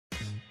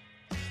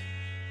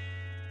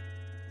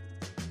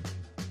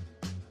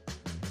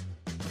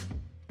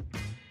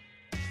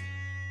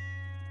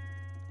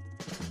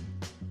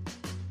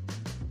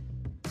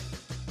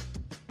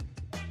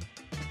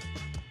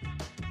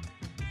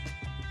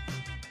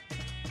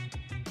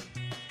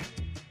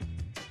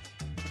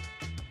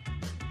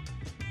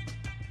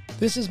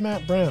This is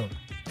Matt Brown,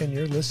 and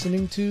you're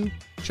listening to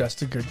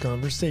Just a Good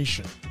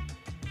Conversation.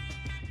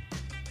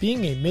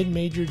 Being a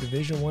mid-major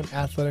Division I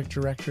athletic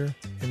director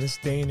in this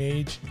day and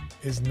age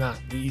is not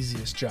the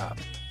easiest job.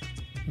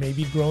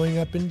 Maybe growing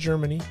up in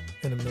Germany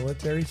in a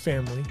military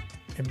family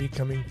and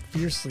becoming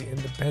fiercely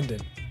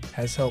independent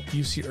has helped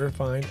UC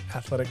Irvine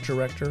athletic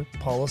director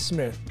Paula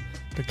Smith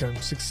become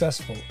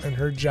successful in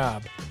her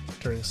job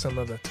during some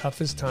of the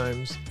toughest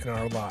times in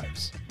our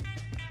lives.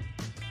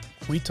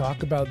 We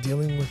talk about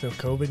dealing with the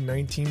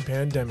COVID-19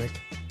 pandemic,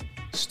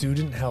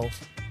 student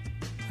health,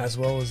 as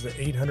well as the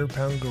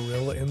 800-pound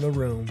gorilla in the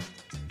room,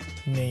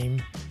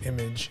 name,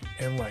 image,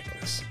 and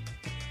likeness.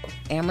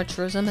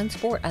 Amateurism in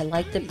sport, I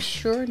like the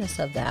pureness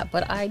of that,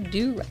 but I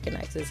do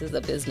recognize this as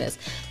a business.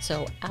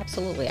 So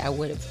absolutely, I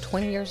would have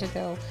 20 years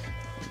ago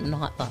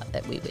not thought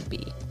that we would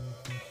be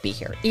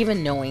here,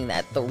 even knowing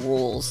that the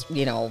rules,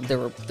 there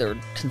are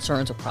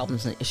concerns or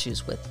problems and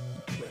issues with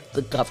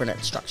the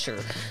governance structure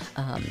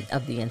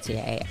of the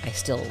NCAA. I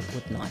still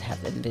would not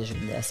have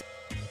envisioned this.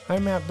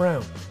 I'm Matt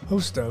Brown,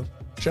 host of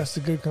Just a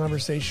Good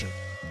Conversation.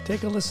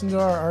 Take a listen to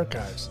our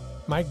archives.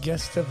 My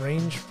guests have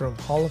ranged from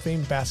Hall of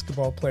Fame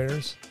basketball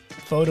players,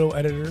 photo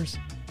editors,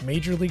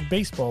 Major League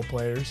Baseball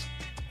players,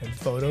 and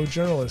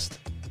photojournalist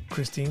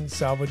Christine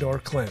Salvador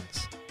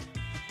Cleanse.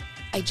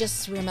 I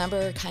just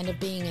remember kind of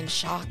being in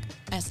shock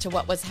as to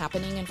what was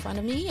happening in front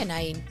of me, and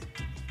I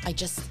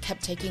just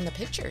kept taking the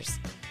pictures.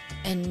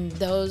 And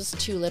those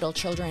two little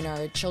children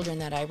are children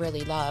that I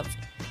really love,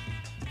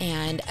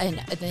 and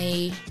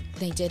they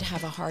did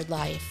have a hard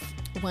life.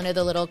 One of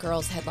the little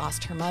girls had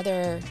lost her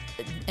mother,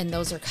 and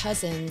those are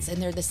cousins,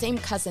 and they're the same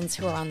cousins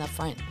who are on the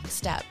front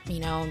step.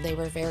 They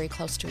were very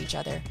close to each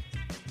other.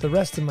 The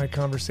rest of my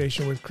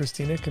conversation with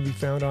Christina can be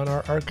found on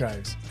our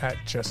archives at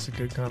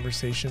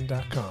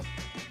justagoodconversation.com.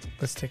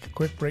 Let's take a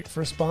quick break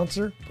for a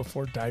sponsor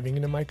before diving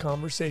into my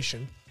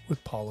conversation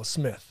with Paula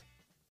Smith.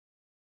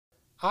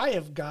 I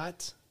have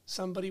got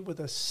somebody with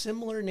a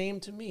similar name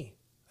to me,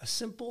 a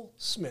simple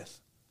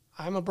Smith.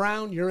 I'm a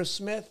Brown, you're a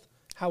Smith.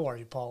 How are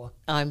you, Paula?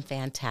 I'm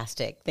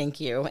fantastic. Thank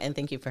you. And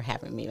thank you for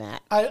having me,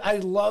 Matt. I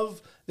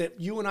love that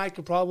you and I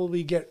could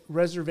probably get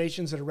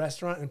reservations at a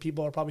restaurant and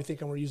people are probably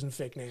thinking we're using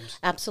fake names.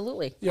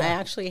 Absolutely. Yeah. I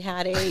actually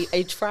had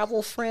a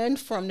travel friend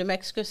from New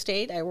Mexico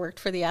State. I worked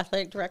for the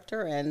athletic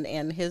director,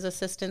 and his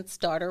assistant's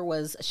daughter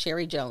was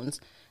Sherry Jones.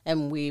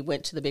 And we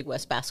went to the Big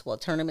West basketball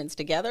tournaments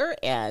together,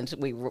 and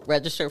we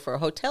registered for a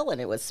hotel, and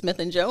it was Smith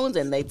and Jones,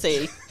 and they'd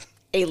say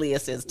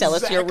aliases. Tell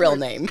us your real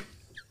name.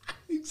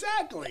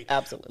 Exactly.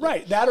 Absolutely.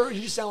 Right. That or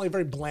you sound like a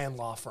very bland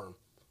law firm.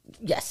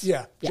 Yes.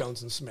 Yeah.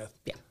 Jones and Smith.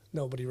 Yeah.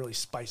 Nobody really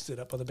spiced it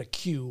up with a big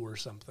Q or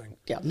something.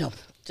 Yeah. No.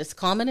 Just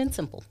common and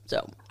simple.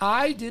 So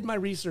I did my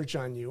research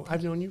on you.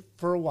 I've known you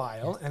for a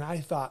while, and I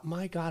thought,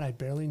 my God, I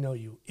barely know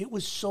you. It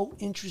was so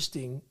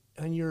interesting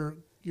on your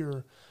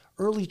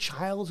early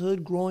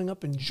childhood, growing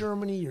up in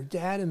Germany, your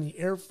dad in the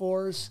Air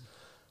Force,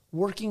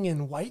 working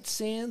in White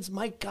Sands.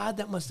 My God,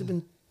 that must have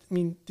been,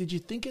 did you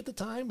think at the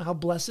time how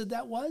blessed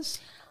that was?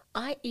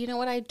 I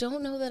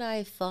don't know that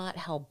I thought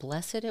how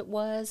blessed it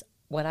was.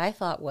 What I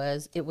thought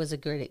was it was a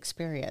great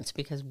experience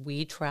because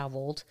we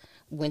traveled,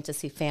 went to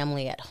see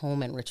family at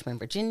home in Richmond,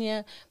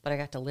 Virginia, but I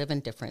got to live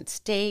in different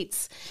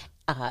states,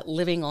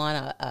 living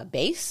on a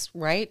base,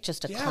 right?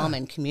 Just a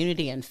common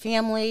community and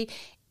family.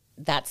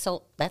 That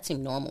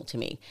seemed normal to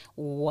me.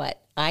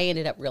 What I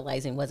ended up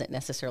realizing wasn't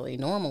necessarily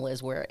normal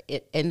is where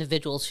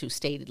individuals who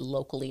stayed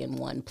locally in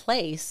one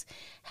place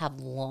have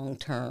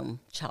long-term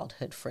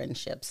childhood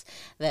friendships.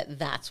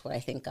 That's what I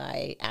think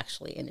I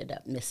actually ended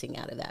up missing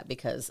out of that,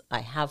 because I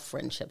have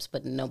friendships,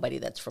 but nobody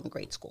that's from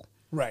grade school.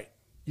 Right.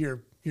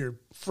 Your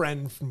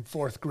friend from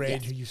fourth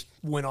grade Yes. who you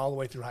went all the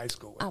way through high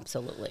school with.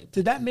 Absolutely.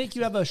 Did that make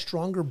you have a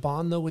stronger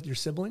bond, though, with your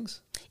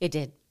siblings? It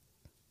did.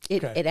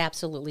 It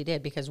absolutely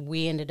did, because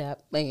we ended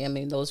up,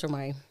 those are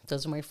my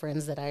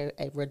friends that I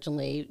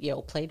originally,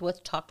 played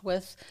with, talked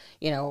with,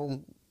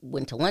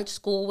 went to lunch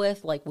school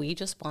with. Like, we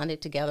just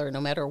bonded together.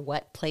 No matter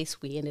what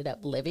place we ended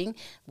up living,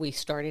 we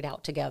started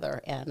out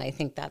together. And I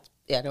think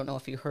I don't know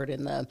if you heard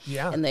in the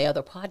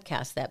other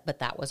podcast but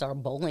that was our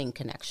bowling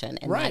connection.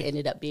 And that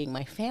ended up being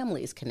my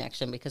family's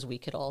connection, because we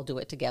could all do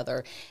it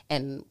together.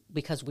 And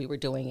because we were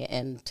doing it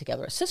and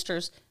together as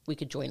sisters, we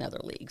could join other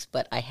leagues.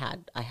 But I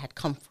had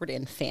comfort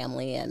in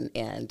family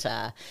and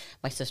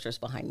my sisters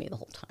behind me the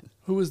whole time.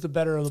 Who was the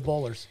better of the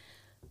bowlers?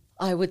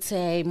 I would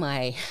say and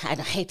I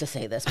hate to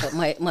say this, but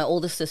my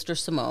oldest sister,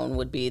 Simone,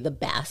 would be the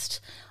best.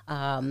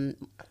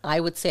 I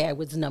would say I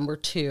was number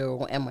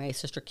 2, and my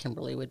sister,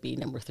 Kimberly, would be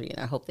number 3. And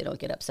I hope they don't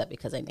get upset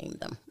because I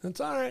named them.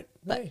 That's all right.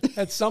 Hey,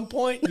 at some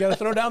point, you got to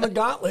throw down the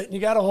gauntlet, and you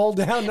got to hold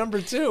down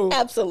number 2.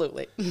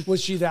 Absolutely.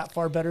 Was she that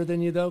far better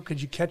than you, though?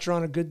 Could you catch her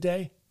on a good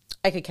day?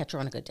 I could catch her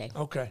on a good day.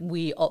 Okay.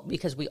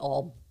 Because we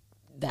all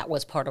that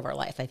was part of our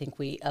life. I think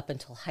we, up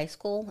until high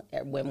school,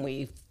 when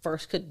we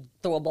first could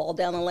throw a ball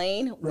down the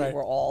lane, we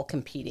were all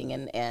competing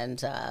and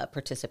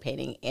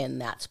participating in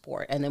that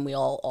sport. And then we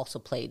all also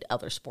played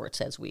other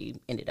sports as we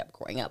ended up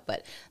growing up.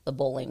 But the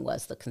bowling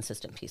was the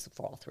consistent piece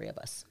for all three of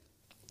us.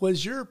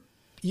 Was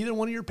either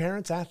one of your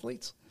parents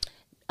athletes?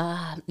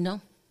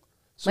 No.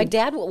 My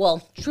dad,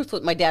 well,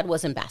 truthfully, my dad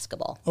was in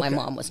basketball. My Okay.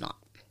 mom was not.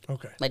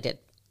 Okay. My dad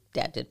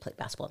did play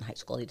basketball in high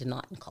school. He did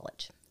not in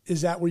college.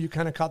 Is that where you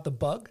kind of caught the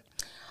bug?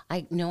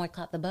 I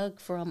caught the bug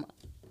from,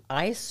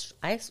 I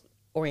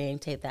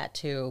orientate that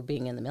to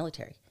being in the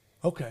military.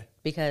 Okay.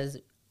 Because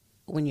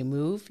when you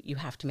move, you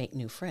have to make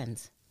new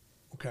friends.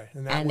 Okay.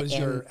 And that was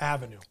your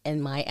avenue.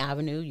 In my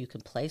avenue, you can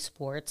play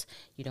sports.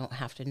 You don't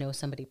have to know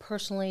somebody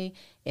personally.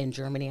 In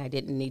Germany, I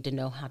didn't need to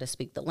know how to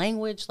speak the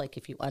language. Like,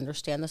 if you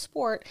understand the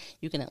sport,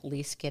 you can at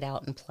least get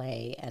out and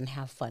play and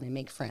have fun and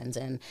make friends.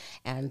 And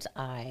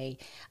I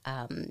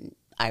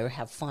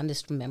have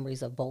fondest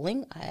memories of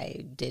bowling.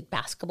 I did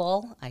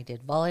basketball. I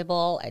did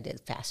volleyball. I did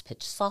fast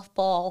pitch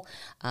softball.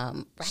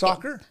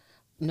 Soccer?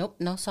 Nope,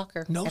 no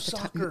soccer. No at the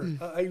time.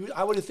 soccer.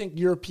 I would have think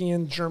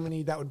European,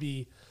 Germany, that would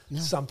be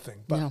something.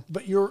 But No.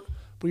 but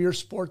your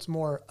sport's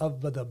more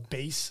of the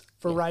base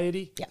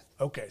variety? Yeah.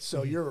 Okay.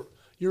 So you're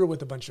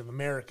with a bunch of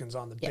Americans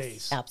on the Yes,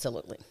 base.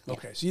 absolutely. Yeah.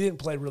 Okay. So you didn't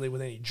play really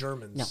with any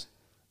Germans. No.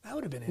 That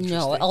would have been interesting.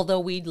 No, although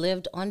we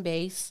lived on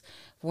base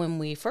when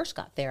we first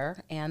got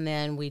there, and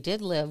then we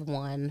did live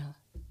one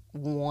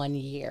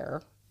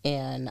year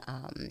in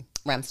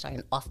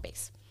Ramstein off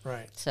base.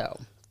 Right. So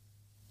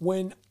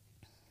When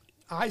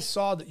I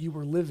saw that you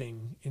were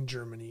living in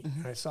Germany, Mm-hmm.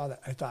 and I saw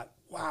that, I thought,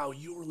 wow,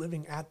 you were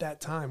living at that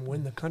time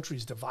when the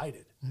country's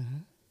divided. Mm-hmm.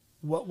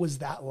 What was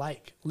that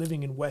like,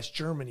 living in West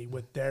Germany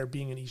with there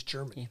being in East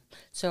Germany?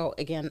 So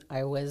again,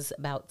 I was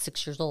about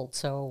 6 years old.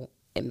 So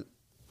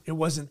It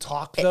wasn't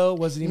talk, though?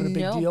 Wasn't even a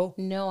big deal?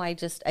 No, I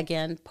just,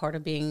 again, part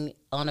of being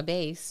on a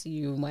base,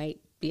 you might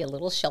be a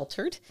little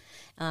sheltered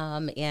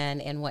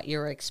in what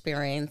you're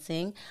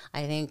experiencing.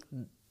 I think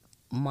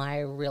my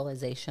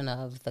realization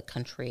of the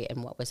country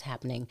and what was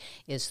happening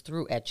is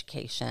through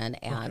education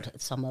and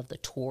some of the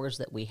tours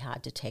that we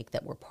had to take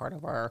that were part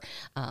of our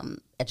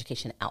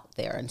education out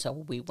there. And so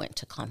we went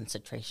to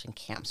concentration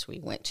camps. We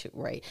went to,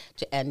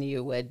 and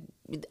you would,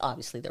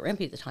 obviously they were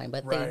empty at the time,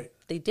 but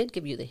they did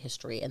give you the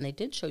history and they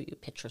did show you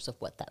pictures of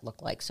what that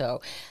looked like.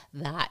 So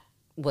that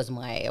was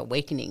my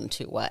awakening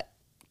to what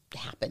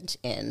happened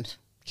in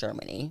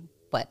Germany.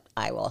 But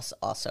I was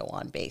also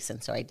on base,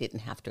 and so I didn't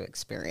have to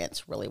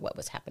experience really what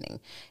was happening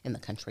in the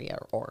country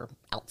or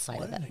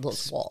outside of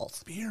those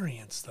walls.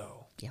 Experience,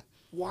 though. Yeah.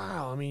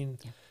 Wow. I mean,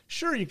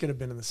 sure, you could have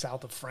been in the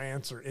south of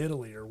France or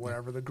Italy or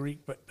wherever, the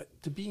Greek, but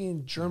to be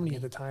in Germany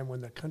at the time when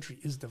the country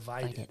is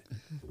divided.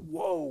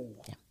 Whoa.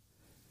 Yeah.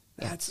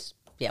 That's...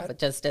 but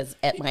just as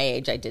at my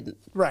age, I didn't.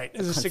 Right.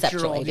 As a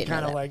 6-year-old, you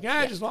kind of like,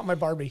 I just want my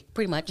Barbie.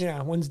 Pretty much.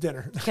 Yeah, when's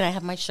dinner? Can I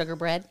have my sugar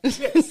bread?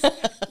 Yes.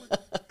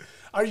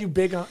 Are you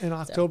big in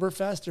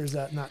Oktoberfest, or is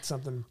that not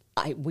something?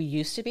 We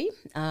used to be.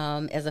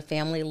 As a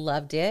family,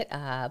 loved it.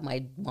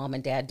 My mom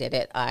and dad did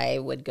it. I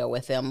would go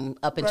with them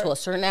up until a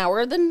certain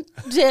hour, then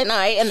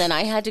night, and then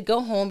I had to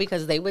go home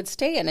because they would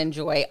stay and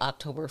enjoy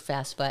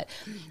Oktoberfest. But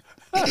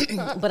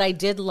but I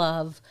did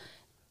love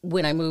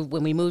when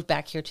we moved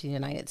back here to the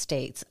United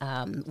States.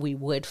 We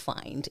would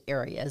find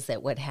areas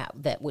that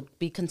would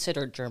be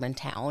considered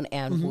Germantown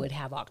and would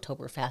have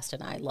Oktoberfest,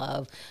 and I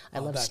love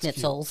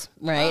schnitzels,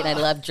 right? I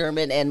love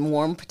German and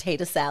warm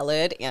potato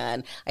salad,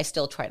 and I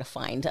still try to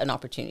find an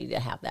opportunity to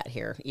have that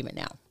here even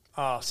now.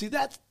 Oh, see,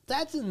 that's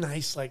a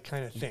nice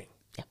kind of thing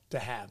to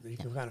have, that you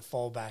can kind of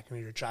fall back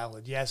into your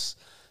childhood. Yes,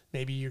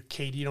 maybe you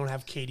don't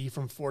have Katie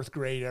from 4th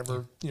grade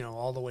ever,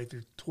 all the way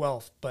through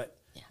 12th, but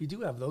you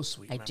do have those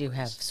sweet memories. I do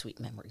have sweet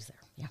memories there,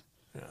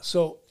 Yeah.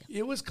 So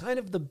it was kind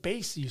of the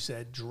base, you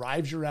said,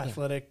 drives your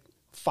athletic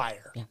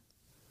fire. Yeah.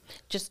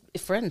 Just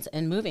friends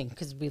and moving,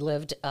 because we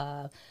lived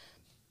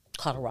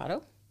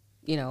Colorado,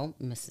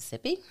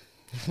 Mississippi.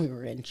 We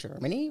were in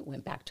Germany,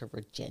 went back to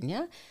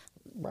Virginia,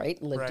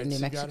 lived in New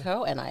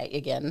Mexico.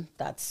 And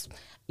that's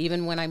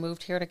even when I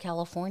moved here to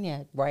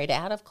California, right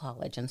out of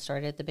college and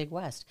started at the Big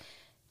West.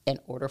 In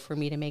order for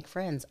me to make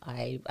friends,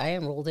 I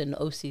enrolled in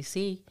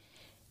OCC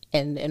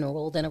and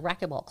enrolled in a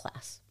racquetball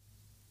class.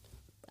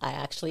 I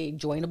actually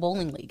joined a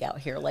bowling league out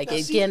here.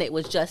 It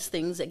was just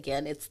things,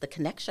 it's the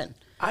connection.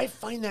 I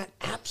find that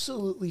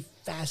absolutely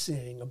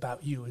fascinating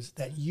about you, is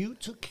that you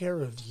took care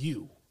of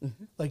you.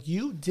 Mm-hmm. Like,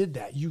 you did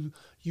that. You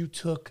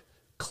took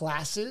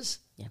classes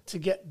to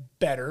get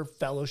better,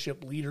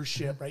 fellowship,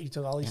 leadership, right? You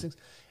took all these things.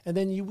 And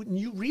then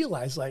you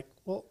realize,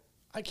 well,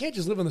 I can't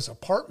just live in this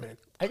apartment.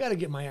 I got to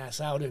get my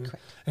ass out and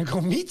go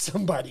meet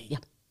somebody. Yeah.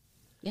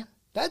 Yeah.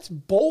 That's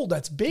bold.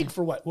 That's big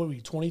for what were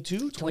you,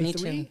 22,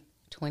 23?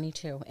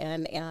 22.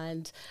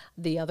 And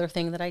the other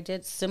thing that I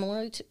did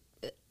similarly to,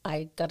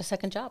 I got a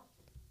second job.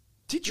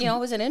 Did you? I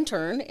was an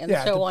intern, and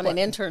so on an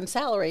intern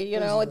salary,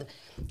 the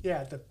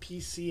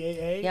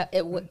PCAA. Yeah,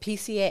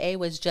 PCAA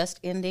was just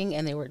ending,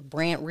 and they were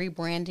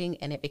rebranding,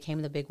 and it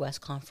became the Big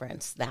West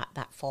Conference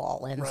that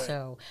fall. And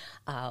so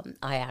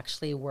I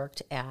actually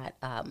worked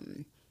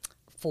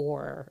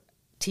for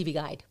TV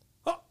Guide.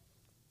 Oh,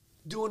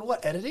 doing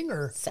what? Editing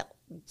or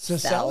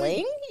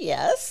selling?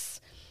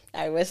 Yes,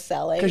 I was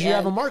selling. Because you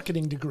have a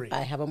marketing degree.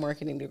 I have a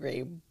marketing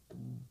degree.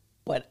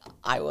 but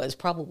I was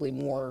probably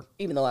more,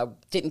 even though I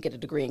didn't get a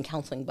degree in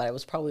counseling, but I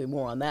was probably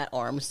more on that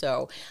arm.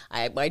 So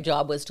my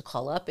job was to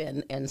call up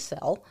and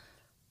sell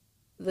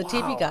the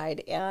TV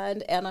guide,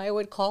 and I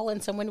would call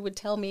and someone would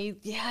tell me,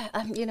 yeah,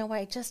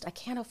 I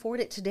can't afford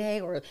it today,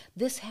 or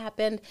this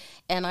happened,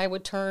 and I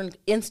would turn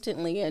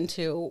instantly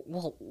into,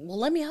 well,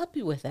 let me help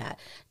you with that.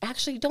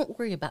 Actually, don't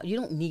worry about, you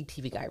don't need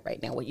TV guide right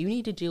now. What you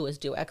need to do is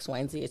do X, Y,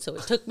 and Z. So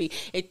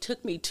it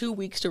took me 2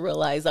 weeks to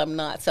realize I'm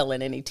not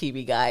selling any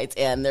TV guides,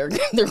 and they're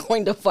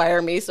going to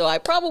fire me. So I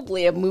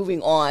probably am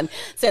moving on,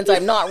 since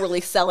I'm not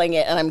really selling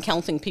it, and I'm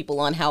counseling people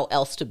on how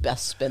else to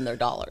best spend their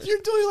dollars. You're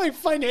doing like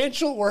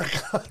financial work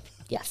on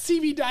Yes.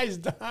 TV Guy's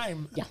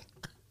dime. Yeah.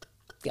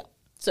 Yeah.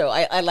 So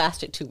I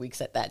lasted 2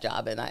 weeks at that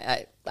job, and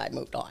I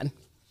moved on.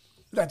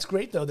 That's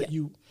great, though, that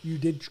you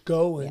did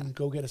go and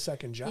go get a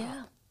second job.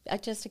 Yeah. I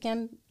just,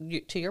 again,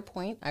 to your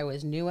point, I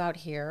was new out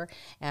here,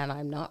 and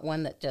I'm not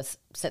one that just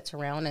sits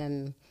around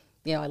and,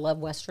 I love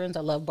Westerns,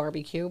 I love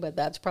barbecue, but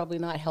that's probably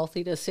not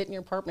healthy to sit in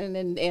your apartment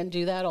and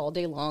do that all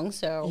day long.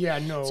 So yeah,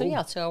 no.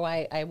 So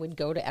I would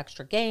go to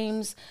extra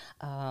games.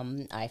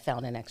 I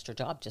found an extra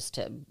job just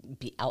to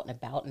be out and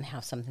about and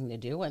have something to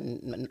do,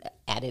 and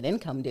added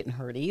income didn't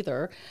hurt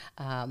either.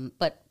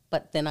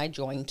 But then I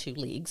joined 2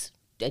 leagues.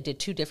 I did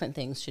 2 different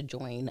things to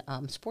join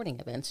sporting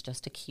events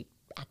just to keep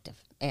active,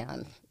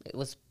 and it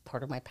was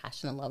part of my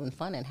passion and love and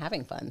fun and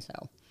having fun.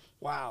 So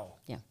wow,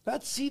 yeah,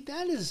 that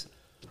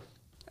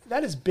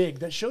is big.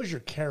 That shows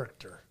your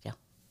character. Yeah.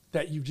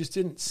 That you just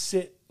didn't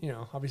sit,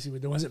 obviously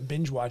there wasn't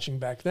binge watching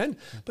back then,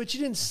 but you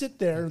didn't sit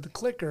there with the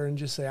clicker and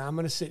just say, I'm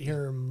going to sit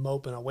here and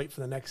mope and I'll wait for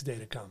the next day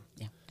to come.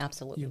 Yeah,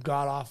 absolutely. You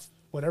got off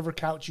whatever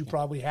couch you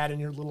probably had in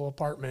your little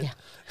apartment.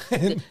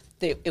 Yeah.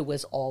 It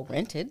was all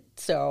rented.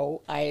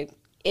 So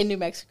in New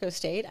Mexico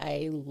State,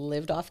 I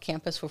lived off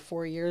campus for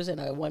 4 years in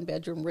a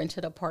 1-bedroom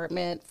rented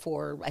apartment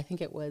for, I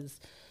think it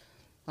was,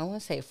 I want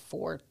to say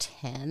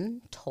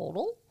 $410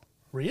 total.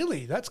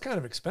 Really? That's kind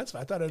of expensive.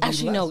 I thought it would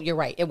Actually, be less. no, you're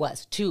right. It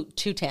was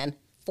 $210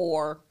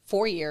 for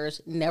 4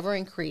 years, never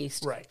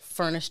increased, right.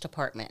 Furnished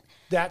apartment.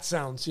 That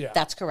sounds, yeah.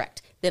 That's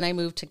correct. Then I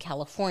moved to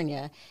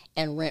California,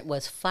 and rent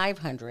was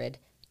 $500,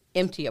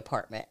 empty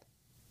apartment.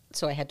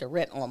 So I had to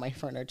rent all my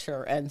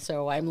furniture. And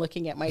so I'm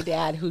looking at my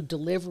dad, who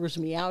delivers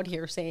me out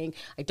here, saying,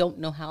 I don't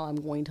know how I'm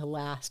going to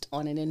last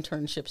on an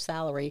internship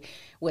salary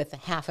with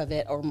half of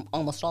it or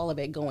almost all of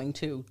it going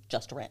to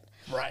just rent.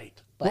 Right.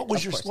 But Do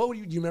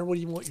you remember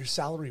what your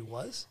salary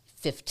was?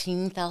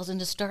 $15,000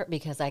 to start,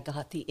 because I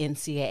got the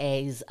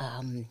NCAA's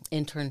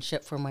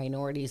internship for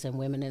minorities and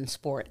women in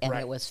sport, and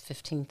it was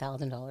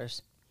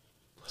 $15,000.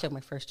 So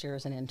my first year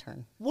as an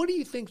intern. What do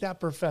you think that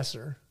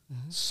professor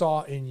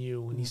saw in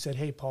you when he said,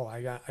 "Hey, Paul,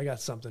 I got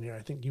something here.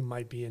 I think you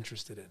might be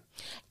interested in"?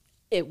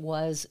 It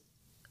was,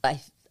 I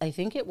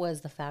think it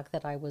was the fact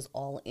that I was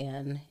all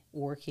in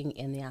working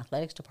in the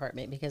athletics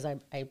department, because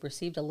I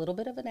received a little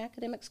bit of an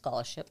academic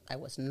scholarship. I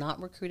was not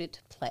recruited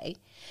to play.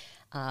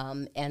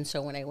 And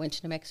so when I went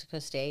to New Mexico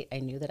State, I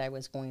knew that I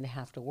was going to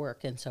have to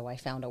work. And so I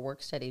found a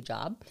work-study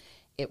job.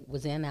 It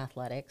was in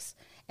athletics.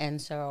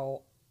 And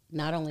so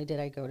not only did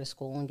I go to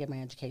school and get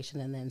my education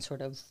and then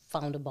sort of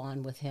found a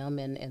bond with him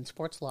in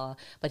sports law,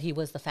 but he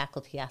was the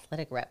faculty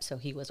athletic rep, so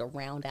he was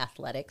around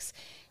athletics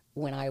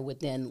when I would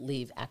then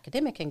leave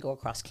academic and go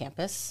across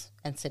campus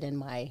and sit in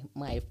my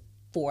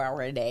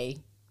 4-hour-a-day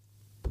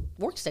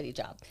work-study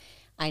job.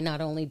 I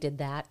not only did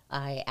that,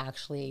 I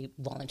actually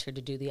volunteered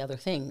to do the other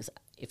things.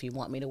 If you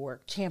want me to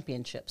work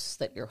championships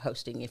that you're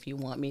hosting, if you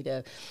want me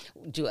to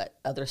do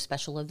other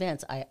special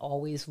events, I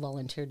always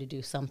volunteered to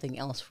do something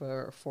else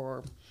for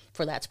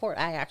that sport.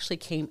 I actually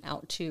came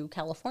out to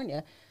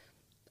California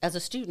as a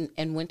student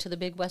and went to the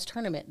Big West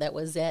tournament that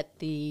was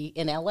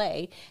in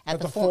LA at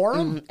the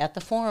Forum. At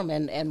the Forum,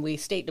 and we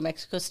stayed. New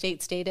Mexico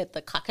State stayed at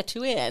the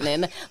Cockatoo Inn,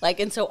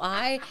 and so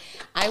I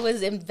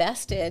was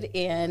invested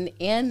in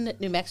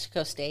New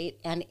Mexico State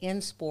and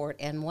in sport,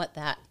 and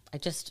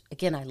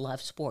I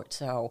love sport,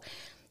 so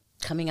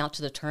coming out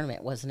to the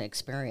tournament was an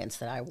experience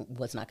that I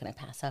was not going to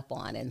pass up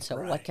on. And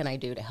so what can I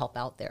do to help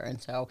out there?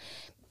 And so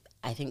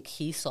I think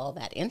he saw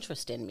that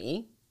interest in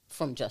me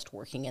from just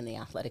working in the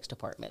athletics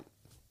department.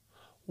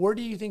 Where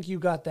do you think you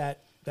got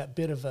that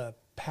bit of a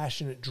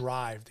passionate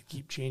drive to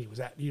keep changing? Was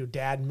that your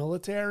dad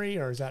military,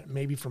 or is that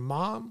maybe from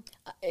mom?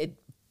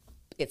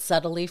 It's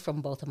subtly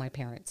from both of my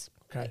parents.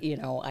 Okay.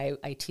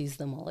 I tease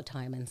them all the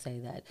time and say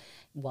that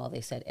while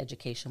they said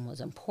education was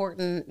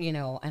important,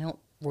 I don't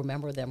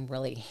remember them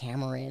really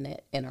hammering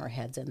it in our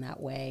heads in that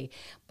way,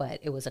 but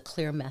it was a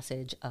clear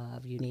message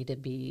of you need to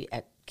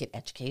get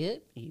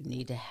educated, you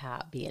need to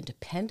be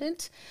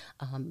independent,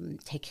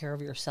 take care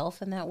of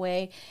yourself in that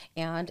way,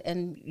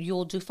 and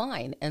you'll do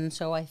fine. And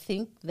so I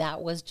think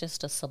that was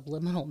just a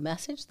subliminal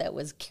message that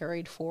was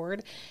carried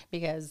forward,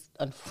 because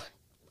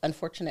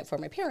unfortunate for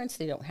my parents,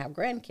 they don't have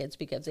grandkids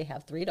because they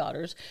have 3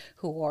 daughters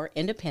who are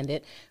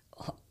independent,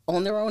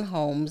 own their own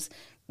homes,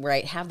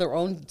 right, have their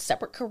own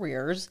separate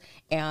careers,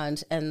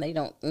 and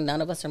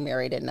none of us are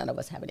married and none of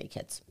us have any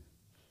kids.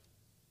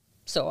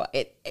 So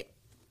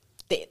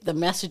the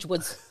message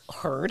was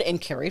heard and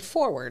carried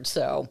forward.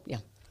 So, yeah.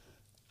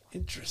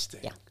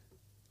 Interesting. Yeah.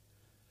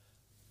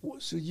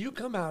 So you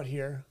come out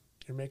here,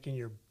 you're making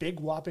your big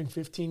whopping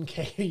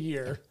 $15K a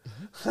year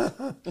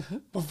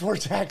before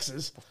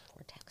taxes.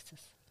 Before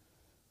taxes.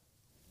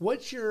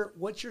 What's your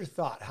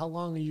thought? How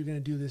long are you going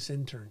to do this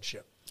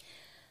internship?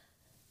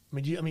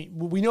 I mean,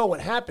 we know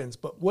what happens,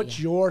 but what's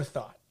your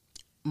thought?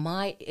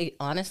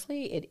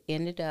 Honestly, it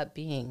ended up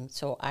being,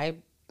 so I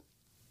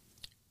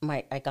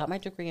got my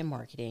degree in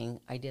marketing.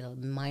 I did a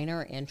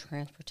minor in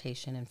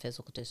transportation and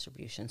physical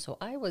distribution. So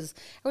I was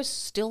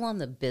still on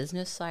the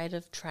business side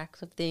of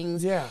tracks of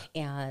things. Yeah.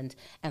 And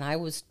I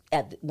was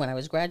when I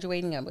was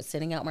graduating, I was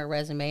sending out my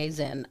resumes,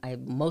 and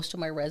most of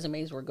my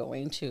resumes were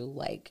going to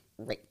like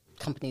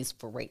companies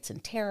for rates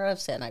and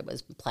tariffs, and I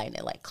was applying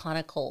to like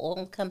Conoco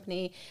Oil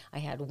Company. I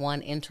had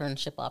one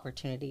internship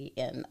opportunity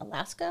in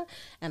Alaska,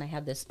 and I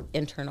had this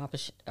intern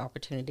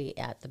opportunity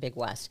at the Big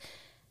West.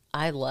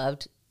 I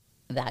loved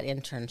that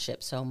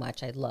internship so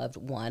much. I loved,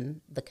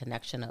 one, the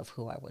connection of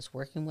who I was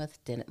working with.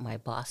 My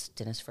boss,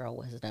 Dennis Farrell,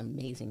 was an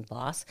amazing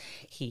boss.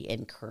 He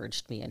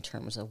encouraged me in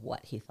terms of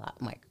what he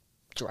thought my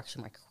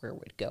direction my career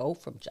would go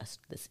from just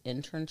this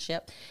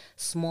internship.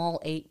 Small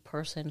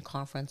 8-person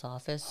conference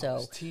office.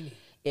 So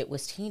it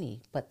was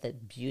teeny. But the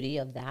beauty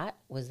of that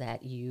was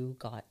that you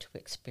got to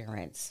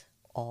experience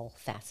all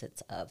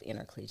facets of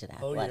intercollegiate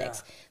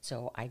athletics. Yeah.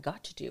 So I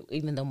got to do,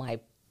 even though my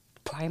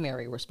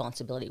primary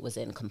responsibility was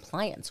in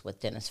compliance with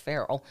Dennis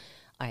Farrell,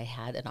 I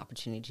had an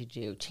opportunity to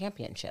do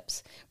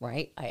championships,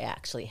 right? I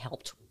actually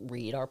helped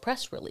read our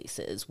press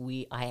releases.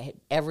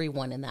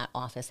 Everyone in that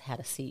office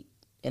had a seat,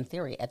 in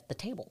theory, at the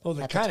table. Well,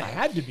 they kind of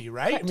had to be,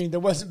 right? Correct. I mean, there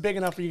wasn't big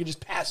enough where you could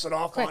just pass it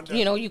off on to,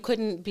 you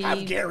couldn't be...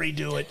 have Gary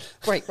do it.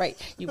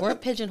 Right. You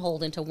weren't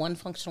pigeonholed into one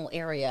functional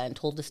area and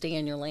told to stay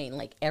in your lane.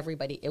 Like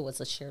everybody, it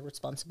was a shared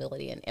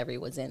responsibility, and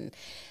everyone was in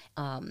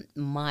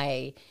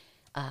my...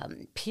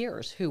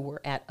 peers who were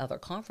at other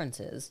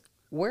conferences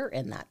were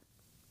in that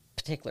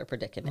particular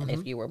predicament. Mm-hmm.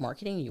 If you were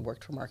marketing, you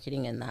worked for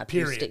marketing, and that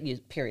period.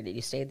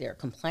 You stayed there.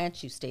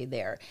 Compliance, you stayed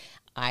there.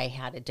 I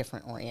had a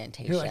different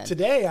orientation. You're like,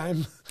 today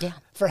I'm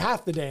for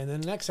half the day, and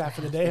then the next half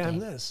of the day I'm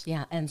this.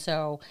 Yeah, and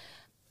so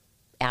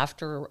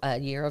after a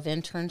year of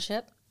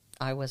internship,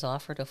 I was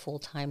offered a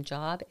full-time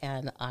job,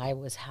 and I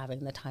was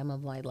having the time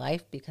of my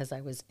life because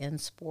I was in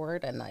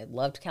sport and I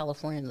loved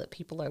California and the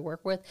people I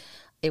work with.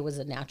 It was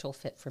a natural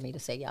fit for me to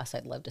say, yes,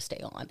 I'd love to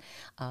stay on.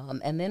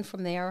 And then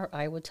from there,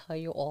 I would tell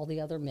you all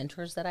the other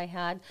mentors that I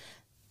had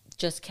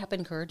just kept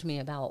encouraging me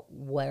about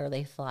where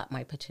they thought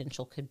my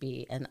potential could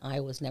be. And I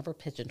was never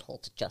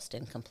pigeonholed just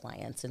in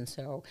compliance. And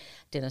so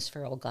Dennis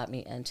Farrell got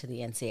me into the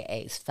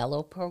NCAA's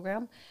fellow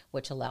program,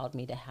 which allowed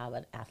me to have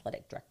an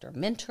athletic director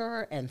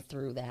mentor. And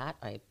through that,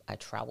 I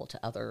traveled to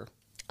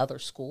other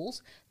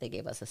schools. They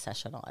gave us a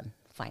session on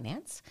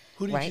finance.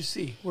 Who did you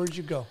see? Where did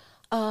you go?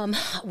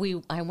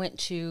 I went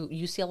to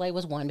UCLA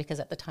was one, because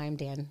at the time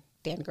Dan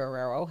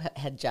Guerrero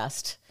had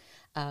just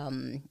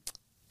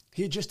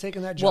he had just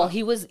taken that job. Well,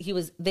 he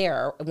was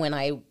there when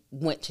I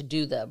went to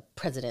do the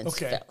President's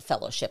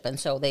Fellowship, and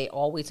so they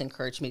always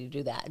encouraged me to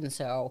do that. And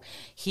so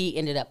he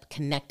ended up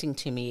connecting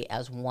to me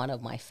as one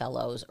of my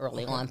fellows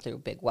early on through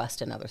Big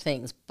West and other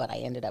things. But I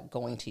ended up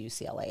going to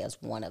UCLA as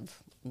one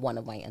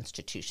of my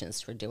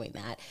institutions for doing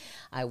that.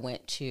 I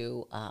went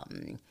to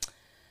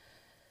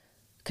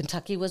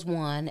Kentucky was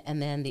one, and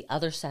then the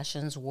other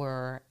sessions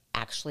were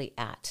actually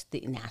at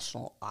the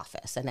national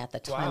office. And at the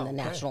time, the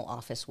national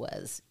office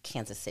was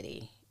Kansas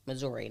City,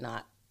 Missouri,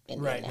 not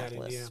Indianapolis.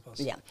 Right, not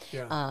Indianapolis.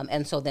 Yeah.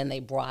 And so then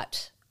they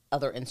brought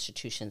other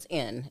institutions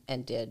in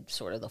and did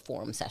sort of the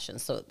forum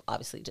sessions. So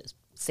obviously just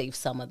save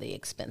some of the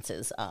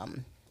expenses.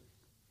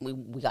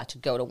 We got to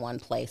go to one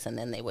place, and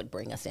then they would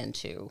bring us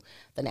into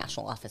the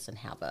national office and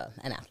have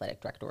an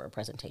athletic director or a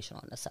presentation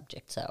on the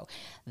subject. So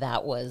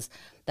that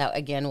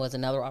again was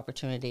another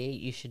opportunity.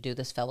 You should do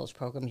this fellows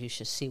program. You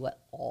should see what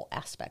all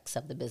aspects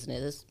of the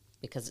business is,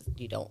 because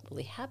you don't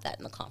really have that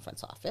in the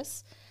conference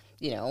office,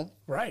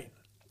 Right.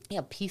 You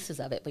have pieces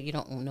of it, but you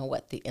don't know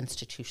what the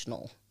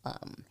institutional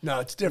no,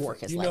 it's different.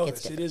 work is you like. know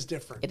It's this. different. It is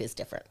different. It is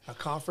different. A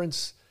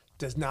conference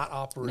does not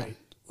operate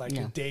like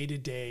a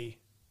day-to-day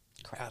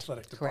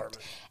athletic department.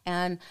 Correct.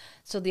 And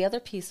so the other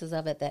pieces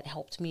of it that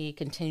helped me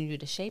continue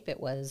to shape it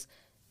was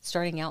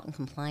starting out in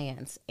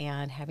compliance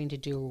and having to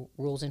do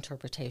rules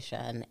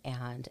interpretation.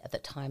 And at the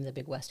time, the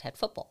Big West had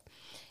football.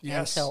 Yes.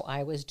 And so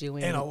I was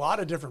doing... And a lot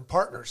of different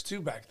partners,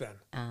 too, back then.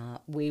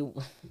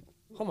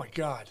 Oh my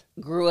God!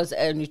 Grew as,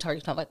 and you talk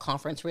about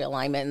conference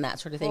realignment and that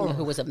sort of thing.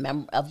 Who was a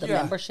member of the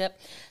membership?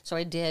 So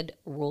I did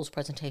rules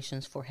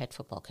presentations for head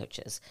football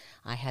coaches.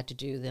 I had to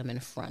do them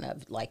in front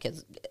of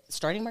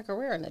starting my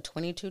career in the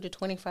 22 to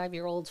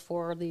 25-year-olds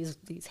for these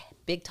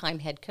big time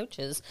head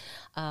coaches,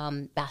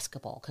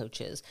 basketball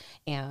coaches,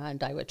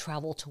 and I would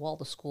travel to all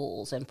the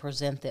schools and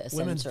present this.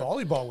 Women's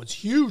volleyball was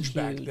huge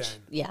back then.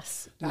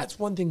 Yes, that's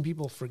one thing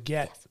people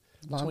forget. Yes.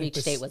 Long Beach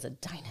State was a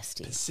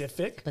dynasty.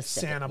 Pacific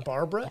Santa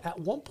Barbara. Yeah.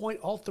 At one point,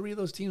 all three of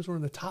those teams were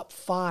in the top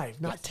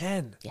 5, not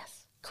 10.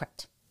 Yes,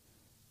 correct.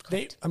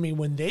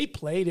 When they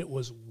played, it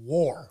was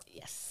war.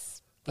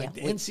 Yes. Like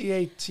the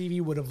NCAA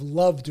TV would have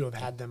loved to have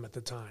had them at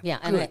the time. Yeah,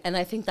 and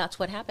I think that's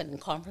what happened in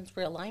conference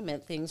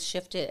realignment. Things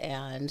shifted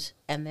and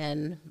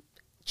then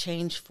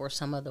changed for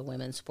some of the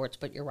women's sports.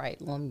 But you're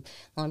right, Long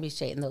Beach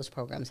State and those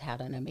programs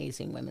had an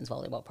amazing women's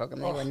volleyball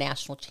program. They were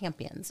national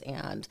champions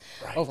and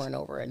over and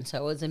over, and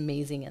so it was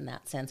amazing in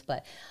that sense.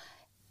 But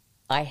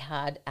I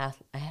had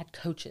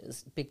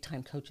coaches, big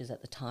time coaches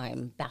at the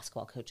time,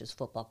 basketball coaches,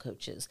 football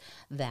coaches,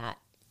 that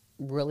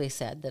really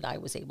said that I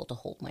was able to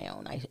hold my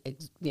own.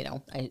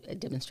 I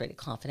demonstrated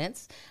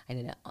confidence. I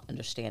had an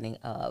understanding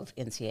of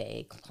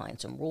NCAA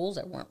compliance and rules.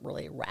 I weren't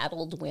really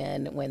rattled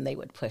when they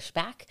would push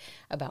back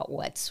about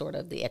what sort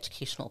of the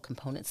educational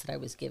components that I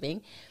was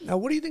giving. Now,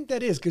 what do you think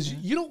that is? Because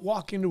you don't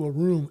walk into a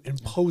room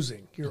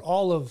imposing. You're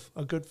all of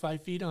a good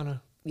 5 feet on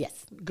a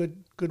good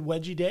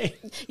wedgie day.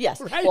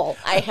 Yes. Right? Well,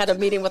 I had a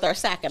meeting with our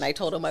SAC, and I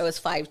told them I was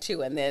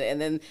 5'2", and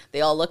then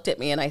they all looked at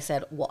me, and I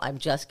said, "Well, I'm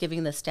just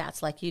giving the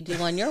stats like you do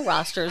on your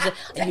rosters.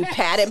 And you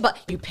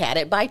pad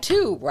it by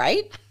 2,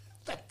 right?"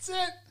 That's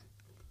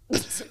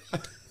it.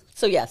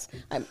 So yes,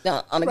 I'm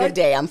on a good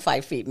day. I'm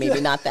 5 feet,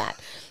 maybe not that.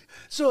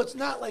 So it's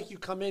not like you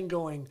come in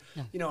going,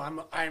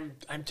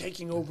 I'm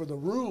taking over the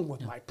room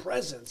with my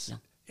presence. No.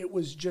 It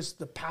was just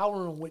the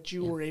power in which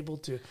you were able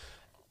to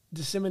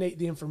disseminate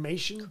the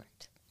information.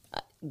 Correct.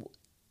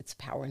 It's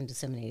power in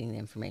disseminating the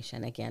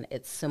information. Again,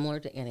 it's similar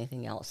to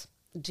anything else.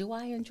 Do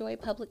I enjoy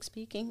public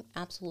speaking?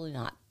 Absolutely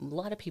not. A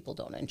lot of people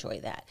don't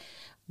enjoy that.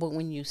 But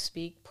when you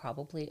speak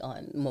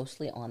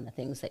mostly on the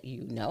things that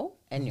you know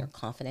and you're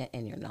confident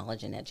in your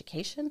knowledge and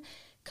education,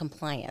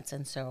 compliance.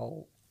 And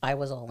so I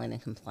was all in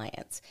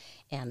compliance.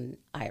 And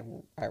I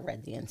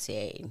read the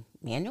NCAA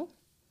manual.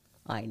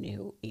 I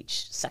knew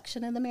each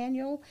section of the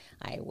manual.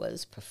 I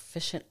was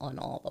proficient on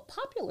all the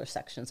popular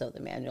sections of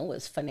the manual,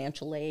 was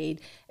financial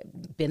aid,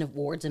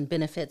 awards and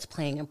benefits,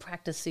 playing and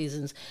practice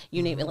seasons,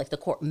 you name it, like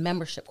the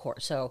membership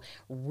course. So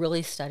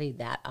really studied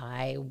that.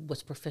 I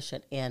was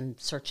proficient in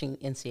searching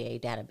NCAA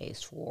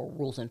database for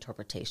rules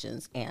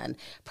interpretations and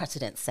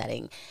precedent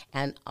setting.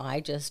 And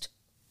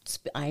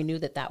I knew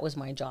that was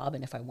my job,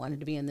 and if I wanted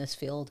to be in this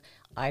field,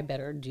 I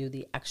better do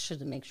the extra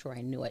to make sure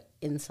I knew it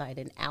inside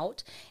and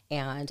out,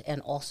 and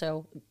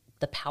also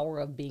the power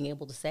of being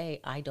able to say,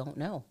 I don't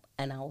know,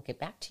 and I'll get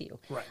back to you.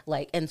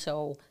 Right. And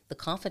so the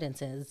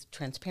confidence is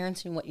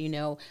transparency in what you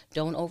know,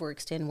 don't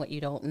overextend what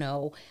you don't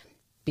know,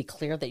 be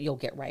clear that you'll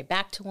get right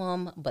back to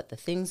them, but the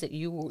things that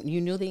you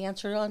knew the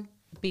answer on,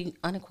 be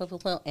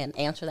unequivocal and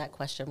answer that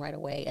question right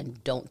away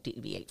and don't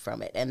deviate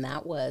from it. And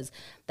that was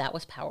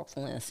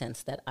powerful in a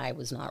sense that I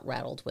was not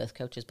rattled with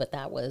coaches, but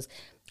that was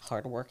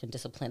hard work and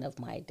discipline of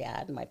my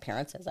dad and my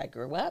parents as I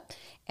grew up.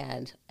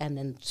 And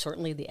then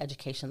certainly the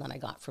education that I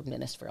got from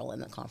Dennis Farrell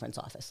in the conference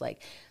office.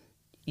 Like,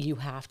 you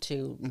have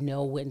to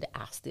know when to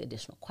ask the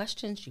additional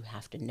questions. You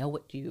have to know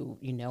what you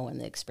know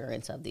and the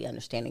experience of the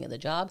understanding of the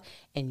job,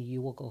 and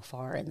you will go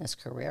far in this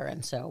career.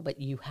 And so, but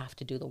you have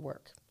to do the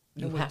work.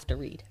 You have to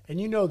read.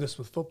 And you know this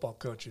with football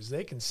coaches.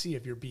 They can see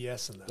if you're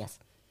BSing them. Yes.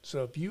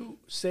 So if you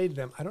say to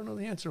them, I don't know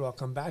the answer, I'll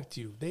come back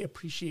to you, they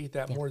appreciate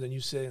that more than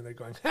you say, and they're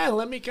going,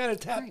 let me kind of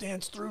tap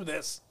dance through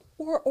this.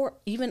 Or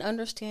even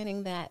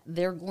understanding that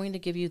they're going to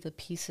give you the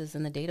pieces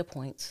and the data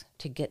points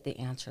to get the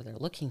answer they're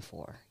looking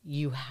for.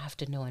 You have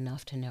to know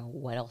enough to know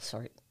what else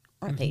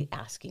aren't they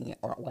asking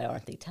or what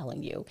aren't they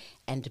telling you,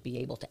 and to be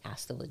able to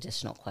ask those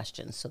additional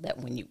questions so that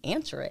when you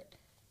answer it,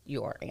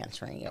 you are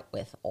answering it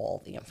with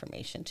all the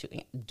information to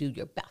do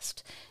your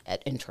best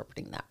at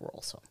interpreting that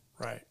rule. So,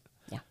 right.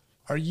 Yeah.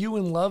 Are you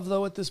in love,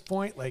 though, at this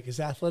point? Like,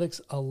 is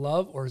athletics a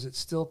love, or is it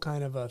still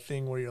kind of a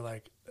thing where you're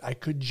like, I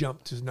could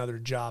jump to another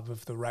job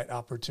if the right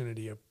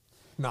opportunity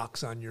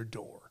knocks on your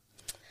door?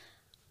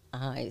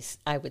 I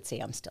would say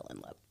I'm still in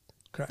love.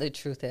 Okay. The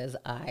truth is,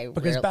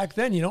 because back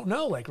then you don't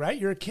know, like, right?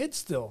 You're a kid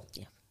still.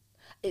 Yeah.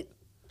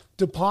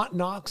 DuPont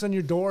knocks on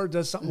your door,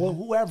 does something. Well,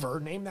 whoever,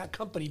 name that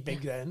company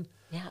big then.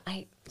 Yeah,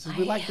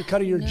 we like the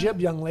cut of your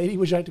jib, young lady.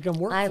 Would you like to come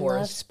work for us? I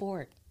love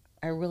sport.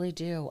 I really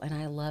do, and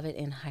I love it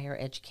in higher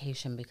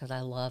education because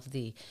I love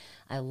the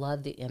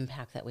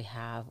impact that we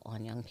have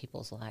on young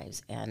people's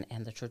lives and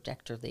the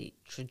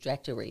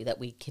trajectory that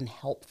we can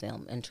help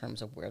them in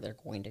terms of where they're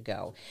going to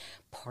go.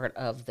 Part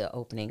of the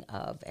opening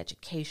of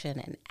education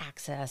and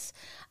access,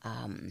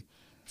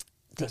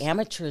 the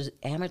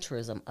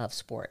amateurism of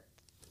sport,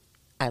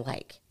 I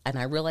like, and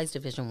I realize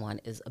Division I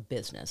is a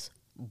business,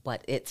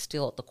 but it's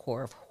still at the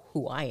core of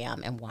who I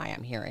am and why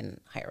I'm here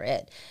in higher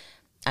ed.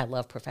 I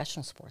love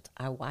professional sports.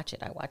 I watch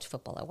it. I watch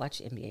football. I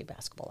watch NBA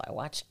basketball. I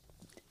watch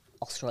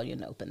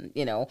Australian Open.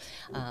 I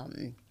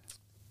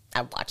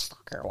watch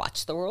soccer. I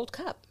watch the World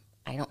Cup.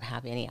 I don't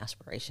have any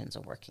aspirations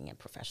of working in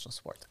professional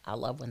sports. I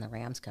love when the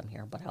Rams come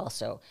here, but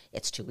also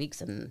it's 2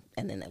 weeks and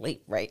then they leave,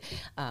 right?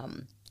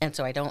 And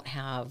so I don't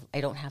have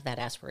that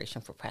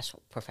aspiration for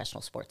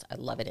professional sports. I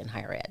love it in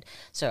higher ed.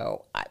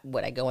 So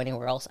would I go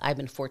anywhere else? I've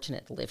been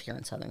fortunate to live here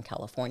in Southern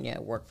California,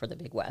 work for the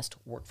Big West,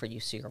 work for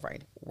UC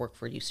Irvine, work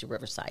for UC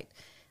Riverside.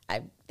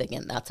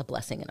 Again, that's a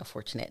blessing and a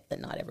fortunate that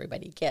not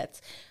everybody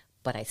gets.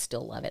 but I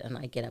still love it. And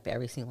I get up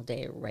every single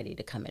day ready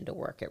to come into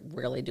work. It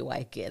rarely do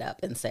I get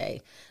up and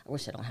say, I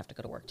wish I don't have to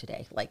go to work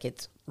today. Like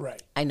it's,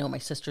 Right. I know my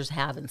sisters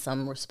have in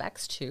some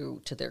respects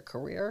to their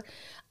career,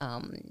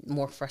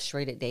 more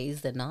frustrated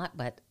days than not,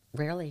 but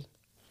rarely.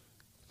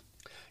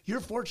 You're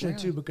fortunate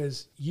too,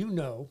 because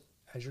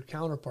as your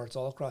counterparts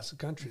all across the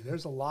country,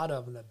 there's a lot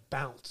of them that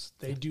bounce.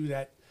 They do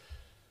that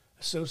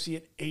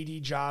associate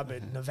AD job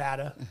at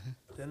Nevada,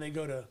 then they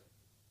go to,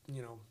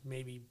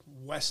 maybe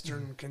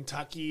Western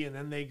Kentucky, and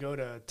then they go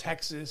to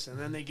Texas, and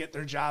then they get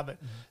their job at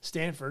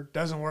Stanford.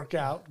 Doesn't work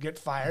out, get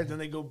fired. Then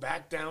they go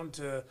back down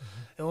to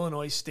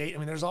Illinois State. I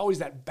mean, there's always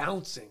that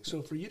bouncing.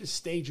 So for you to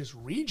stay just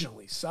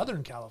regionally,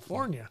 Southern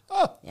California,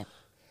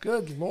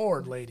 good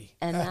Lord, lady.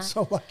 And that's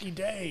a lucky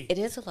day. It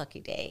is a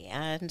lucky day.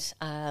 And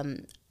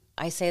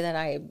I say that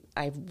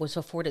I was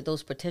afforded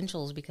those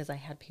potentials because I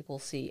had people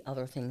see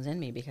other things in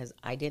me, because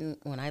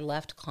when I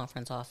left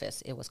conference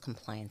office, it was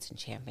compliance and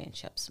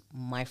championships.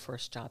 My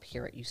first job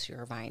here at UC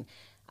Irvine,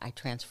 I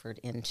transferred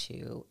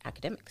into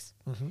academics.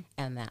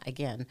 And that,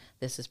 again,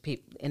 this is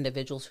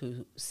individuals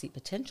who see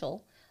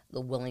potential,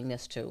 the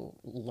willingness to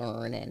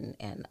learn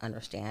and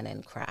understand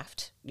and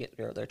craft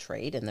their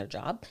trade and their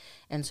job.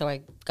 And so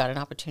I got an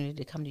opportunity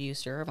to come to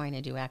UC Irvine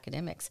and do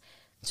academics.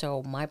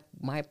 So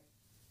my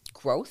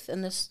growth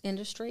in this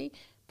industry,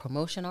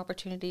 promotion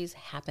opportunities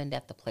happened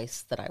at the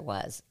place that I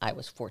was. I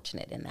was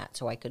fortunate in that,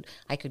 so I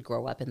could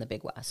grow up in the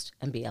Big West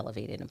and be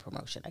elevated in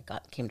promotion.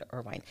 Came to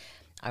Irvine.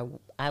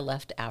 I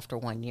left after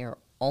 1 year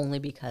only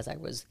because I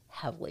was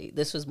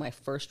this was my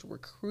first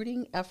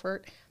recruiting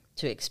effort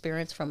to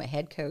experience from a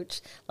head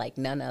coach like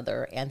none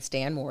other, and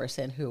Stan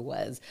Morrison, who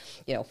was,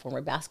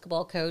 former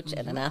basketball coach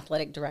and an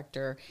athletic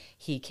director.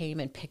 He came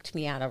and picked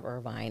me out of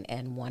Irvine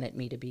and wanted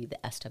me to be the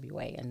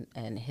SWA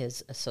and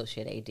his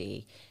associate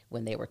AD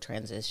when they were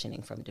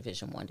transitioning from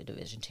Division I to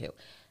Division II.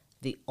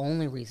 The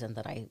only reason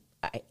that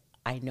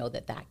I know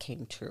that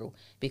came true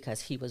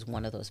because he was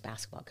one of those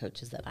basketball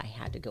coaches that I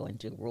had to go and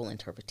do rule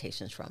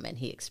interpretations from, and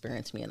he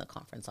experienced me in the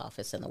conference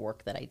office and the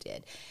work that I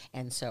did.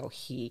 And so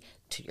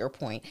to your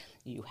point,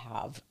 you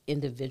have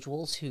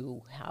individuals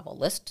who have a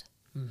list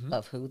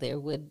of who they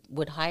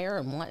would hire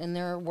and want in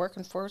their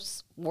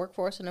workforce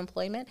and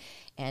employment,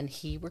 and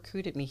he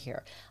recruited me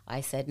here. I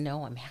said,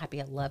 no, I'm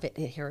happy. I love it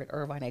here at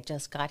Irvine. I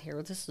just got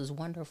here. This is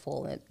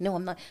wonderful. And no,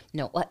 I'm not.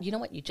 No, you know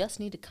what? You just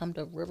need to come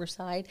to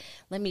Riverside.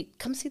 Let me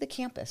come see the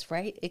campus,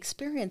 right?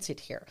 Experience it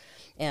here.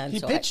 And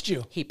he pitched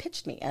you. He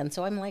pitched me, and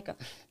so I'm like,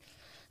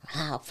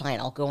 fine.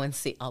 I'll go and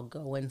see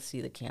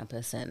the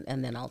campus,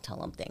 and then I'll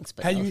tell him things.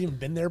 But had you even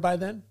been there by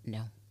then?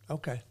 No.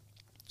 Okay.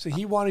 So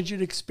he wanted you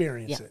to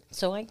experience it.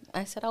 So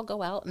I said, I'll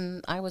go out,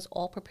 and I was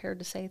all prepared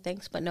to say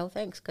thanks, but no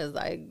thanks, because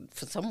I,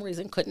 for some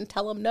reason, couldn't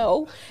tell him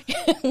no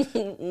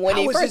when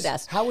he first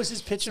asked. How was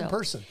his pitch in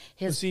person?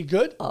 Was he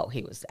good? Oh,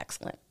 he was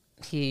excellent.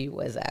 He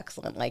was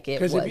excellent.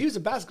 Because if he was a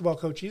basketball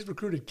coach, he's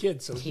recruited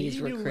kids, so he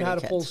knew how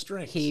to pull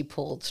strings. He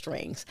pulled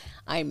strings.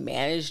 I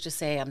managed to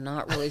say, I'm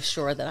not really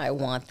sure that I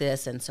want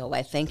this, and so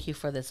I thank you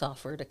for this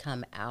offer to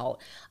come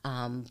out.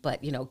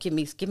 But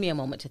give me a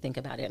moment to think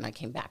about it. And I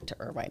came back to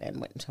Irvine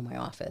and went into my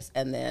office,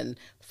 and then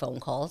phone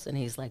calls, and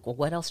he's like, well,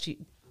 what else do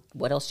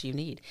you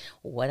need?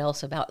 What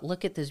else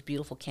look at this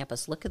beautiful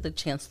campus. Look at the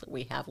chance that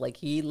we have. Like,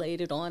 he laid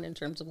it on in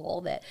terms of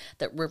all that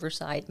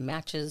Riverside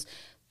matches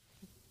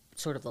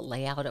sort of the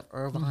layout of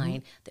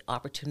Irvine, the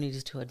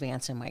opportunities to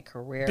advance in my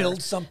career.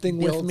 Build something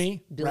with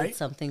me, right?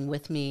 Something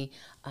with me.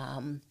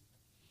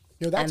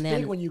 That's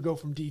big when you go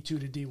from D2 to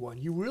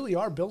D1. You really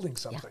are building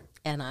something.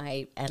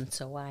 Yeah. And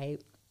so I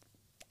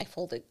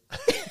folded.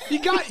 He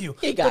got you.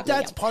 But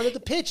that's part of the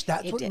pitch.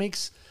 That's what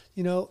makes,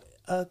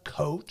 a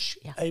coach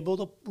able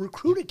to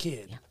recruit a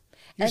kid. Yeah.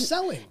 You're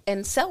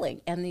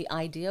selling. And the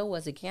idea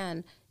was,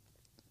 again,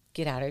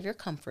 get out of your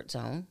comfort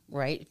zone,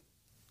 right?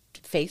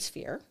 Face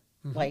fear.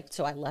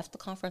 So I left the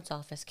conference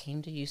office,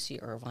 came to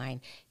UC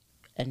Irvine,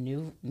 a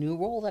new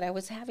role that I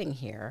was having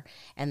here.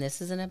 And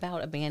this isn't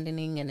about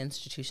abandoning an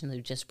institution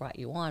that just brought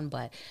you on,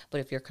 but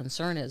if your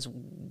concern is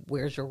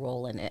where's your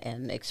role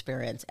and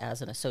experience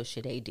as an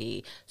associate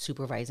AD,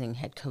 supervising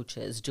head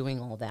coaches, doing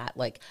all that,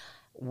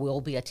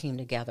 we'll be a team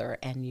together,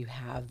 and you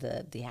have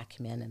the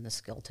acumen and the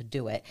skill to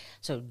do it.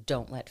 So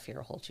don't let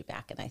fear hold you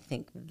back. And I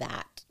think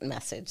that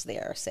message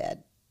there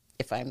said,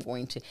 if I'm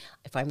going to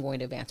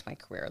advance my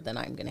career, then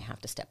I'm going to have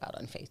to step out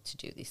on faith to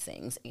do these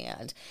things.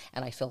 And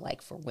I feel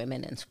like for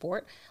women in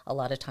sport, a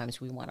lot of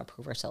times we want to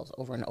prove ourselves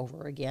over and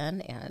over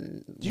again.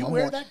 And do you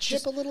wear that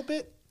chip a little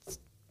bit?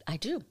 I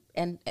do,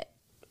 and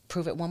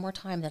prove it one more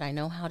time that I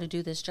know how to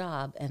do this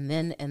job, and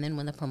then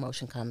when the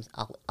promotion comes,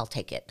 I'll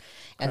take it.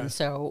 Okay. And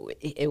so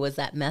it was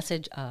that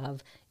message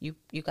of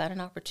you got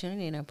an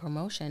opportunity and a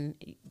promotion,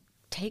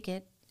 take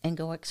it. And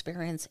go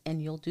experience,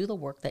 and you'll do the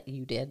work that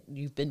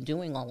you've been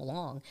doing all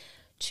along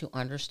to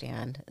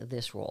understand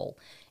this role.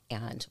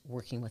 and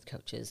working with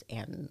coaches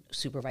and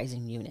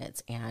supervising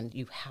units, and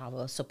you have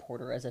a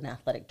supporter as an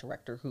athletic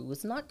director who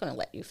is not going to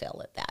let you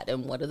fail at that.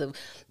 And what are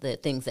the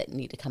things that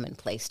need to come in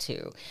place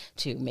to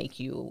make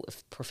you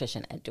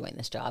proficient at doing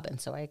this job? And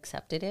so I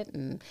accepted it,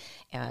 and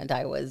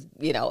I was,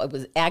 I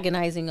was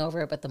agonizing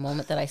over it, but the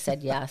moment that I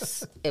said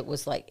yes, it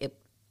was like it,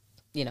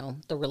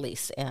 the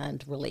release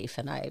and relief,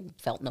 and I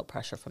felt no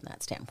pressure from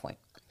that standpoint.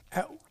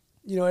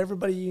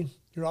 Everybody,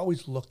 you're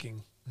always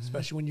looking,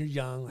 especially when you're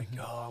young, like,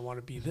 I want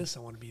to be this, I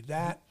want to be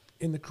that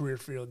in the career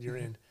field you're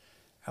in.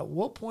 At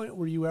what point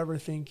were you ever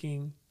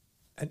thinking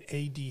an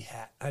AD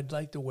hat? I'd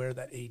like to wear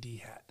that AD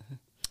hat.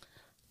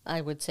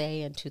 I would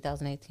say in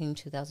 2018,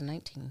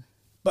 2019.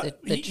 But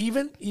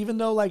even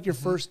though like your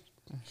first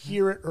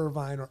here at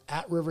Irvine or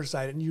at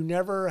Riverside, and you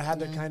never had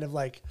that kind of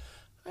like,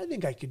 I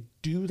think I could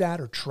do that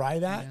or try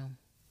that. No.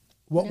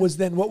 What was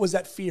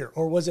that fear?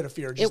 Or was it a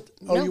fear? You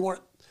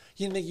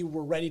didn't think you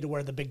were ready to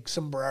wear the big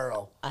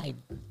sombrero? I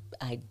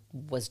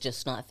was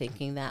just not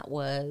thinking that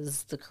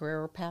was the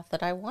career path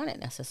that I wanted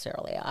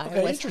necessarily. I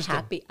was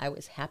happy. I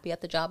was happy at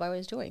the job I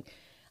was doing.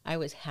 I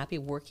was happy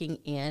working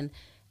in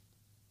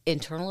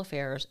internal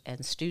affairs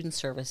and student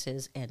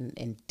services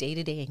and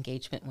day-to-day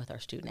engagement with our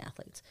student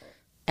athletes.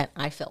 And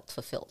I felt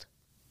fulfilled.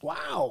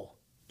 Wow.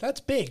 That's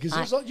big.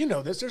 Because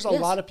there's a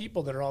lot of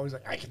people that are always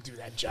like, I can do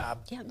that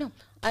job. Yeah, no.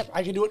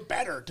 I can do it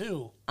better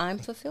too. I'm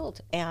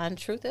fulfilled. And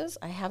truth is,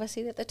 I have a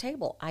seat at the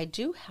table. I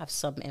do have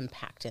some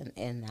impact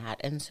in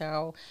that. And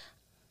so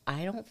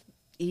I don't,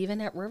 even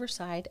at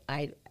Riverside,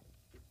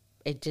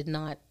 it did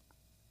not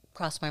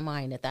cross my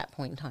mind at that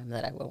point in time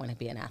that I would want to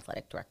be an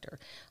athletic director.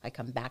 I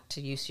come back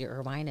to UC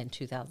Irvine in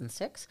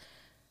 2006.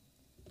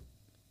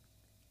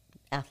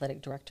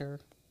 Athletic director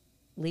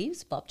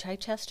leaves, Bob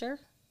Chichester.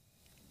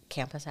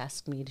 Campus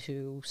asked me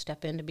to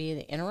step in to be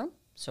the interim.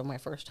 So my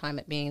first time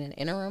at being an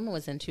interim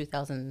was in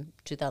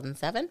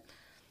 2007.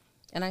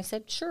 And I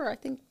said, sure, I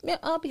think,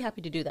 I'll be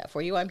happy to do that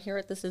for you. I'm here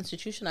at this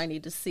institution. I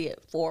need to see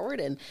it forward,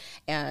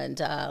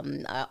 and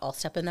I'll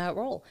step in that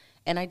role.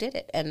 And I did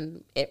it,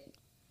 and it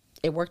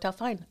worked out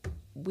fine.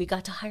 We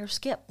got to hire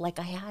Skip.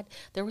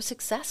 There was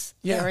success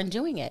there in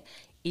doing it.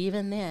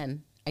 Even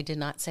then, I did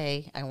not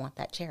say, I want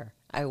that chair.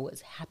 I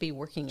was happy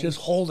working.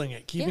 Just holding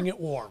it, keeping it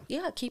warm.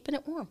 Yeah, keeping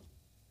it warm.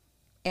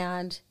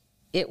 And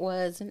it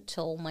wasn't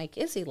until Mike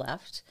Izzy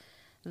left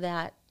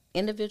that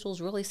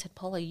individuals really said,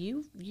 Paula,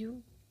 you've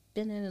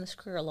been in this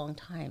career a long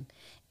time.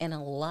 And a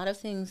lot of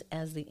things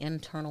as the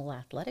internal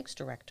athletics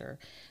director,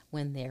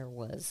 when there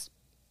was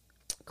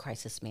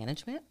crisis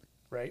management,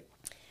 right?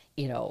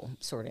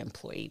 Sort of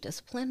employee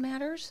discipline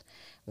matters,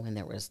 when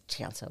there was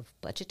chance of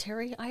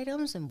budgetary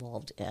items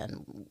involved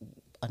in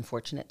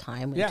unfortunate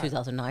time in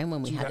 2009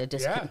 when we had a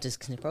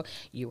discontinue program,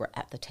 you were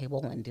at the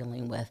table and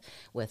dealing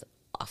with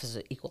Office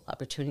of Equal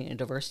Opportunity and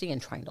Diversity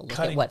and trying to look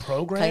cutting at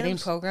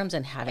programs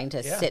and having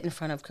to sit in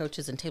front of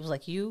coaches and tables.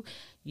 Like you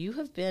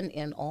have been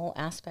in all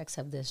aspects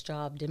of this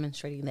job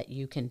demonstrating that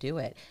you can do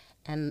it.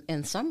 And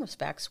in some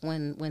respects,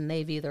 when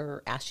they've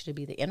either asked you to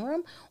be the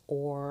interim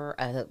or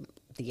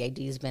the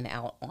AD's been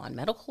out on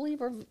medical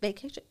leave or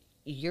vacation,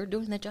 you're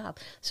doing the job.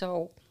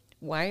 So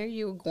why are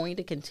you going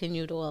to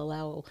continue to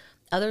allow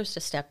others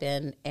to step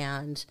in,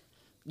 and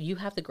you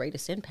have the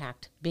greatest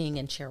impact being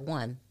in chair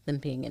one than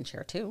being in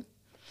chair two?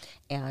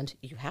 And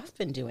you have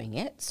been doing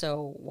it,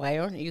 so why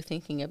aren't you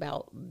thinking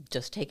about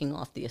just taking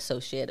off the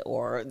associate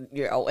or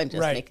and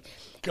just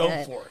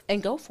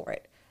go for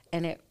it?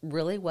 And it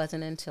really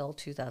wasn't until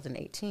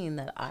 2018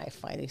 that I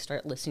finally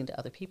started listening to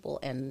other people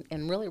and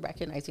really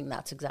recognizing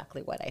that's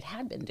exactly what I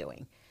had been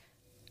doing.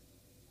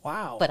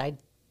 Wow! But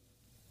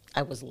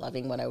I was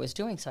loving what I was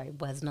doing, so I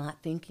was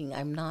not thinking,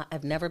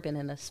 I've never been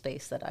in a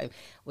space that I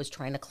was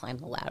trying to climb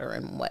the ladder,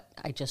 and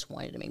I just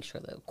wanted to make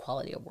sure the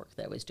quality of work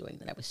that I was doing,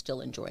 that I was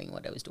still enjoying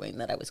what I was doing,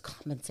 that I was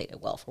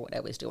compensated well for what I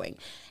was doing,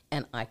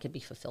 and I could be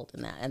fulfilled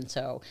in that. And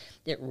so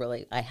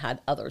I had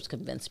others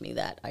convince me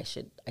that I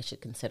should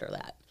consider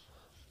that.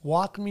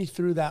 Walk me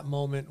through that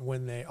moment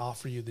when they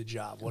offer you the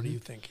job. What are you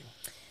thinking?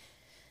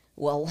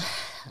 Well,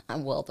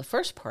 the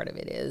first part of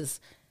it is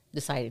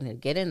deciding to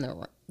get in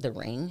the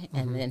ring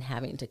and then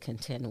having to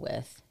contend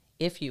with,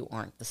 if you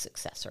aren't the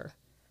successor,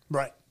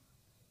 right,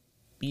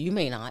 you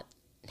may not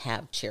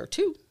have chair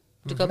two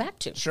to go back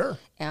to. Sure.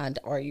 And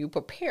are you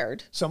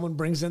prepared? Someone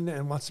brings in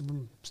and wants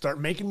to start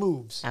making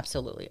moves.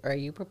 Absolutely. Are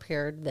you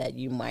prepared that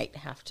you might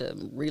have to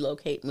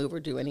relocate, move, or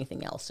do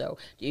anything else? So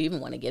do you even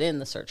want to get in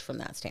the search from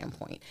that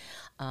standpoint?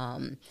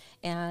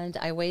 And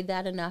I weighed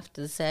that enough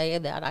to say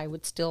that I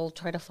would still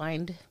try to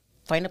find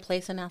a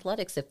place in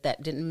athletics if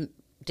that didn't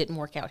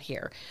work out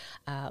here.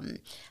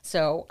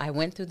 So I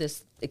went through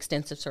this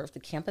extensive search. The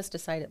campus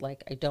decided,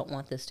 I don't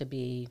want this to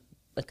be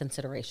a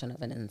consideration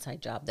of an inside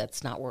job.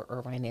 That's not where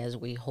Irvine is.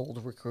 We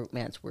hold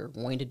recruitments. We're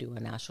going to do a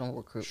national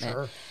recruitment.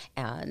 Sure.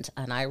 And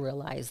I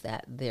realized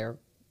that it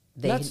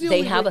is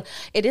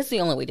the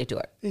only way to do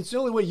it. It's the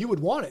only way you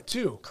would want it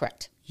too.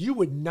 Correct. You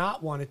would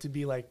not want it to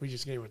be like, we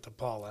just gave it to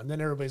Paula. And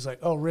then everybody's like,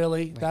 oh,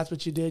 really? Right. That's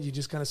what you did? You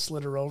just kind of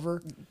slid her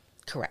over?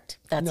 Correct.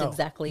 That's No.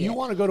 exactly You it.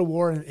 want to go to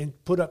war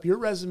and put up your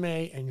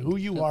resume and who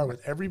you are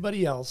with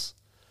everybody else.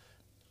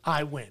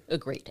 I win.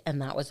 Agreed.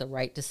 And that was the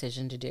right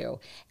decision to do.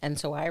 And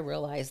so I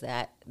realized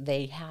that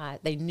they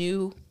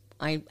knew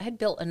I had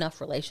built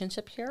enough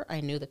relationship here.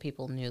 I knew that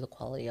people knew the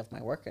quality of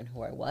my work and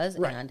who I was,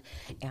 Right.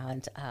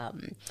 and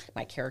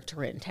my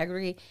character and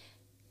integrity.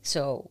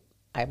 So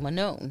I'm a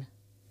known.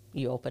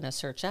 You open a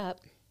search up,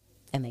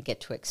 and they get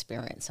to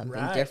experience something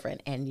Right.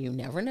 different. And you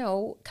never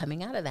know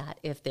coming out of that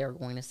if they're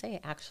going to say,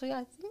 actually,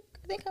 I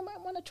think I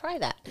might want to try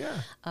that.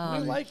 Yeah.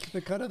 We like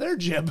the cut of their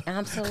jib.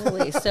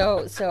 Absolutely.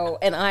 So,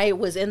 and I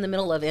was in the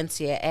middle of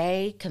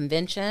NCAA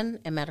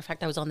convention. As a matter of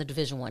fact, I was on the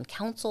Division I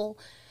council.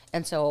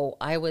 And so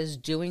I was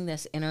doing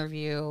this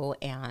interview,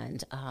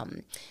 and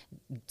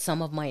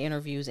some of my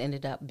interviews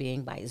ended up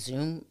being by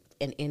Zoom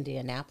in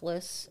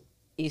Indianapolis,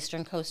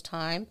 Eastern Coast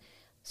time.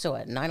 So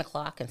at 9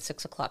 o'clock and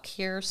 6 o'clock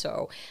here.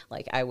 So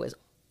like I was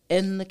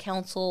in the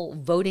council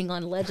voting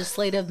on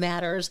legislative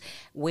matters,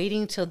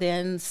 waiting till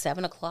then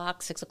 7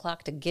 o'clock, 6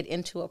 o'clock to get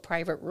into a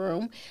private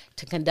room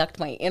to conduct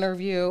my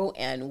interview.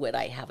 And would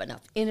I have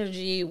enough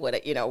energy? Would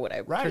I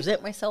Right.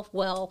 present myself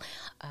well?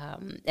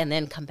 And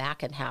then come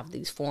back and have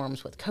these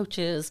forums with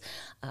coaches.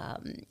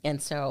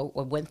 And so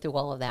I went through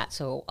all of that.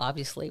 So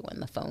obviously when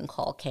the phone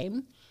call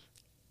came,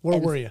 Where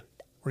were you?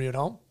 Were you at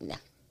home? no,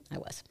 I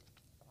was.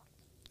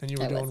 And you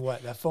were I doing was.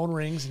 what? That phone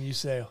rings and you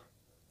say,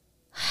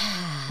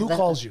 who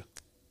calls you?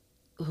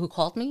 Who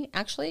called me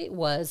actually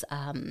was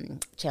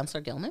Chancellor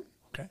Gilman.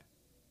 Okay.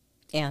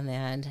 And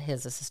then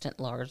his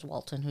assistant, Lars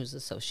Walton, who's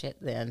associate,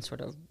 then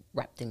sort of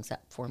wrapped things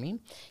up for me.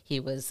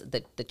 He was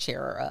the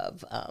chair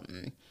of,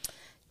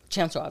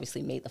 Chancellor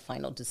obviously made the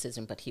final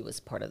decision, but he was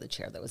part of the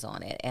chair that was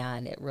on it.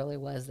 And it really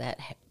was that,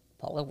 hey,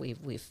 Paula,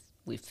 we've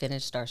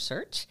finished our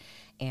search,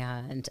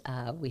 and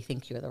we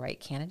think you're the right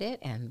candidate,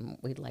 and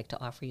we'd like to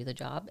offer you the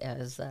job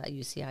as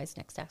UCI's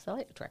next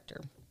athletic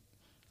director.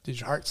 Did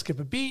your heart skip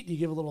a beat? Do you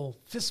give a little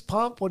fist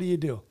pump? What do you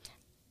do?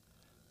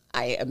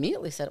 I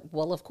immediately said,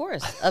 well, of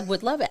course, I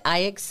would love it. I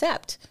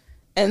accept.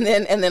 And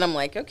then I'm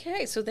like,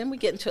 okay. So then we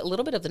get into a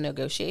little bit of the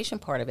negotiation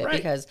part of it, Right.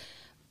 because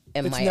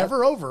It's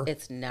never over.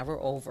 It's never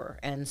over.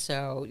 And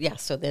so, yeah,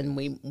 so then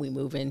we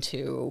move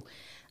into,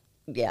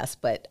 yes,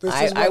 but This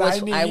is what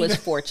I was need.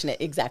 fortunate.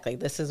 Exactly.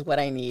 This is what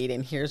I need,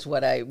 and here's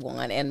what I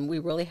want. And we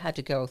really had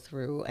to go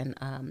through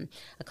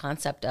a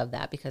concept of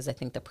that, because I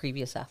think the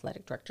previous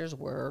athletic directors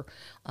were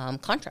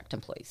contract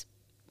employees.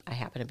 I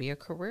happen to be a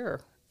career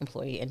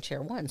employee in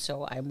Chair 1,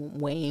 so I'm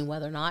weighing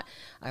whether or not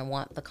I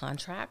want the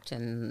contract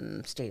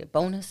and stated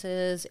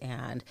bonuses,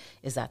 and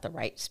is that the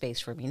right space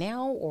for me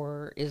now,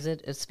 or is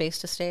it a space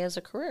to stay as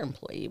a career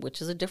employee,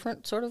 which is a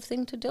different sort of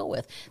thing to deal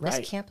with. Right.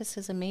 This campus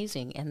is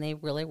amazing, and they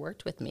really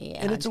worked with me.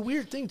 And it's a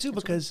weird thing too,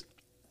 because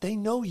they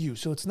know you,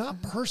 so it's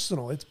not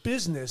personal; it's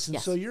business. And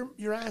Yes. so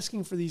you're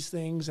asking for these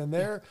things, and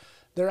they're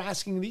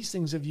asking these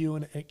things of you,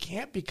 and it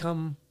can't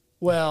become,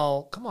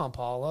 well, come on,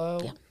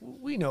 Paula, Yeah.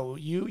 we know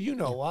you, you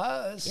know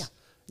us. Yeah.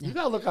 You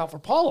got to look out for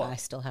Paula, I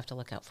still have to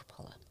look out for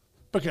Paula.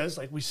 because,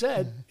 like we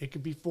said, it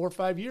could be 4 or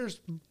 5 years.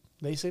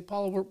 They say,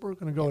 Paula, we're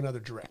going to go another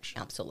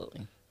direction.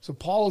 Absolutely. So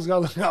Paula's got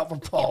to look out for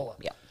Paula.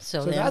 Yeah.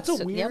 So then- that's a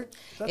so, weird. yep.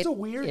 That's a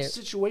weird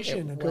situation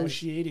it was.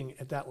 negotiating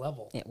at that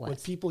level It with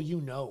was. people you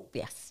know.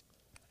 Yes.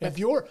 If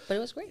you're, But it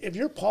was great. If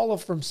you're Paula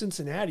from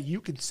Cincinnati,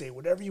 you could say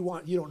whatever you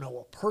want. You don't know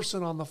a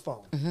person on the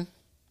phone.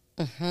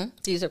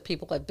 These are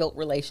people I've built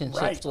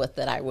relationships Right. with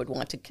that I would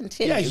want to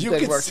continue. Yeah, you Good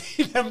could work.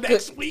 see them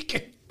next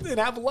week and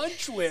have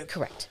lunch with.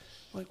 Correct.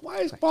 Like, why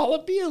is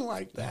Paula being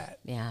like that?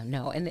 Yeah,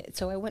 no. And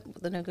so I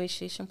went, the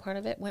negotiation part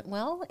of it went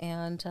well,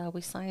 and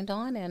we signed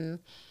on, and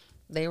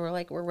they were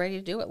like, we're ready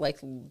to do it. Like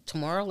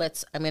tomorrow,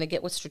 I'm going to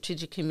get with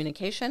strategic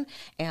communication,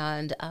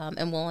 and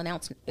we'll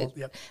announce. Well,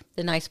 yep.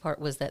 The nice part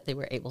was that they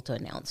were able to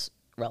announce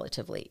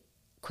relatively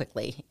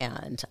quickly,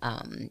 and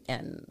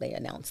they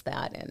announced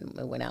that, and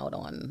it went out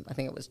on, I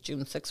think it was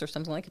June 6th or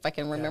something, like, if I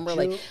can remember.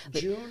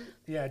 June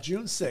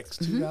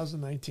 6th,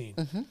 2019,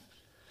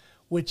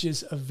 which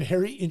is a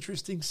very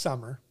interesting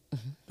summer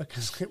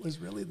because it was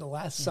really the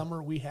last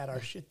summer we had our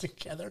shit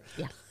together.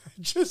 Yeah.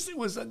 It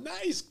was a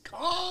nice,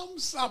 calm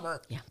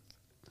summer. Yeah.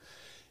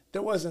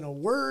 There wasn't a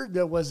word.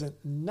 There wasn't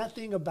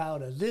nothing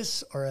about a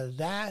this or a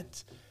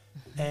that.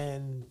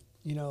 And,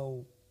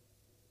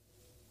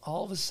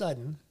 all of a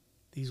sudden,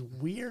 these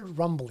weird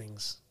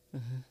rumblings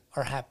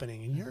are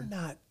happening. And you're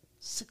not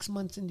 6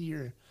 months into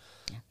your,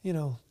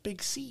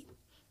 big seat.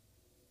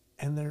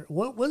 And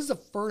what was the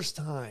first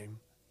time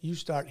you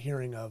start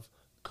hearing of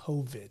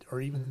COVID,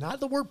 or even not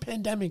the word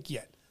pandemic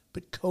yet,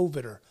 but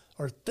COVID,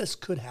 or this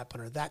could happen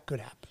or that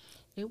could happen?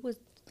 It was,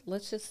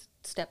 let's just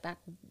step back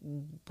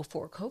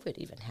before COVID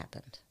even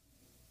happened.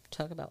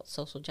 Talk about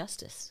social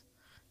justice.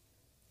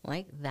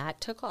 Like,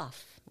 that took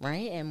off,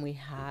 right? And we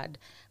had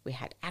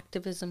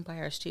activism by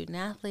our student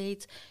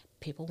athletes.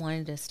 People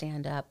wanted to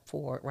stand up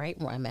for, right?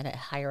 I'm at a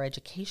higher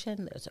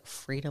education. There's a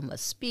freedom of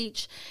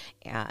speech,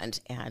 and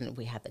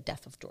we had the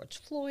death of George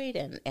Floyd,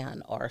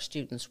 and our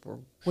students were.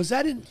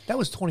 That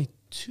was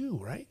 22,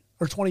 right?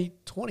 Or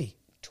 2020?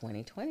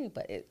 2020,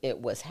 but it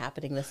was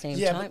happening the same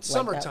Yeah, time. but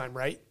summertime,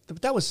 right?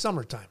 But that was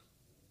summertime.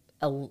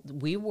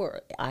 We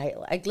were,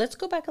 let's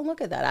go back and look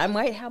at that. I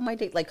might have my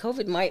date, like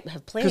COVID might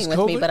have playing 'Cause with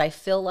me, COVID? but I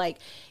feel like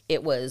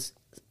it was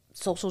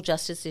social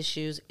justice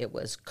issues, it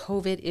was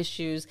COVID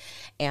issues,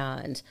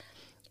 and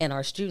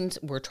our students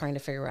were trying to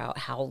figure out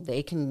how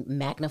they can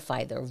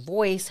magnify their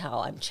voice, how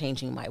I'm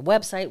changing my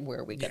website, where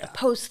are we going to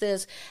post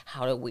this,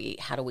 how do we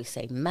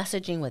say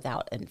messaging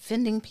without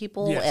offending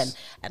people, Yes.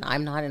 and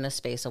I'm not in a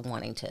space of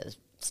wanting to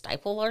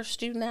stifle our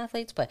student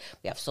athletes, but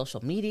we have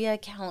social media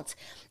accounts,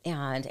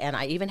 and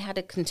I even had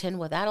to contend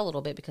with that a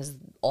little bit because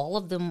a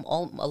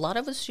lot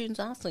of the students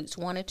athletes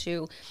wanted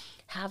to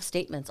have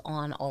statements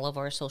on all of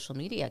our social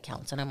media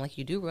accounts, and I'm like,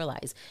 you do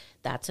realize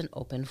that's an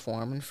open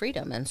forum and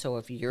freedom, and so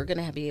if you're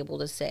going to be able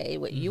to say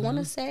what you want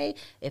to say,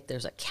 if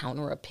there's a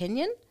counter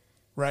opinion,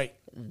 Right.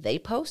 they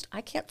post,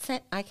 I can't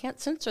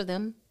censor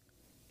them.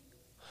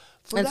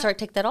 For And that- start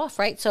take that off,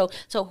 right? So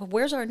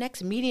where's our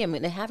next medium?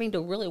 And having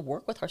to really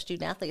work with our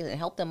student athletes and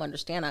help them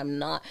understand I'm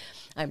not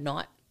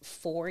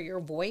for your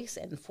voice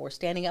and for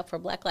standing up for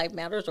Black Lives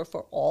Matters or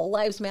for all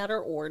lives matter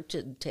or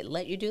to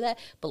let you do that.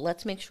 But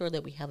let's make sure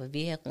that we have a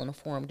vehicle and a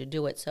forum to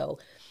do it. So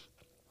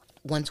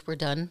once we're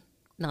done,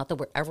 not that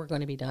we're ever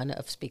going to be done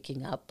of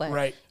speaking up, but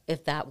Right.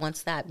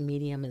 once that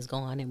medium is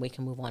gone and we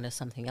can move on to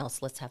something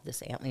else, let's have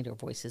this Antleader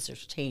Voices or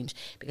change,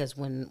 because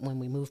when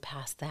we move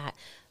past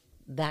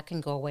that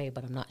can go away,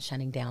 but I'm not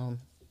shutting down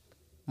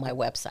my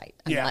website.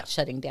 I'm Yeah. not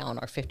shutting down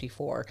our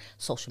 54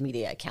 social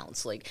media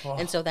accounts.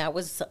 And so that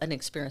was an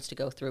experience to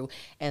go through.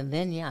 And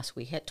then, yes,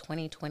 we hit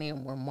 2020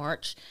 and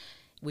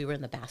we were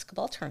in the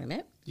basketball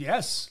tournament.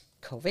 Yes.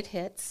 COVID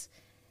hits.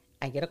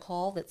 I get a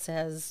call that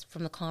says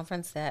from the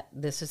conference that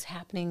this is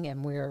happening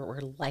and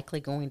we're likely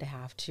going to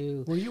have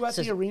to. Were you at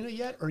the arena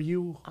yet? Or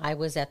you? I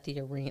was at the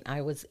arena.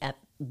 I was at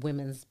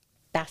women's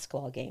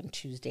basketball game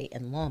Tuesday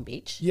in Long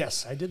Beach.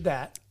 Yes, I did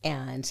that.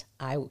 And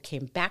I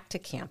came back to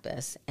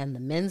campus and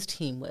the men's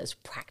team was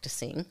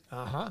practicing.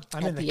 I'm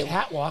in the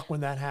catwalk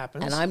when that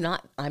happens. And I'm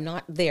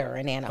not there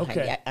in Anaheim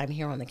Okay. yet. I'm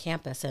here on the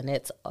campus, and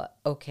it's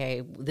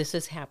okay. This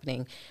is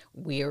happening.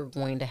 We are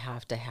going to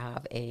have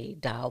a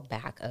dial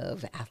back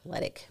of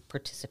athletic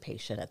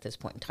participation at this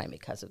point in time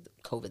because of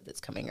COVID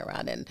that's coming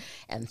around,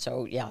 and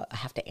so yeah, I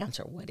have to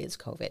answer what is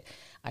COVID.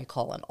 I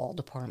call an all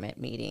department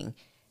meeting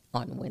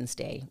on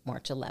Wednesday,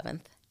 March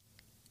 11th.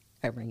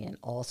 I bring in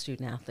all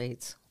student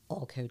athletes,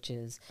 all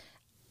coaches.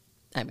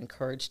 I'm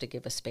encouraged to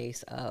give a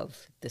space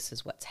of this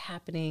is what's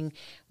happening.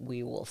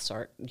 We will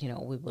start, we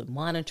will be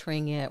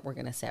monitoring it. We're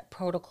going to set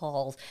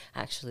protocols.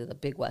 Actually, the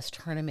Big West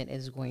tournament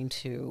is going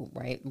to,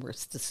 right, we're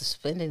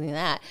suspending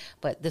that.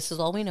 But this is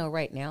all we know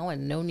right now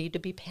and no need to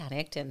be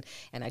panicked. And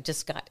I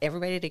just got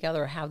everybody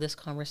together to have this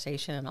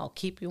conversation and I'll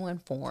keep you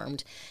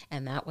informed.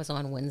 And that was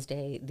on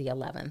Wednesday, the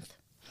 11th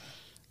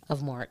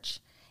of March.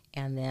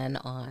 And then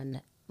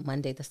on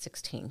Monday, the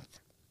 16th,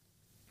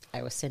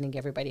 I was sending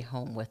everybody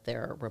home with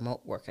their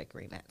remote work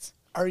agreements.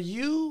 Are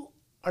you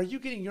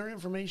getting your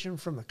information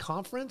from the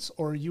conference,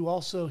 or are you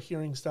also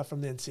hearing stuff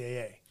from the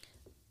NCAA?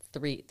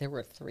 There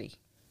were three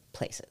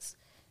places.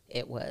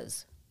 It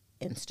was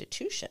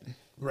institution,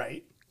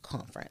 Right.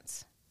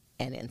 conference,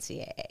 and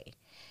NCAA.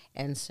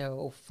 And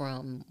so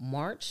from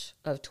March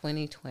of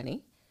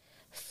 2020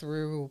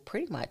 through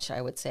pretty much,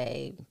 I would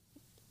say,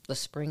 the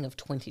spring of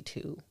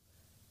 22,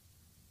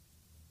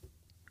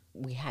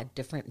 we had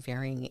different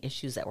varying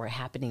issues that were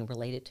happening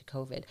related to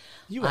COVID.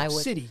 You have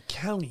city,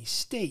 county,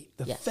 state,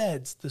 the Yes.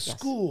 feds, the Yes.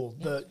 school,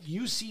 the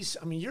UC.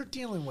 I mean, you're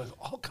dealing with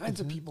all kinds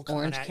of people coming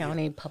Orange at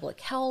County you.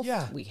 Public Health.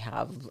 Yeah. We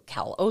have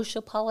Cal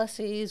OSHA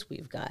policies.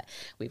 We've got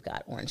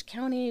Orange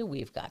County.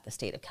 We've got the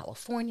state of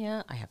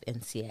California. I have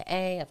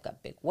NCAA. I've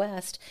got Big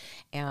West,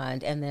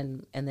 and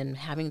then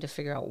having to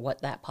figure out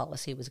what that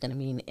policy was going to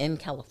mean in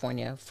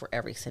California for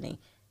every city,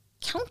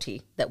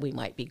 county that we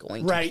might be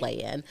going to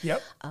play in.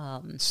 Yep.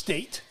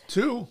 State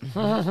too.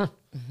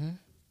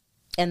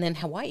 And then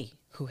Hawaii,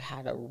 who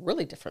had a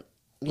really different,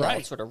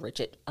 sort of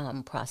rigid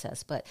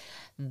process. But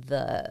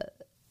the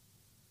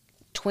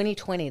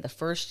 2020, the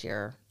first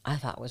year, I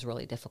thought was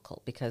really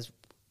difficult because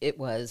it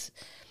was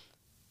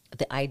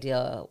the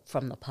idea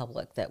from the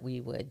public that we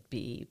would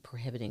be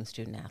prohibiting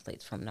student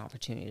athletes from an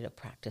opportunity to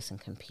practice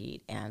and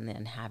compete, and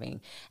then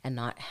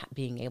not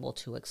being able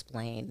to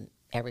explain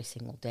every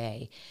single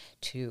day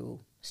to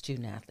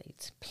student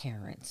athletes,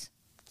 parents,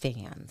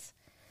 fans,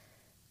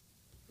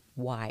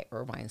 why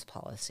Irvine's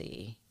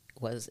policy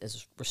was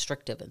as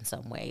restrictive in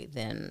some way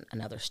than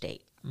another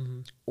state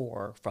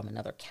or from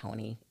another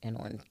county in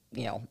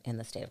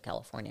the state of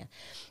California,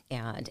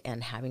 and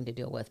having to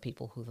deal with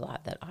people who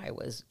thought that I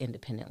was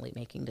independently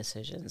making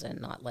decisions and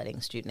not letting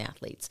student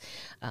athletes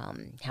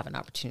have an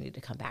opportunity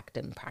to come back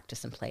and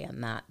practice and play.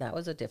 And that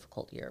was a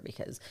difficult year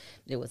because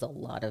there was a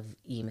lot of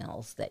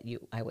emails that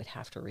I would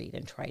have to read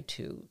and try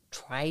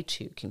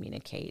to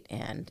communicate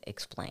and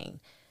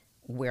explain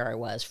where I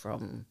was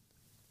from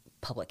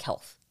public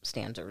health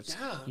standards,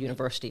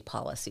 university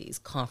policies,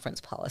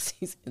 conference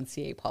policies,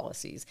 NCAA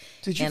policies.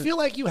 Did you feel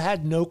like you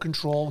had no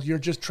control? You're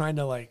just trying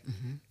to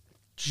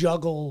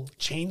juggle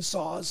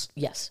chainsaws.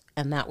 Yes,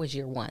 and that was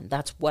year one.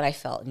 That's what I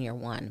felt in year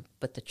one.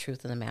 But the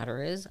truth of the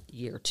matter is,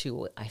 year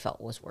two, I felt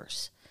was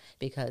worse,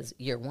 because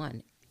year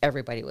one,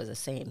 everybody was the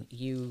same.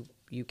 You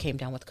came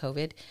down with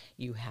COVID,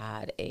 you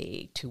had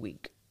a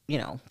 2-week,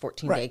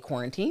 14-day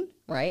quarantine,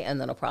 right?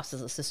 And then a process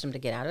of system to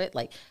get out of it.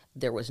 Like,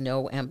 there was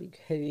no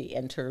ambiguity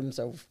in terms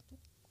of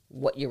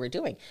what you were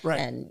doing.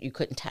 Right. And you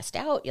couldn't test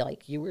out.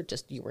 You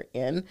were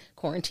in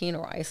quarantine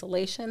or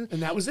isolation.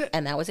 And that was it.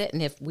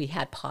 And if we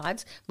had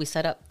pods, we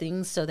set up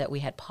things so that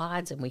we had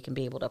pods and we can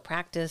be able to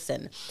practice,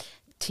 and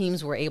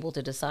teams were able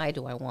to decide,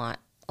 do I want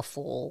a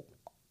full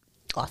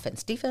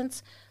offense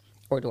defense,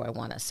 or do I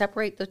want to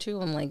separate the two?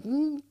 I'm like,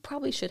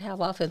 probably should have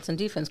offense and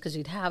defense, because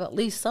you'd have at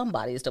least some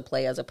bodies to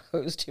play as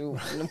opposed to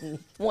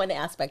one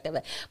aspect of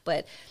it.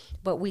 But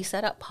we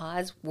set up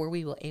pods where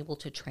we were able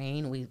to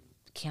train.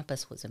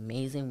 Campus was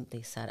amazing.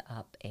 They set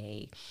up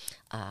a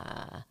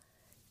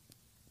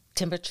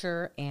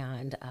temperature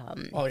and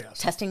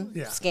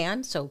testing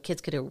scan, so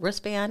kids could do a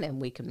wristband, and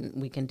we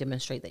can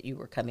demonstrate that you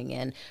were coming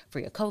in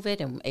free of COVID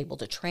and able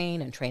to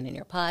train in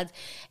your pods.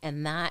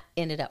 And that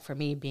ended up, for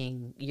me,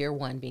 being year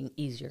one being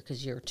easier,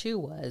 because year two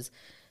was,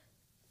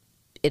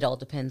 it all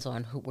depends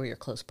on where your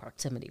close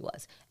proximity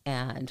was,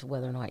 and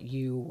whether or not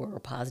you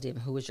were positive,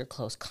 and who was your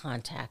close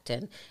contact,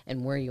 and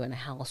were you in a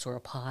house or a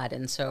pod.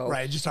 And so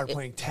right, just start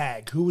playing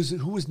tag. Who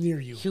was near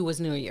you? Who was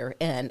near you?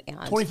 And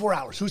 24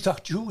 hours. Who'd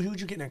you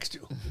get next to?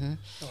 Mm-hmm.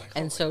 Like,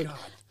 and so, God.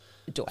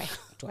 do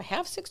I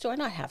have 6? Do I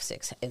not have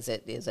 6? Is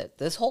it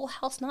this whole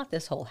house? Not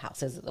this whole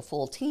house? Is it the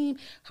full team?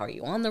 How are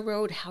you on the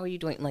road? How are you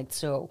doing?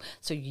 So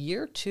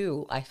year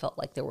two, I felt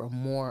like there were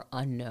more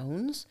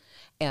unknowns,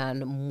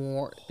 and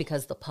more,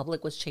 because the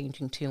public was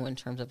changing too, in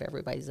terms of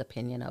everybody's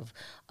opinion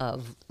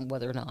of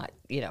whether or not,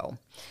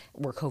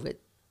 where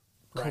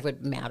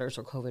COVID matters,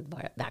 or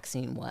COVID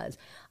vaccine was,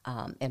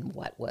 and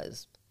what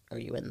was, are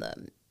you in the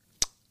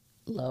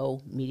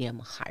low, medium,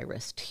 high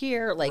risk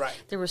tier?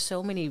 There were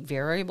so many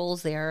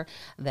variables there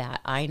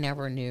that I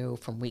never knew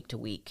from week to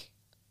week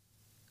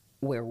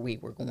where we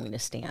were going to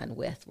stand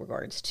with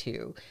regards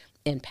to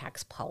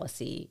impacts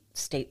policy,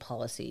 state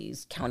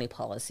policies, county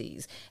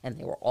policies, and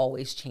they were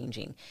always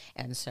changing.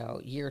 And so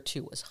year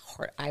two was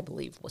hard, I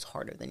believe, was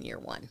harder than year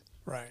one.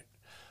 Right.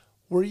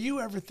 Were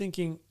you ever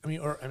thinking,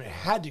 it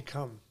had to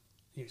come,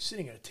 you're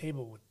sitting at a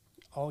table with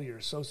all your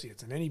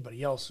associates and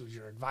anybody else who's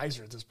your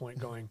advisor at this point,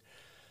 going,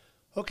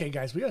 okay,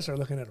 guys, we got to start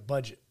looking at a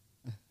budget.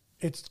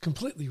 It's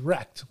completely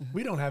wrecked.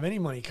 We don't have any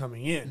money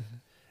coming in,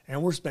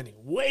 and we're spending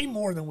way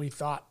more than we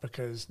thought,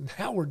 because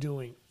now we're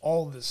doing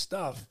all this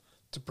stuff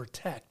to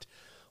protect.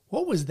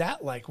 What was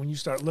that like when you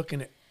start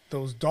looking at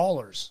those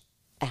dollars?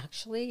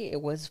 Actually,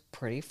 it was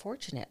pretty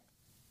fortunate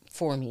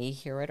for me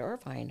here at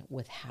Irvine,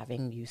 with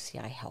having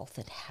UCI Health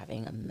and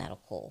having a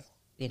medical,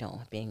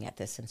 being at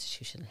this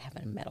institution and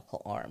having a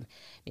medical arm,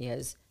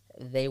 because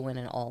they went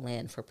all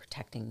in for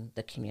protecting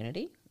the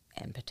community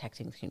and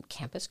protecting the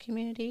campus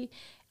community,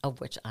 of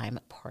which I'm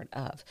a part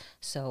of.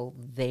 So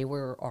they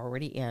were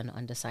already in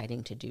on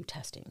deciding to do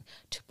testing,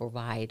 to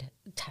provide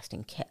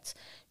testing kits,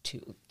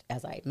 to,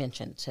 as I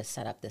mentioned, to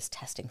set up this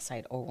testing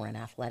site over in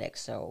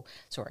athletics, so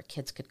our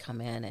kids could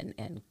come in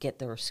and get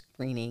their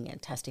screening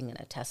and testing and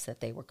a test that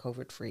they were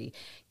COVID-free,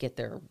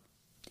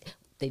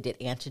 they did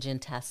antigen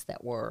tests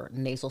that were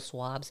nasal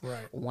swabs.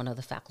 Right. One of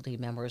the faculty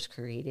members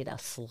created a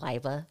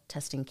saliva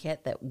testing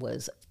kit that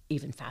was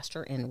even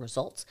faster in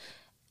results.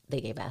 They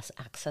gave us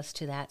access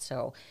to that.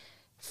 So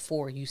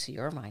for UC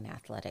Irvine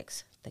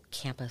Athletics, the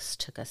campus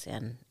took us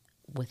in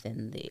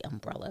within the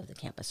umbrella of the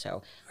campus.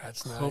 So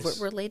that's nice.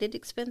 COVID-related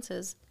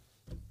expenses,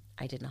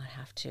 I did not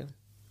have to.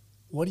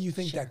 What do you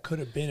think that could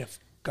have been if,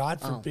 God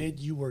forbid,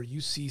 you were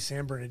UC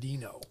San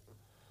Bernardino?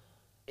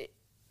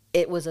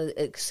 It was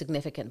a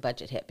significant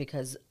budget hit,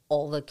 because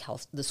all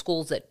the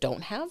schools that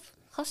don't have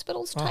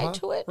hospitals tied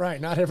to it, right?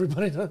 Not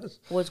everybody does.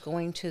 Was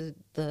going to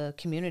the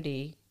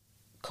community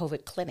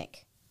COVID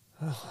clinic.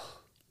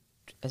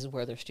 Is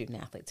where their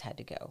student athletes had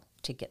to go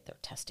to get their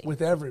testing.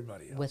 With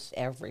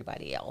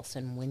everybody else.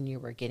 And when you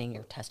were getting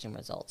your testing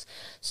results.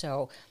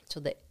 So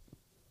the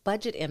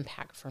budget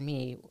impact for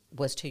me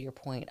was, to your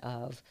point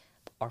of,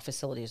 our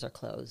facilities are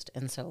closed.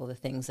 And so the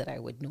things that I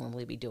would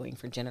normally be doing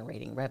for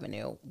generating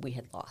revenue, we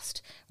had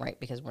lost, right?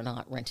 Because we're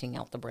not renting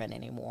out the Brent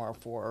anymore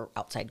for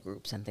outside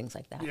groups and things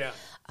like that. Yeah.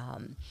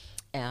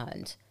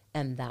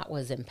 And that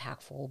was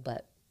impactful.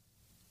 But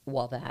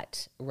while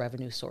that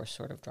revenue source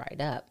sort of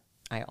dried up,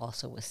 I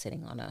also was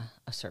sitting on a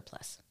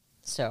surplus.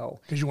 So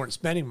because you weren't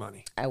spending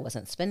money. I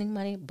wasn't spending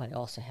money, but I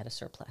also had a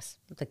surplus.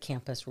 The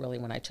campus really,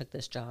 when I took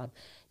this job,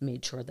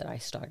 made sure that I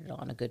started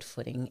on a good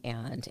footing,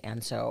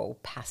 and so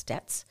past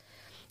debts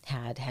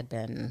had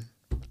been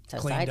set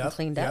aside and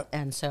cleaned up.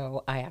 And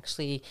so I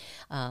actually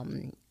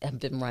have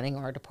been running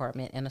our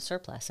department in a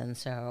surplus, and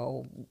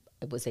so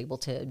I was able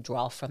to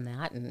draw from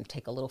that and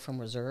take a little from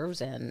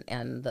reserves, and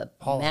the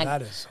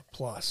that is a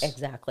plus.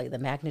 Exactly. The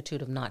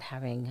magnitude of not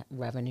having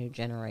revenue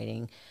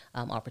generating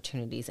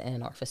opportunities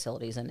in our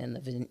facilities and in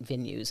the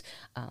venues,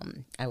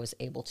 I was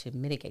able to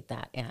mitigate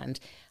that. And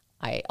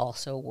I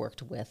also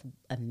worked with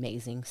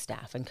amazing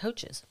staff and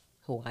coaches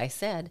who I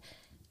said,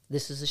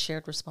 this is a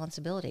shared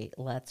responsibility.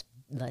 Let's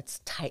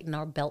tighten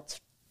our belt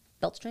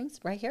strings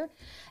right here.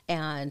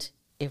 And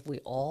if we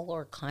all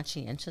are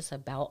conscientious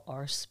about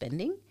our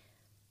spending,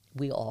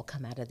 we all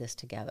come out of this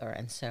together.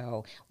 And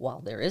so while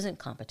there isn't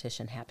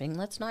competition happening,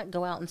 let's not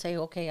go out and say,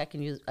 okay, I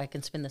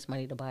can spend this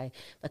money to buy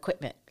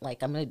equipment. Like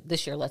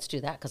this year, let's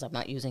do that because I'm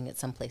not using it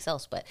someplace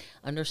else. But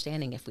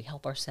understanding if we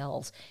help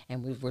ourselves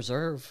and we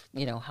reserve,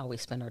 how we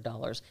spend our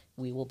dollars,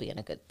 we will be in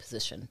a good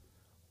position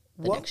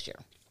next year.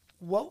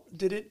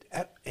 Did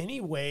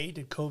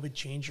COVID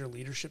change your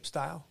leadership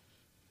style?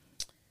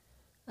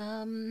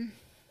 I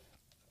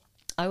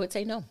would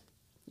say no.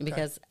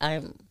 Because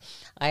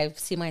I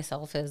see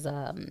myself as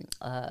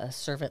a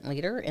servant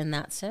leader in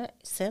that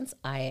sense.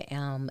 I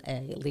am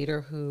a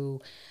leader who,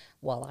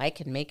 while I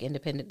can make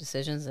independent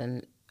decisions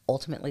and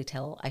ultimately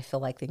I feel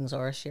like things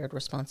are shared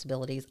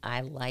responsibilities,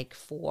 I like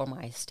for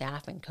my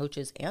staff and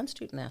coaches and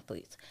student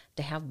athletes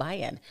to have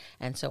buy-in.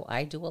 And so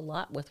I do a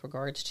lot with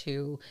regards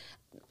to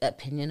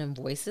opinion and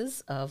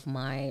voices of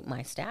my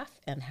staff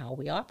and how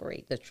we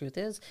operate. The truth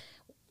is,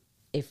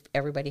 if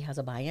everybody has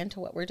a buy-in to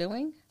what we're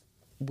doing,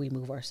 we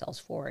move ourselves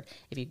forward.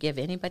 If you give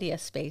anybody a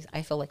space,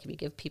 I feel like if you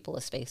give people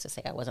a space to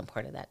say, I wasn't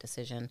part of that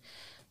decision,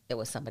 it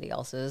was somebody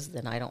else's,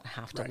 then I don't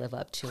have to live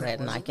up to it.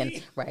 And I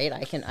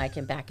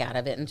can back out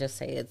of it and just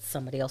say it's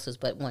somebody else's.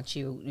 But once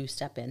you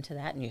step into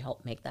that and you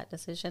help make that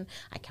decision,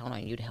 I count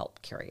on you to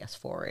help carry us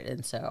forward.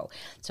 And so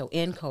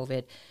in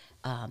COVID,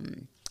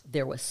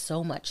 there was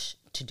so much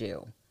to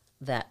do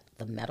that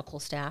the medical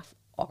staff,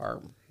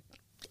 our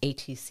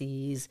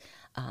ATCs,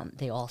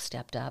 they all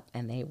stepped up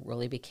and they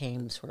really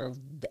became sort of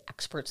the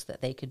experts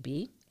that they could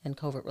be in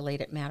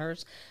COVID-related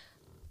matters.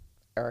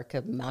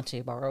 Erica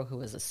Montebarro, who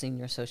was a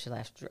senior social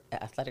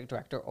athletic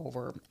director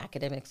over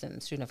academics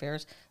and student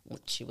affairs,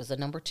 she was the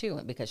number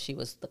 2 because she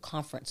was the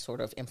conference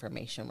sort of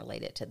information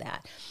related to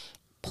that.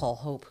 Paul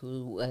Hope,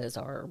 who is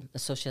our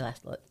social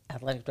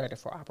athletic director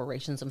for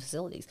operations and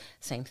facilities,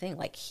 same thing.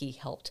 Like he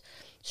helped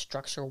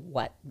structure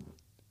what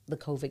the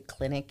COVID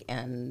clinic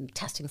and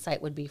testing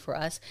site would be for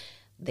us.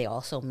 They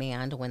also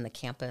manned when the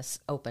campus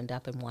opened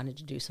up and wanted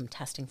to do some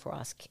testing for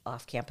us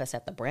off campus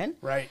at the Bren.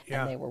 Right,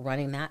 yeah. And they were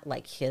running that,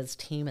 like his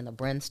team and the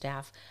Bren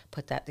staff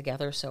put that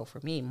together. So for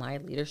me, my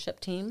leadership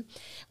team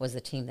was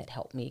the team that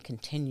helped me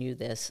continue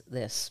this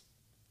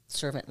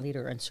servant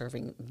leader and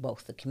serving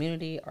both the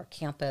community, our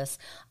campus,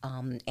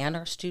 and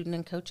our student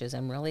and coaches.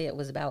 And really it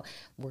was about,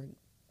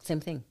 same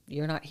thing.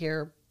 You're not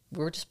here,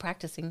 we're just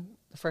practicing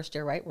the first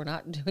year, right? We're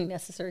not doing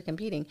necessary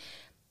competing.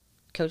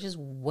 Coaches,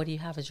 what do you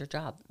have as your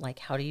job? Like,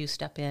 how do you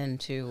step in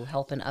to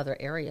help in other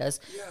areas?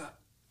 Yeah.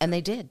 And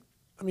they did.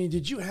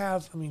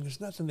 There's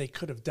nothing they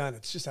could have done.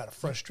 It's just out of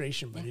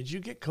frustration. But did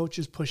you get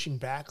coaches pushing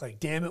back, like,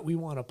 damn it, we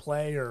want to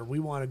play or we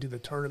want to do the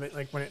tournament?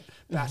 Like when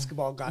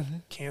basketball got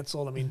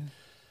canceled.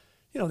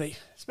 They,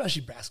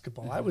 especially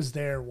basketball. I was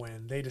there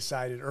when they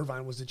decided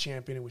Irvine was the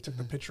champion and we took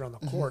the picture on the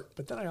court.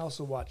 But then I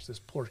also watched this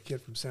poor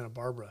kid from Santa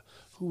Barbara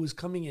who was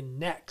coming in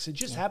next. It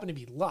just happened to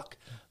be luck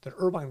that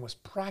Irvine was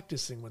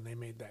practicing when they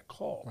made that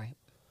call. Right.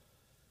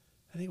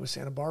 I think it was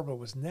Santa Barbara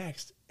was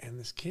next, and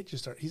this kid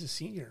just started, he's a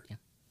senior,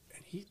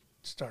 and he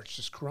starts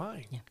just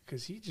crying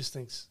because he just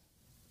thinks,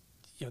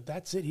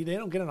 that's it. They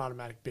don't get an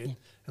automatic bid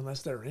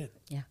unless they're in.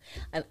 Yeah.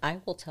 And I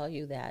will tell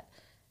you that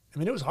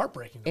it was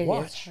heartbreaking to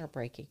watch. It is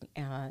heartbreaking.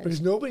 Because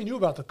nobody knew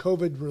about the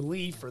COVID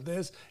relief or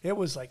this. It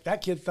was like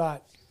that kid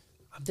thought,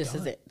 This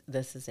is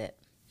it.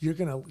 You're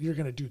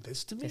gonna do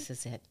this to me? This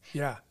is it.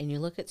 Yeah. And you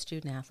look at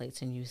student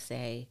athletes and you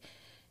say,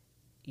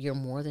 you're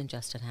more than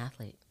just an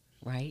athlete,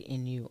 right?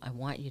 And I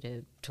want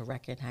you to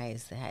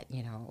recognize that,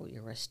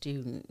 you're a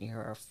student,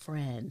 you're a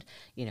friend,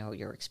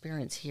 your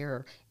experience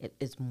here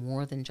is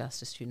more than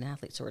just a student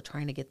athlete. So we're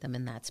trying to get them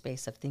in that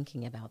space of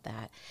thinking about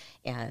that.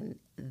 And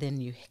then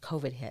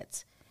COVID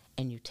hits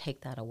and you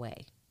take that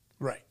away.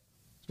 Right.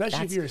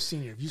 Especially if you're a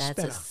senior. If you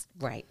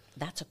right.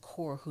 That's a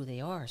core who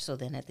they are. So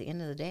then at the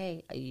end of the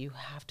day, you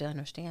have to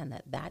understand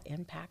that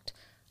impact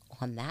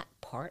on that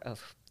part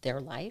of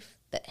their life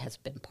that has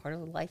been part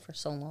of life for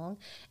so long,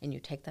 and you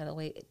take that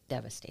away, it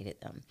devastated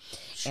them.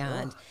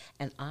 Sure.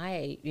 And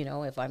I,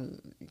 if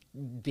I'm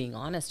being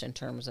honest in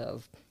terms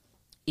of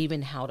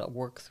even how to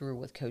work through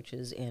with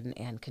coaches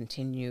and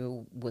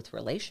continue with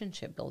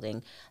relationship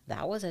building,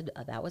 that was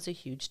a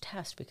huge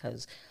test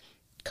because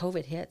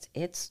COVID hits,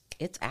 it's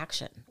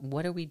action.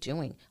 What are we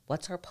doing?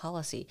 What's our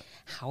policy?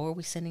 How are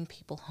we sending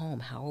people home?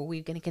 How are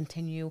we going to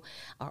continue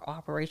our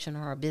operation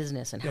or our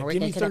business? And how are we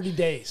going to 30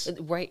 days.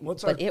 Right.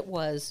 It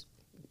was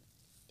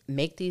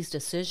make these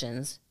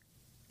decisions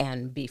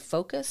and be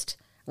focused,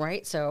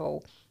 right?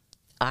 So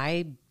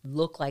I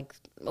look like,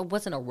 it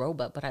wasn't a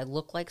robot, but I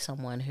look like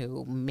someone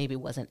who maybe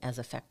wasn't as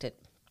affected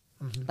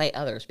by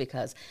others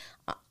because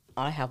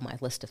I have my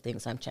list of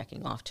things I'm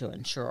checking off to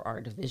ensure our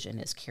division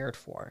is cared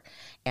for.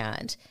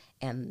 And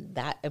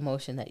that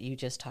emotion that you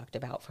just talked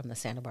about from the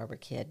Santa Barbara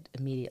kid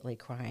immediately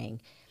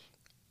crying,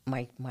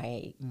 my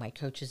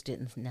coaches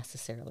didn't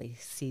necessarily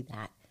see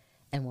that.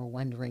 and were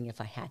wondering if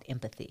I had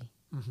empathy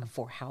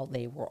for how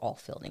they were all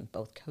feeling,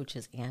 both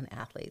coaches and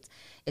athletes.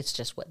 It's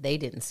just what they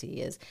didn't see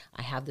is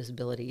I have this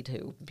ability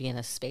to be in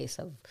a space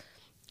of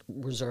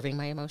reserving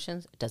my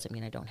emotions. It doesn't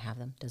mean I don't have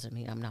them. Doesn't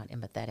mean I'm not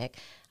empathetic.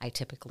 I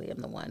typically am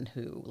the one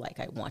who,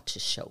 like, I want to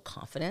show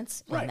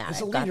confidence in that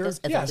As a I've got leader, this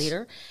as yes. a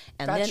leader.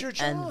 And That's then, your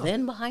job. and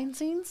then behind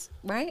scenes,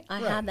 right?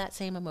 I Right. have that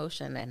same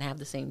emotion and have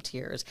the same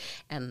tears.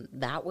 And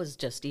that was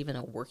just even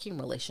a working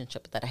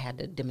relationship that I had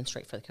to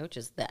demonstrate for the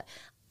coaches that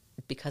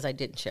because I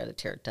didn't share the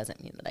tear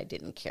doesn't mean that I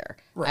didn't care.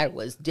 Right. I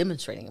was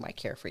demonstrating my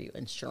care for you,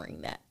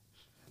 ensuring that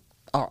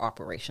our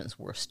operations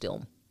were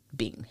still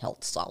being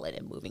held solid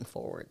and moving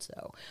forward.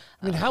 So,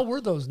 I mean, how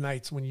were those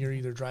nights when you're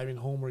either driving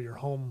home or you're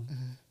home,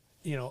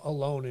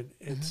 alone, and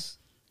it's,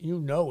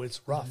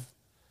 it's rough.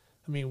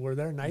 I mean, were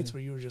there nights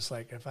where you were just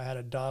like, if I had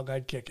a dog,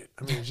 I'd kick it?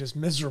 I mean, it's just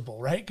miserable,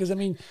 right? Because, I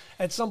mean,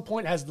 at some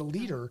point as the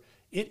leader,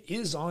 it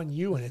is on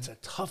you, and it's a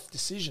tough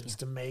decisions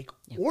to make,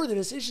 or the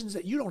decisions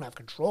that you don't have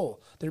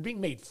control. They're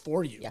being made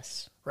for you.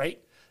 Yes.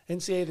 Right?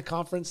 NCAA, the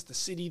conference, the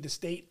city, the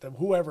state,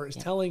 whoever is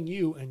telling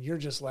you, and you're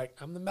just like,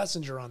 I'm the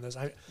messenger on this.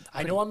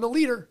 I know I'm the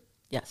leader.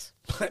 yes.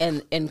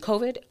 And in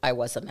COVID, I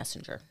was a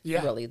messenger.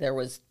 Yeah. Really, there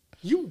was,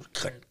 You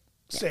couldn't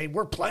say,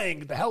 we're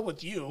playing, the hell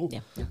with you. yeah.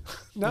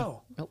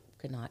 No. Nope,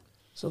 could not.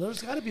 So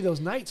there's got to be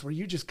those nights where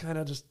you just kind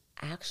of just,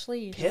 Actually,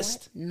 you know what?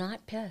 Pissed?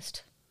 Not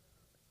pissed.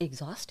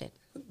 Exhausted.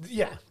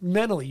 yeah,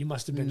 mentally you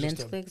must have been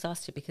Mentally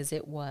exhausted because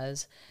it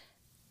was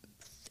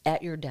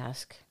at your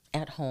desk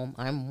at home.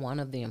 I'm one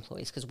of the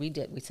employees because we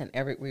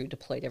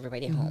deployed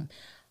everybody at home.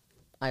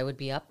 I would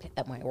be up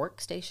at my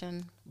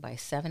workstation by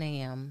 7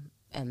 a.m.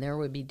 and there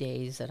would be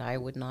days that I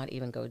would not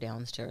even go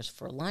downstairs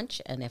for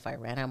lunch. And if I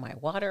ran out of my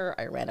water,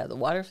 I ran out of the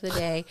water for the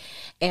day,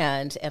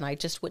 and I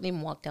just wouldn't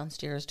even walk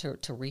downstairs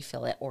to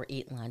refill it or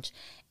eat lunch.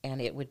 And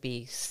it would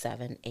be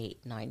 7,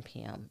 8, 9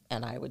 p.m.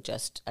 And I would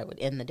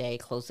end the day,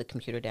 close the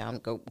computer down,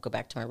 go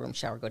back to my room,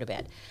 shower, go to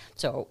bed.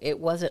 So it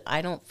wasn't,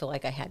 I don't feel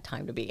like I had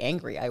time to be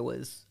angry. I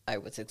was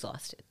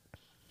exhausted.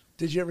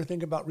 Did you ever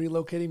think about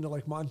relocating to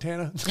like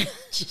Montana?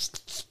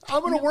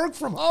 I'm going to work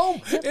from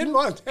home in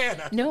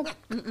Montana. No,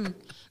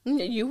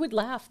 you would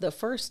laugh.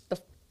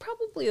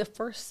 Probably the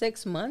first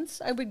 6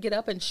 months, I would get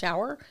up and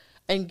shower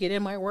and get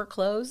in my work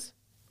clothes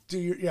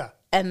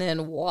and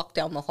then walk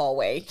down the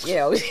hallway,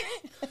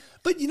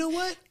 But you know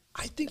what?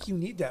 I think you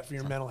need that for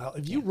your mental health.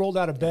 If you rolled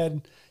out of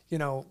bed,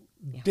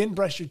 didn't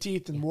brush your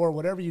teeth and wore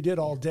whatever you did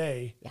all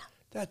day,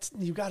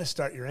 you got to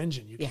start your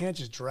engine. You can't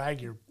just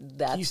drag your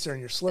keister and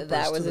your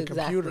slippers to the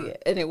computer.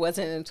 It. And it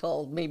wasn't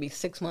until maybe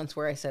 6 months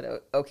where I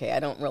said, okay,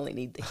 I don't really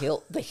need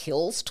the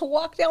hills to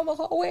walk down the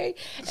hallway.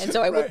 And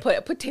so I would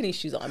put tennis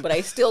shoes on, but I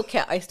still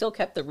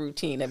kept the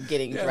routine of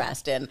getting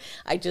dressed. And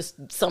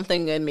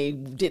something in me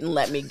didn't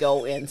let me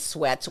go in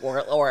sweats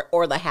or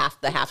the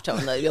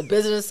halftone, the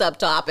business up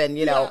top and,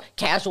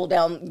 casual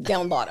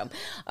down bottom.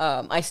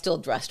 I still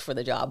dressed for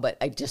the job, but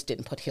I just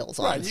didn't put heels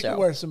on. Right, you can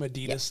wear some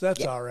Adidas.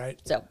 That's all right.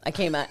 So I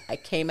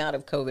came out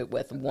of COVID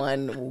with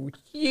one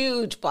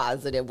huge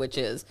positive, which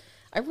is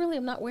I really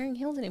am not wearing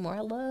heels anymore. I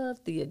love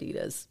the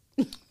Adidas.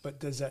 But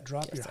does that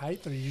drop your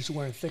height, or are you just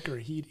wearing thicker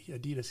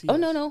Adidas heels? Oh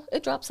no,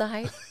 it drops the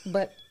height,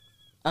 but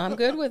I'm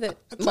good with it.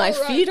 My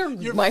feet are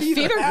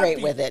great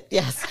happy. with it.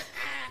 Yes,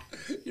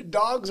 your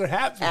dogs are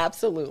happy.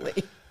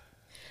 Absolutely.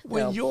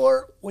 When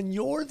you're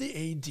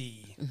the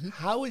AD,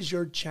 how is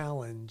your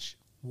challenge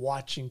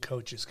watching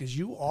coaches? Because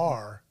you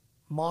are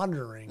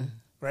monitoring,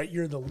 right?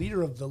 You're the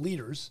leader of the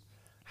leaders.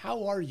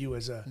 How are you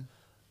as a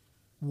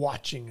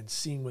watching and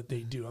seeing what they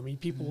do? I mean,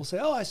 people will say,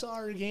 "Oh, I saw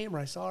her at a game," or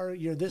 "I saw her.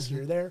 You're this,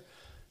 you're there."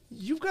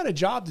 You've got a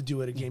job to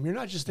do at a game. You're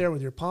not just there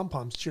with your pom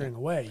poms cheering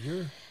away.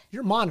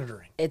 You're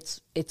monitoring.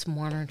 It's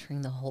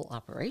monitoring the whole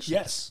operation.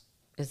 Yes,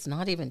 it's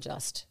not even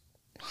just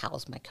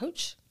how's my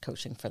coach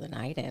coaching for the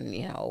night and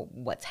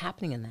what's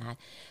happening in that.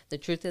 The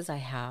truth is, I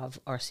have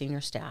our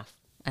senior staff.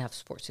 I have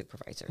sports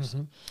supervisors.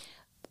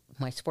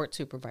 My sports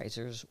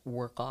supervisors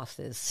work off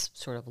this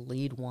sort of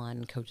lead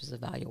one coach's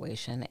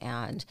evaluation,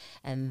 and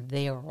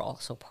they are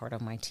also part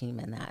of my team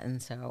in that.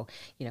 And so,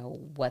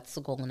 what's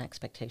the goal and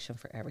expectation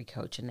for every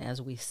coach? And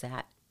as we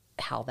sat,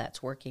 how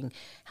that's working,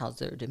 how's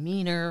their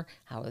demeanor,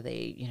 how are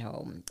they,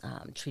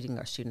 treating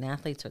our student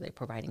athletes? Are they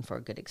providing for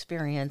a good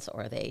experience?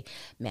 Or are they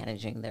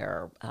managing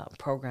their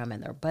program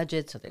and their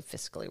budgets? Are they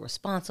fiscally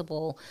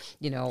responsible?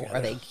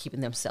 Are they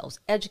keeping themselves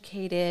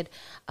educated?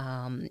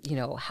 How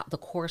the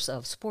course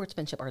of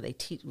sportsmanship, are they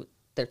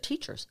they're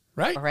teachers,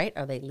 right? All right.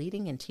 Are they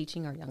leading and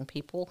teaching our young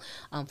people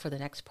for the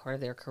next part of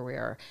their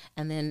career?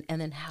 And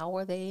then how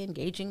are they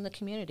engaging the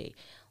community?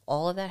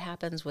 All of that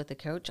happens with the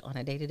coach on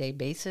a day-to-day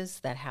basis.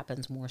 That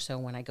happens more so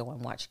when I go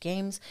and watch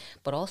games,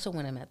 but also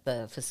when I'm at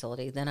the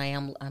facility. Then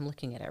I'm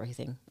looking at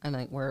everything. I'm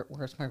like,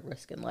 where's my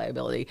risk and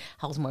liability?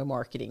 How's my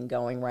marketing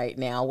going right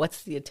now?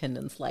 What's the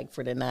attendance like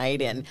for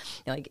tonight? And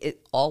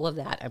all of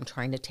that, I'm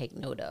trying to take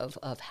note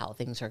of how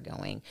things are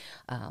going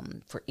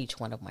for each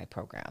one of my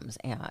programs.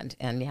 And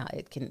yeah,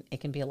 it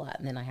can be a lot.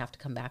 And then I have to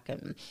come back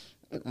and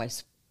my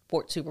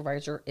sports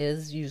supervisor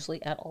is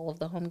usually at all of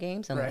the home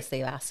games unless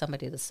they ask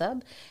somebody to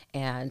sub.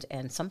 And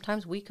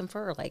sometimes we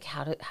confer, like,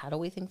 how do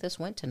we think this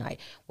went tonight?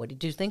 What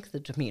did you think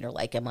the demeanor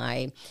like?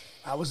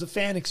 How was the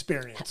fan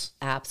experience?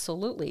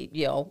 Absolutely.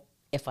 You know,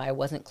 if I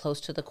wasn't close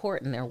to the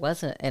court and there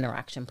was an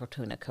interaction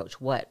between a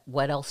coach, what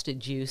else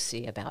did you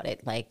see about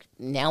it? Like,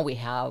 now we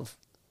have,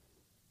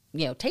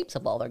 you know, tapes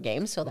of all their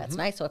games, so that's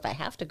nice. So if I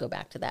have to go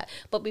back to that,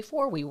 but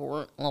before we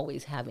weren't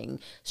always having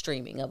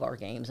streaming of our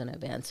games and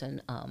events,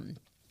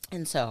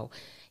 and so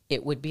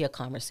it would be a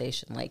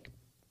conversation like,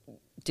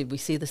 did we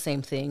see the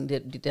same thing?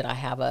 Did I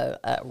have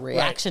a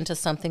reaction to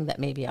something that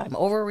maybe I'm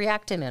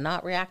overreacting and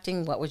not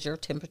reacting? What was your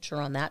temperature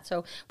on that?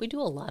 So we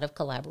do a lot of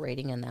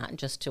collaborating in that,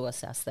 just to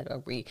assess that are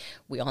we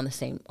on the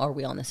same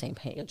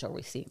page? Are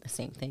we seeing the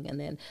same thing? And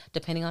then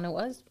depending on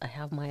I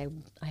have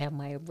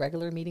my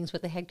regular meetings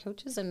with the head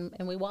coaches, and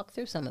we walk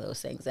through some of those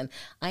things. And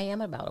I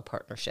am about a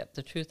partnership.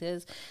 The truth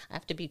is, I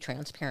have to be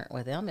transparent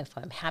with them. If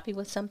I'm happy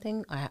with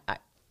something, I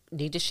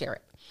need to share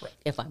it. Right.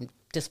 If I'm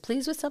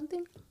displeased with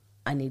something,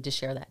 I need to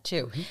share that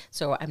too.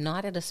 So I'm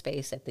not at a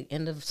space at the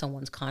end of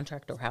someone's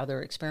contract or how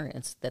their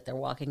experience that they're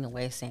walking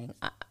away saying,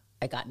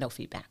 I got no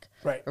feedback.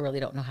 Right. I really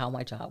don't know how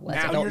my job was.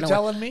 Now you're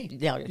telling me.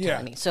 Now you're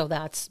telling me. So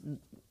that's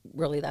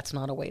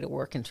not a way to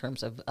work in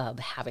terms of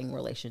having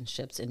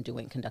relationships and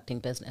conducting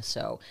business.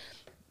 So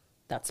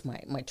that's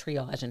my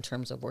triage in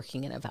terms of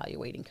working and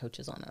evaluating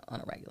coaches on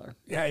a regular.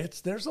 Yeah,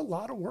 there's a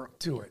lot of work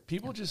to it.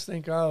 People just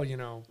think,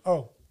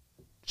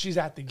 she's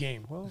at the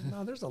game. Well,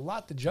 no, there's a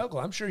lot to juggle.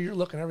 I'm sure you're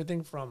looking at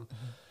everything from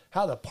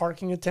how the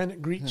parking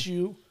attendant greets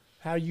you,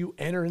 how you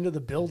enter into the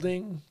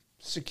building,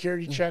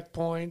 security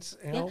checkpoints,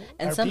 and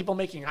are people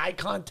making eye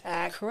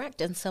contact?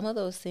 Correct. And some of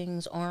those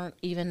things aren't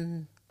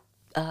even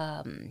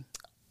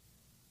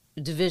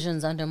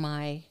divisions under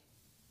my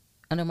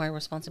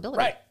responsibility.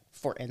 Right.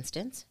 For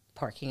instance,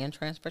 parking and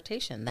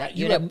transportation. That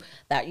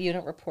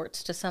unit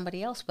reports to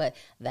somebody else, but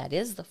that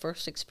is the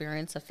first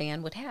experience a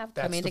fan would have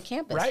coming to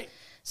campus. Right.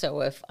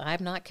 So if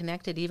I'm not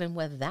connected even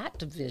with that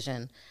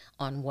division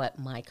on what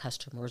my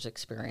customer's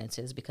experience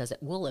is, because it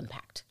will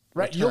impact.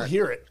 Right, you'll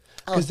hear it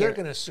because they're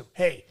going to assume,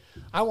 hey,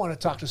 I want to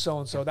talk to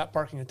so-and-so. That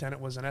parking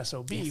attendant was an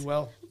SOB. Yes.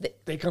 Well,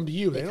 they come to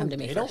you. They come to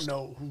me. They don't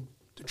know who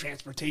the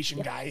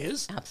transportation guy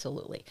is.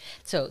 Absolutely.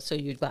 So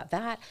you've got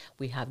that.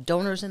 We have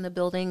donors in the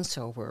building,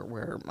 so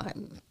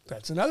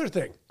that's another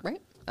thing.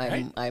 Right.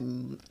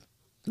 I'm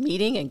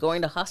meeting and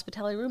going to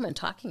hospitality room and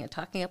talking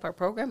up our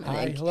program.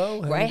 And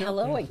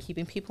hello, and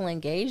keeping people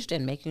engaged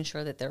and making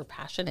sure that their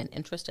passion and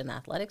interest in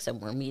athletics,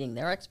 and we're meeting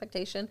their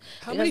expectation.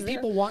 How many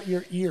people want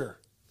your ear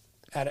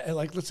at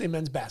like, let's say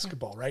men's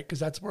basketball, right? Because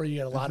that's where you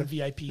get a lot of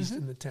VIPs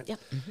in the tent. Yep.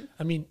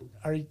 I mean,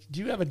 do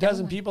you have a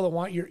dozen people that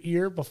want your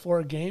ear before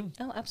a game?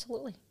 Oh,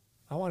 absolutely.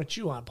 I want to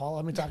chew on, Paul.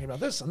 I've been talking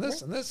about this and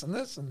this and this and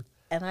this.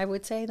 And I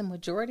would say the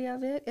majority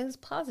of it is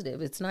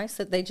positive. It's nice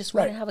that they just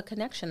want to have a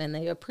connection, and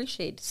they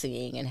appreciate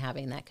seeing and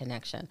having that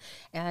connection.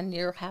 And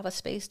you have a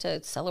space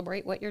to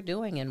celebrate what you're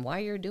doing and why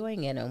you're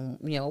doing it, and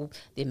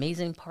the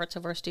amazing parts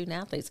of our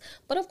student athletes.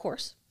 But of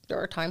course, there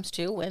are times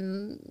too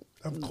when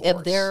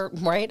of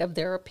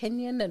their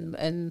opinion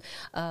and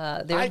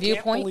their viewpoint.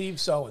 I can't believe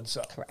so and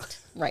so.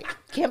 Correct. Right.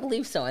 Can't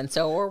believe so and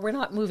so, or we're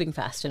not moving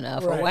fast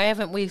enough, or why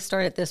haven't we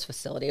started this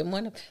facility, and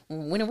when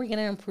are we going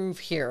to improve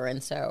here?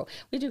 And so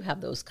we do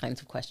have those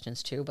kinds of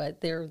questions too.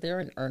 But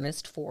they're in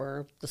earnest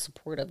for the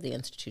support of the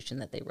institution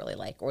that they really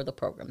like, or the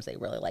programs they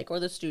really like, or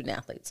the student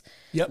athletes,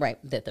 right,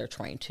 that they're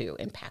trying to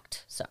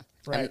impact. So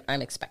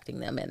I'm expecting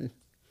them, and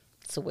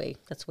that's the way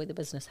the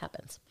business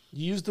happens.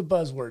 You use the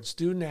buzzword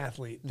student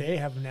athlete. They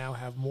have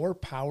more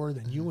power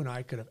than you and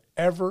I could have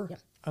ever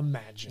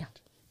imagined.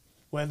 Yeah.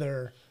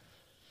 Whether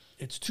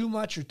it's too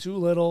much or too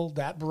little,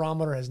 that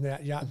barometer has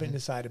not yet been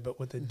decided. But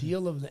with the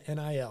deal of the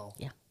NIL,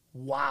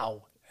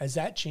 wow, has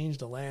that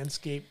changed the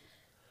landscape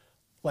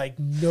like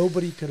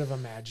nobody could have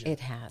imagined? It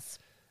has.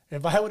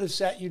 If I would have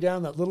sat you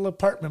down that little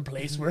apartment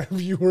place wherever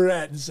you were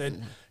at and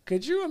said,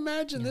 could you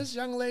imagine this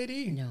young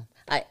lady? No.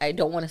 I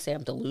don't want to say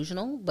I'm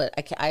delusional, but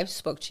I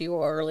spoke to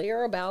you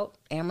earlier about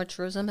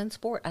amateurism in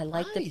sport. I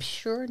like the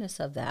pureness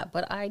of that,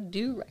 but I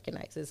do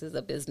recognize this is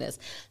a business.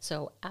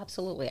 So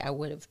absolutely, I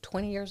would have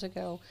 20 years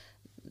ago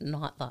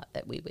not thought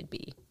that we would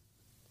be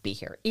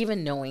here,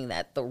 even knowing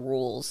that the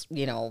rules,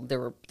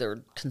 there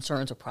are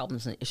concerns or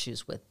problems and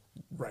issues with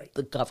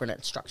the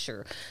governance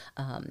structure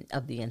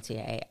of the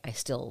NCAA. I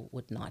still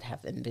would not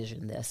have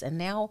envisioned this. And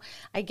now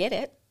I get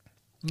it.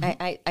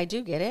 I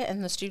do get it,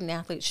 and the student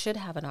athletes should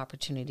have an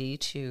opportunity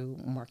to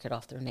market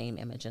off their name,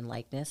 image, and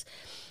likeness.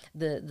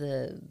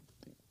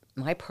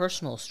 My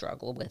personal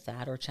struggle with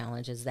that or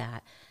challenge is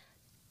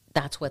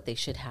that's what they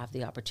should have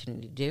the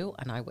opportunity to do,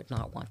 and I would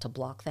not want to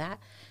block that.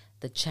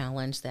 The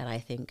challenge that I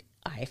think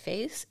I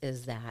face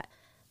is that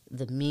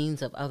the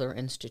means of other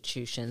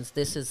institutions,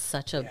 this is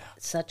such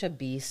a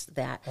beast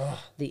that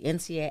the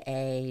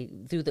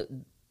NCAA,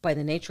 by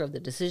the nature of the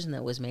decision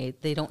that was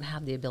made, they don't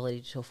have the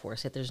ability to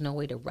enforce it. There's no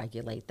way to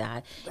regulate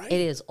that. Right.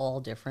 It is all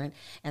different.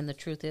 And the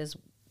truth is,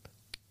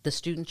 the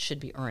students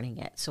should be earning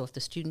it. So if the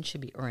students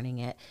should be earning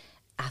it,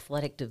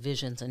 athletic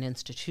divisions and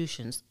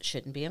institutions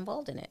shouldn't be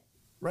involved in it.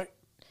 Right.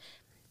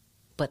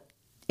 But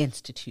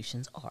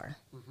institutions are.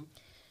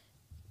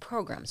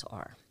 Programs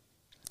are.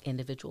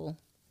 Individual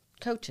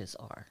coaches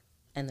are.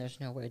 And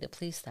there's no way to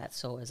police that.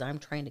 So as I'm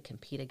trying to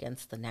compete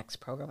against the next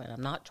program, and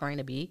I'm not trying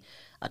to be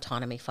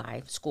Autonomy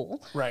 5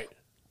 school. Right.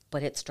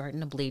 But it's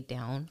starting to bleed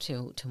down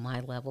to my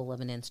level of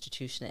an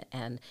institution.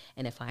 And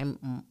if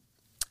I'm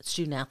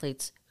student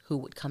athletes who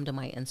would come to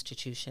my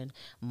institution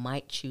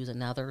might choose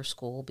another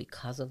school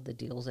because of the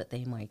deals that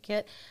they might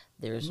get.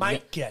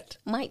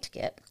 Might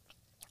get.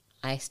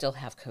 I still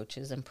have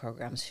coaches and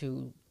programs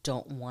who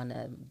don't want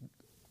to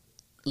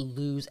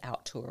lose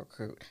out to a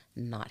recruit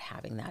not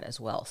having that as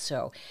well.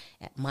 So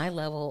at my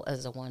level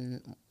as a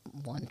one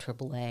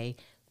AAA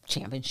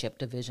championship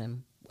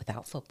division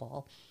without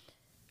football,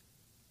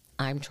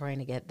 I'm trying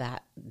to get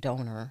that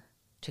donor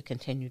to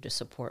continue to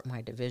support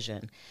my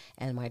division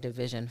and my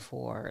division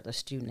for the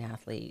student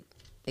athlete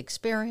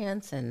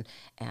experience and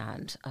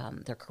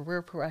their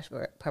career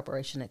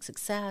preparation and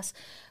success,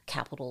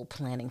 capital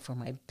planning for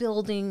my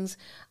buildings,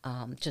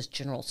 just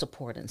general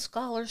support and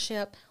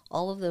scholarship,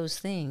 all of those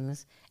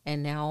things.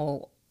 And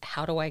now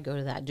how do I go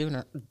to that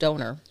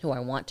donor who I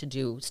want to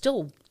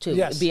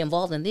be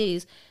involved in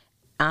these,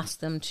 ask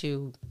them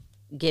to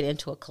get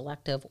into a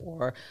collective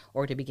or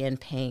to begin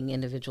paying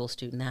individual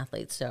student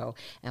athletes. So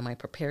am I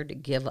prepared to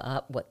give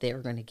up what they're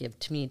going to give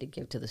to me to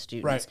give to the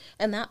students? Right.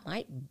 And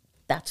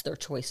that's their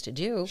choice to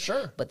do.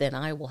 Sure. But then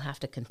I will have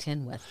to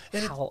contend with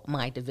how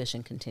my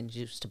division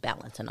continues to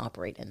balance and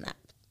operate in that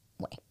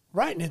way.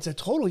 Right, and it's a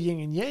total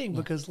yin and yang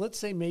because let's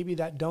say maybe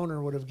that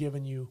donor would have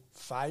given you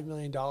 $5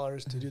 million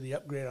to do the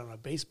upgrade on a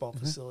baseball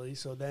facility.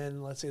 So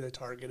then let's say the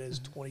target is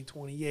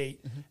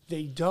 2028.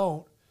 They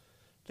don't.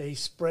 They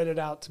spread it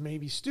out to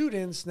maybe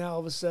students. Now all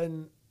of a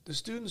sudden the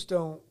students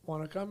don't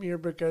want to come here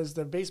because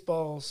the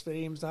baseball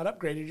stadium's not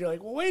upgraded. You're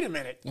like, well, wait a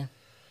minute. Yeah.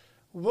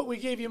 Well, we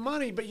gave you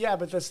money, but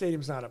the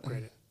stadium's not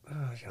upgraded.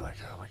 You're like,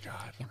 oh my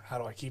God, how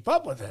do I keep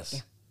up with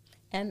this?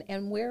 Yeah.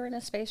 And we're in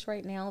a space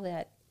right now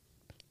that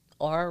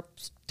our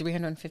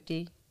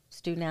 350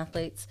 student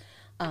athletes,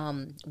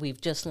 we've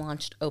just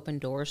launched Open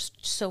Doors.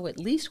 So at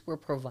least we're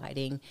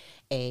providing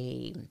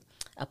a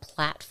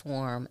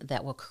platform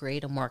that will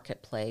create a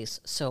marketplace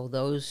so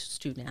those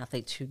student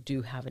athletes who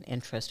do have an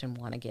interest and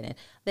want to get in,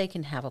 they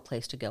can have a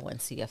place to go and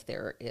see if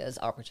there is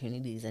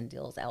opportunities and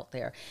deals out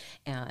there.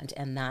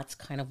 And that's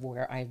kind of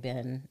where I've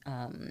been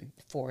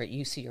for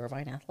UC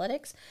Irvine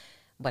Athletics.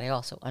 But I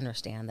also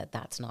understand that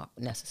that's not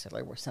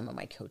necessarily where some of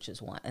my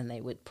coaches want, and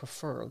they would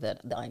prefer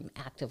that I'm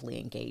actively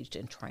engaged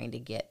in trying to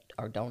get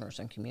our donors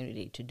and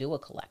community to do a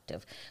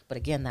collective. But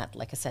again, that,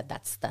 like I said,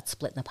 that's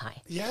splitting the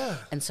pie. Yeah.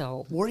 And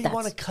so where do you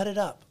want to cut it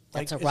up?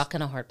 That's a rock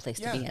and a hard place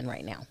to be in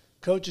right now.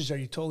 Coaches, are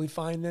you totally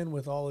fine then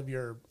with all of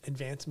your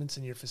advancements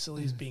in your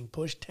facilities being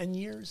pushed 10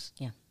 years?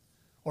 Yeah.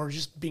 Or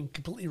just being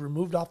completely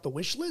removed off the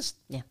wish list?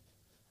 Yeah.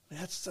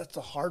 That's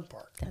the hard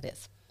part. That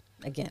is.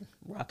 Again,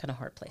 rock and a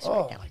hard place right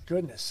now. Oh, my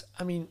goodness.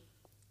 I mean,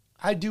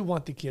 I do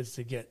want the kids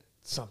to get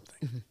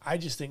something. I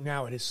just think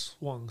now it has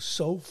swung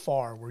so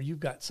far where you've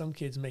got some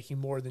kids making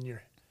more than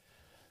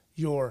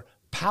your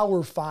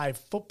Power 5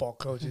 football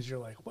coaches. You're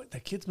like, what? The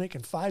kid's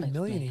making $5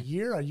 million a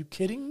year? Are you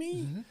kidding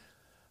me?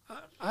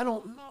 I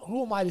don't know.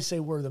 Who am I to say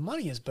where the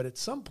money is? But at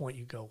some point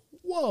you go,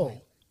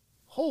 whoa,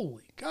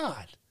 holy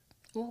God.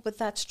 Well, but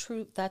that's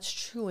true. That's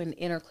true in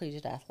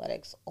intercollegiate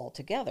athletics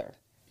altogether.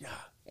 Yeah.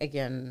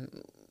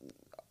 Again,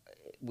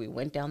 we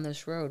went down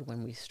this road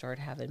when we started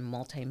having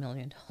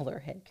multi-million-dollar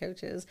head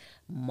coaches,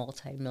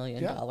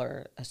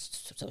 multi-million-dollar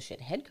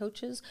associate head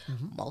coaches,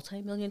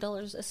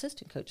 multi-million-dollar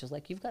assistant coaches.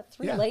 Like you've got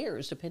three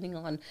layers depending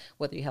on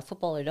whether you have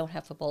football or don't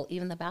have football,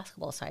 even the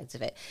basketball sides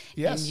of it.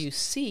 Yes. And you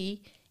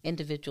see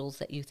individuals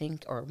that you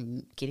think are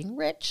getting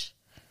rich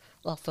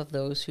off of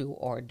those who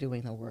are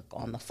doing the work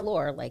on the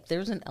floor. Like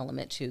there's an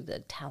element to the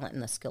talent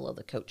and the skill of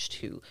the coach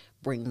to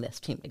bring this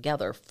team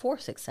together for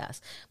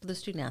success, but the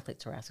student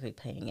athletes are actually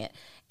paying it,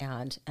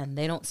 and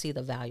they don't see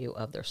the value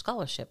of their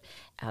scholarship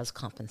as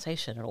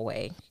compensation in a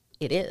way.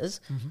 It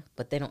is,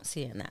 but they don't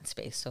see it in that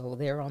space. So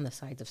they're on the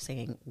sides of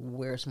saying,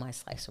 where's my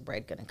slice of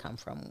bread going to come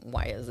from?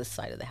 Why is this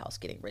side of the house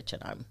getting rich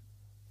and I'm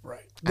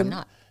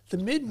not? The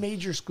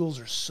mid-major schools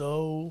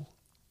are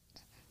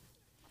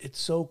it's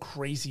so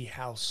crazy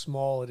how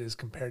small it is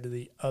compared to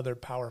the other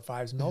Power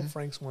 5s. Mel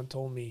Franks one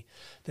told me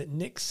that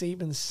Nick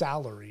Saban's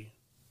salary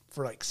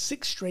for like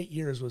 6 straight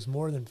years was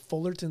more than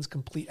Fullerton's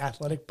complete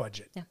athletic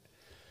budget. Yeah.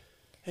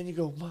 And you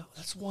go, well,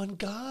 that's one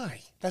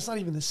guy. That's not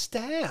even the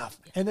staff.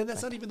 And then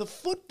that's not even the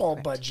football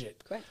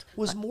budget. Correct.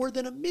 Was more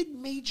than a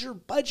mid-major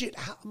budget.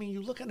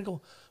 You look at it and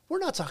go, we're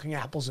not talking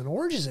apples and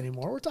oranges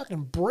anymore. We're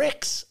talking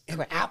bricks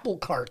and apple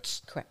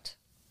carts. Correct.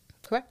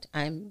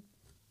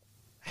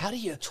 How do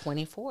you?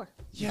 24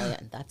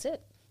 million. That's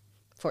it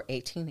for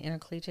 18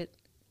 intercollegiate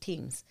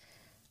teams.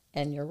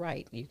 And you're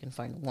right. You can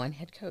find one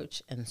head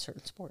coach in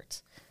certain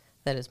sports.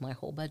 That is my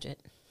whole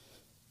budget.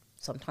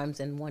 Sometimes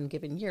in one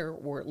given year,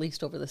 or at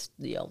least over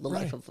the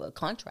life of a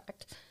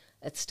contract,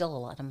 it's still a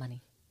lot of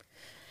money.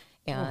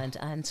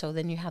 And so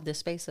then you have this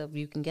space of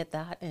you can get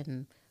that,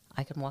 and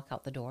I can walk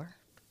out the door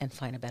and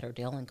find a better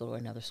deal and go to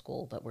another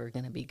school, but we're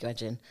going to be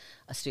grudging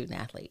a student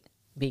athlete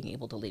being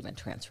able to leave and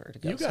transfer to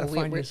go. You got to So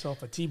find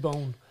yourself a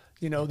T-bone,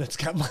 that's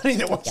got money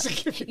that wants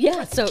to give you.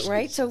 Yeah, so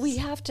right, so we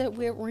have to.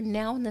 We're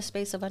now in the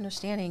space of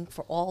understanding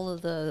for all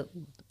of the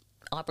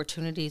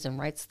opportunities and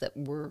rights that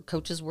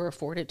coaches were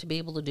afforded to be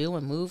able to do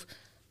and move.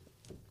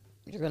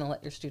 You're going to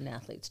let your student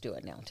athletes do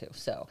it now too.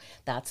 So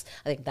I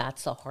think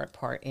that's the hard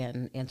part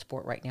in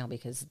sport right now,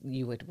 because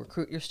you would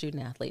recruit your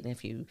student athlete, and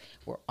if you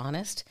were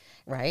honest,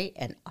 right,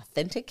 and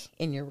authentic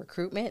in your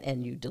recruitment,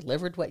 and you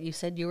delivered what you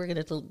said you were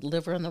going to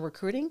deliver in the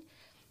recruiting,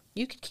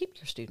 you could keep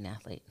your student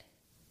athlete.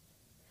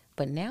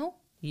 But now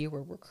you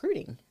were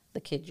recruiting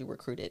the kid you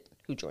recruited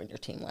who joined your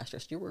team last year.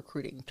 So you're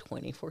recruiting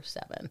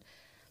 24/7.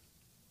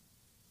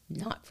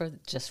 Not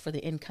just for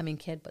the incoming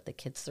kid, but the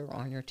kids that are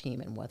on your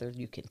team, and whether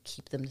you can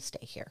keep them to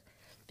stay here,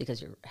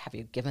 because have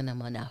you given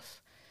them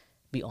enough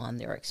beyond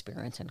their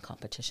experience and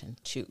competition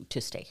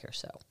to stay here?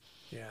 So,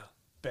 yeah,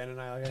 Ben and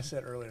I, like I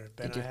said earlier,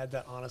 Ben and I had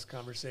that honest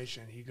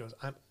conversation. He goes,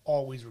 "I'm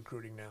always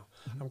recruiting now.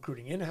 I'm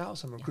recruiting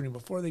in-house. I'm recruiting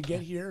before they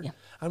get here. Yeah.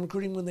 I'm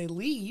recruiting when they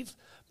leave,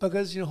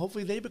 because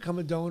hopefully they become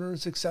a donor and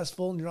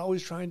successful. And you're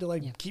always trying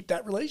to keep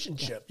that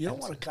relationship. You don't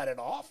want to cut it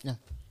off." No.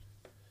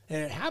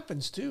 And it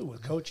happens too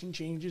with coaching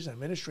changes,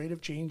 administrative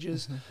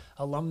changes,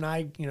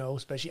 alumni,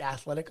 especially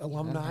athletic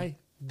alumni.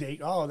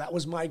 That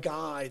was my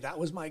guy, that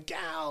was my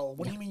gal.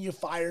 What do you mean you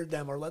fired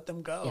them or let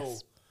them go?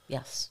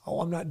 Yes. Oh,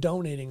 I'm not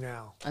donating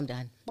now. I'm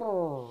done.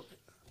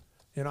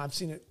 I've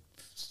seen it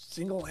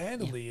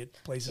single-handedly at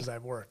places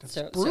I've worked. It's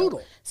So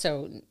brutal.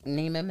 So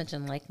name, image,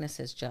 and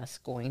likeness is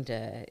just going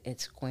to.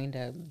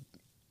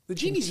 The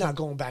genie's not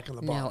going back in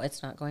the bottle. No,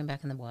 it's not going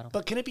back in the bottle.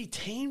 But can it be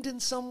tamed in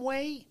some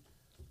way?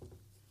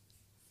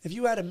 If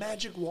you had a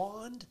magic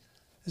wand,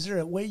 is there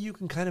a way you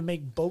can kind of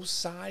make both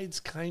sides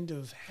kind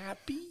of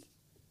happy?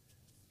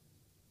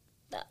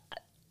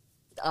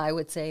 I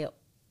would say,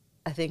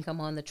 I think I'm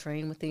on the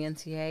train with the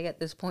NCAA at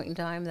this point in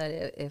time,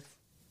 that if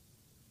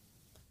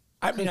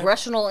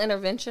congressional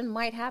intervention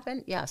might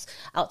happen, yes.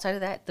 Outside of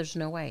that, there's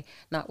no way.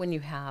 Not when you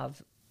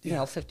have,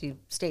 50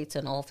 states,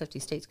 and all 50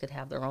 states could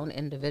have their own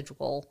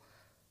individual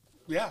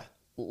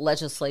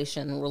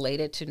legislation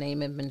related to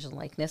name, image, and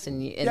likeness.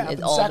 And in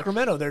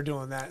Sacramento, they're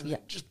doing that.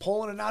 Just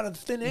pulling it out of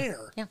thin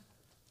air. Yeah.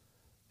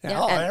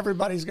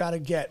 Everybody's got to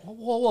get.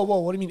 Whoa.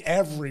 What do you mean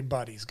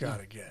everybody's got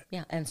to get?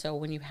 Yeah, and so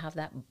when you have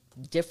that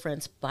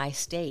difference by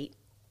state,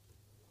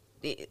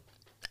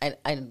 I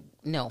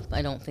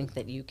don't think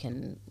that you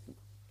can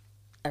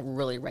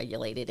really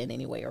regulate it in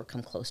any way or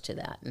come close to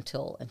that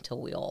until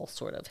we all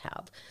sort of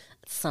have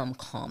some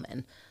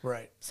common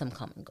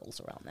goals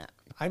around that.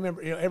 I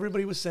remember,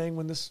 everybody was saying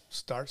when this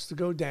starts to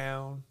go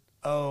down,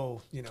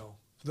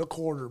 the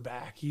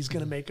quarterback, he's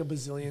going to make $1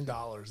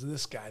 bazillion.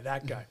 This guy,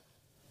 that guy.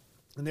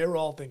 And they were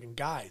all thinking,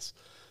 guys,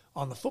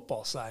 on the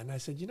football side. And I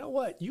said, you know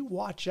what? You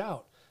watch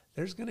out.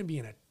 There's going to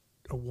be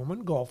a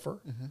woman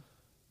golfer,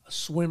 a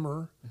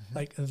swimmer.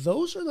 Like,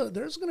 there's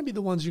going to be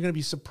the ones you're going to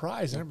be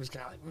surprised. And everybody's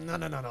kind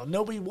of like, no.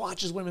 Nobody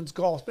watches women's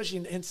golf, especially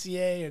in the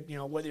NCAA,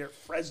 and, whether you're at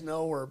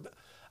Fresno or,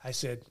 I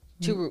said.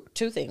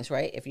 Two things,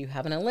 right? If you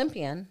have an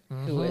Olympian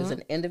who is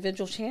an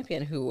individual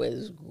champion who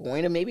is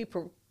going to maybe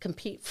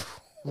compete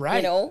for,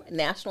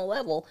 national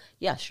level,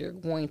 yes, you're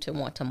going to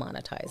want to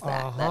monetize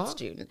that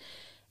student.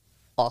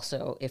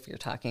 Also, if you're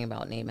talking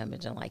about name,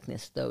 image, and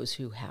likeness, those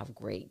who have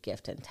great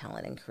gift and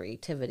talent and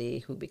creativity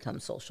who become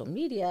social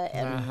media.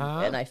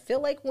 And I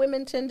feel like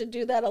women tend to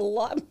do that a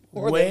lot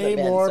more than the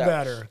men.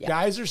 Better. Yeah.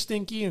 Guys are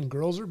stinky and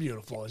girls are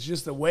beautiful. It's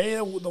just the way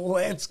the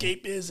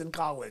landscape is in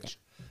college.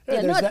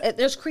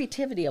 There's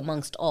creativity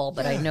amongst all,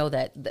 but I know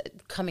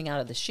that coming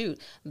out of the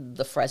chute,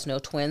 the Fresno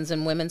Twins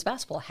in women's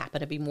basketball happen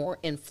to be more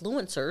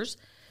influencers,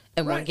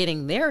 and we're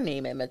getting their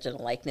name, image, and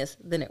likeness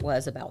than it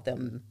was about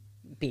them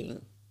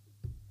being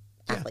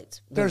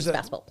athletes. There's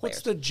basketball players.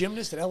 What's the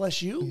gymnast at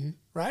LSU,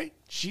 right?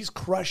 She's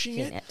crushing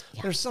it.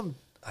 Yeah. There's some,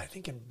 I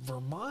think in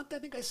Vermont,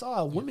 I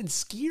saw a woman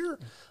skier.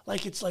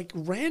 Like, it's like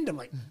random.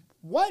 Like,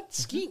 what?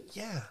 Skiing?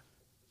 Yeah.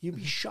 You'd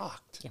be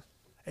shocked. Yeah.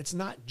 It's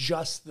not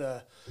just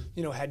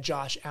had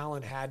Josh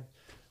Allen had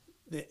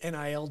the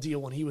NIL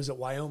deal when he was at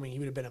Wyoming, he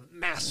would have been a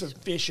massive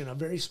fish in a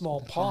very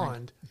small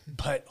pond.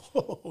 But,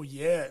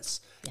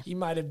 he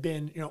might have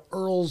been,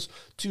 Earl's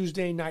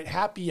Tuesday night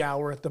happy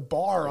hour at the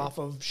bar off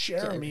of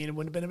Cherami, and it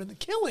would have been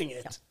killing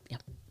it. Yeah.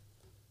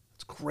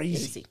 It's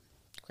crazy.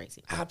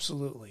 Crazy.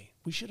 Absolutely.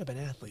 We should have been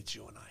athletes,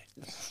 you and I.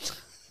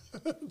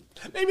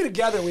 Maybe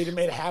together we'd have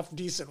made a half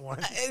decent one.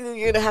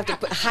 You're gonna have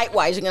to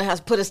height-wise. You're gonna have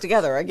to put us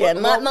together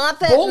again. Not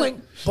that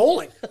bowling.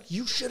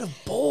 You should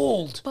have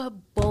bowled. But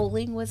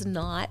bowling was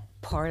not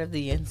part of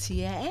the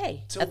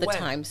NCAA at the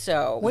time.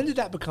 So when did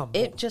that become?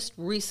 It just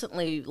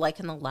recently, like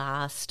in the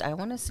last, I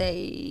want to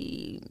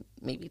say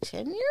maybe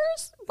 10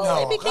 years.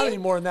 No, not any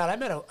more than that. I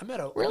met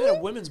a Really?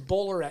 women's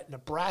bowler at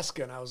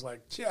Nebraska, and I was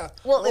like, yeah,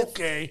 Well,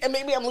 okay. And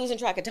maybe I'm losing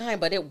track of time,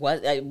 but it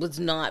was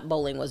not,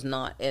 bowling was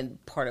not in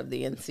part of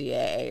the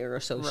NCAA or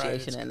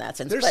association in that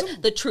sense.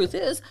 But the truth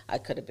is, I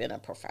could have been a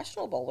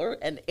professional bowler.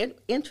 And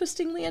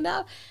interestingly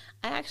enough,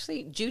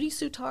 Judy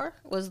Sutar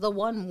was the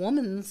one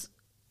woman's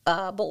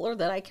bowler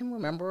that I can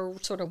remember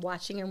sort of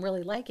watching and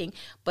really liking,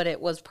 but it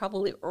was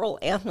probably Earl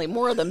Anthony,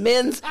 more of the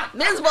men's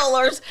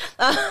bowlers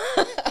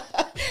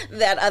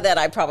that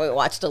I probably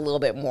watched a little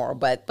bit more.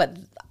 But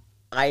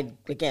I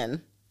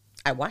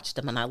watched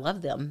them and I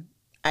loved them.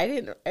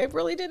 I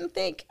really didn't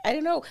think, I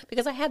don't know,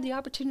 because I had the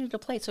opportunity to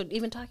play. So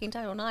even talking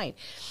Title IX,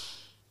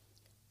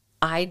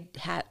 I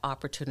had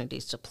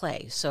opportunities to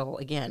play. So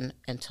again,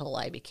 until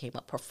I became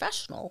a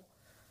professional,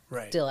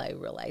 till I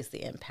realized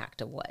the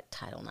impact of what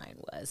Title IX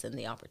was and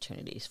the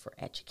opportunities for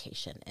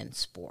education and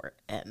sport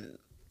and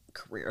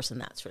careers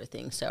and that sort of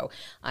thing. So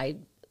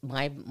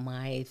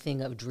my thing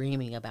of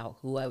dreaming about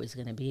who I was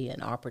going to be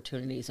and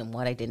opportunities and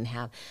what I didn't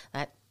have,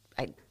 that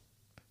I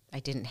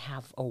didn't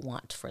have a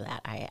want for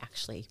that. I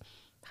actually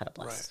had a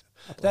blessed.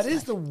 That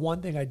is the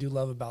one thing I do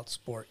love about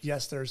sport.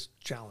 Yes, there's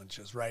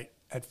challenges, right?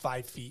 At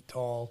 5 feet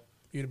tall,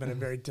 it would have been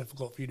very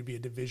difficult for you to be a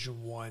Division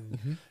I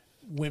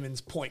women's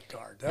point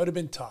guard. That would have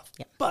been tough.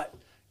 Yeah. But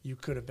you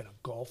could have been a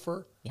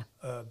golfer,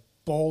 a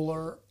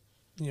bowler,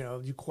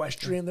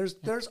 equestrian.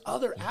 There's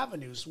other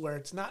avenues where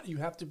it's not you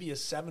have to be a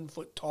 7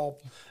 foot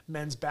tall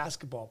men's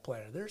basketball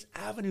player. There's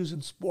avenues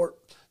in sport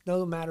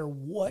no matter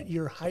what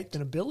your height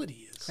and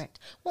ability is. Correct.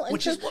 Well,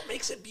 which is what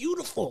makes it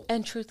beautiful.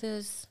 And truth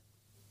is,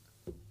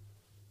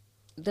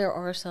 there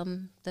are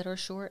some that are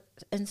short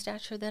in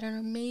stature that are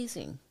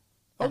amazing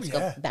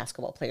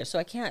basketball players. So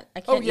I can't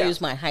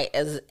use my height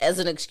as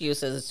an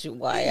excuse as to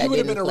why I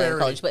didn't play in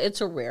college. But it's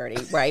a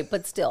rarity, right?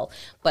 But still,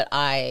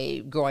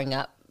 growing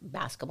up,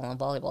 basketball and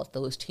volleyball,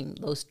 those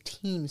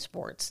team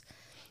sports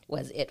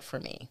was it for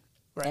me.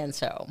 Right. And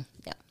so,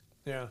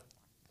 yeah.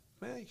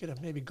 Well, you could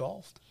have maybe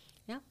golfed.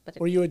 Yeah, but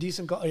were you a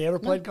decent golfer? You ever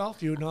played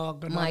golf?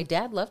 My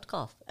dad loved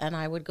golf, and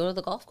I would go to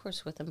the golf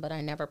course with him, but I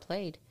never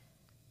played.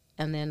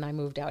 And then I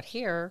moved out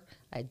here.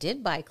 I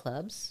did buy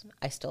clubs.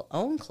 I still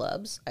own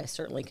clubs. I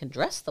certainly can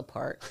dress the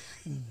part.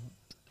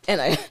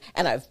 And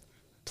I've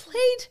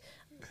played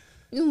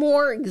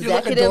more executive. You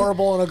look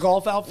adorable in a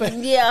golf outfit.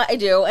 Yeah, I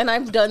do. And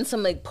I've done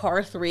some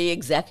par 3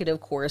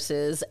 executive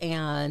courses,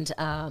 and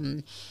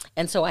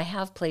so I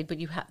have played. But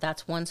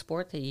that's one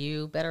sport that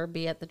you better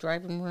be at the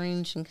driving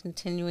range and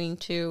continuing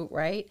to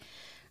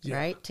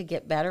to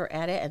get better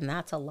at it. And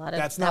that's a lot of.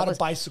 That's not a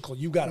bicycle.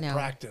 You got to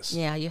practice.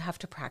 Yeah, you have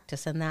to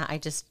practice, and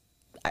that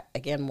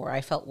again, where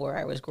I felt where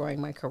I was growing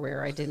my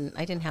career, I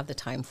didn't have the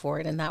time for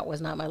it, and that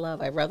was not my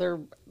love. I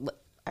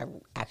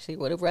actually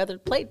would have rather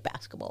played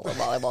basketball or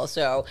volleyball.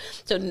 So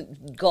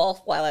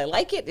golf, while I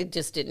like it, it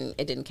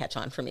didn't catch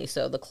on for me.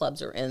 So the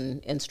clubs are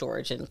in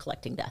storage and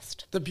collecting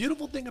dust. The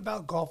beautiful thing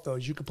about golf, though,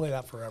 is you can play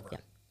that forever. Yeah,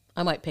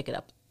 I might pick it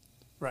up.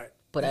 Right.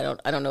 But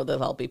I don't know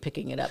that I'll be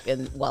picking it up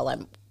while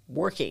I'm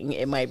working.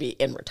 It might be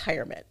in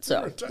retirement.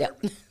 So yeah.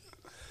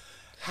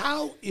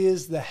 How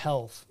is the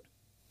health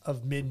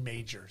of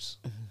mid-majors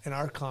in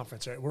our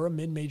conference? Right? We're a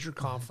mid-major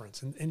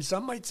conference, and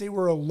some might say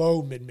we're a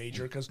low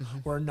mid-major because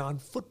we're a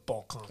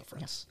non-football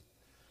conference. Yeah.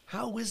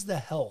 How is the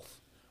health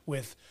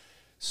with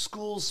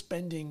schools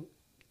spending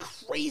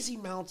crazy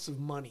amounts of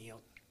money?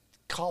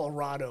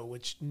 Colorado,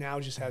 which now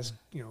just has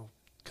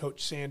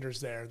Coach Sanders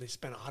there, they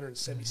spent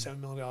 $177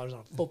 million on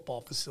a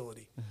football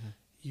facility.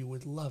 You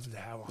would love to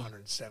have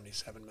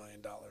 $177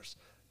 million.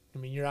 I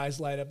mean, your eyes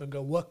light up and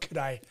go, what could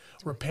I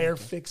repair,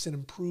 fix, and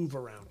improve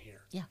around here?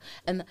 Yeah,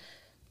 and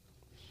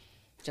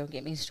don't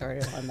get me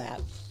started on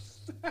that.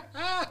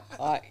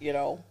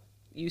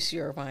 UC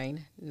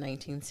Irvine,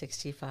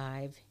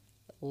 1965.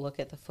 Look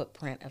at the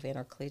footprint of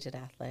intercollegiate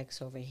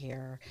athletics over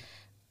here.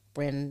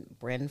 Bryn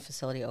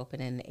facility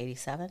opened in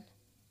 87.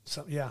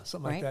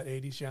 Something like that,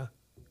 80s, yeah.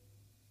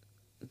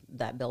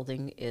 That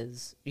building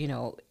is,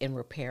 in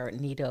repair, in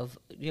need of,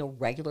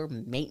 regular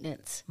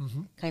maintenance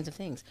kinds of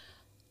things.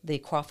 The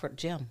Crawford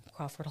Gym,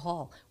 Crawford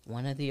Hall,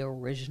 one of the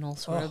original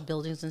sort of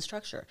buildings and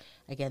structure.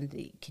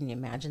 Again, can you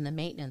imagine the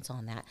maintenance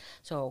on that?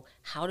 So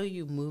how do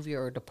you move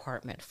your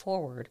department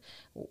forward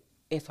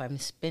if I'm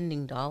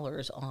spending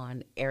dollars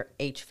on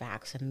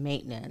HVACs and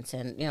maintenance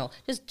and,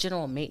 just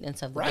general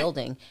maintenance of the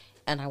building,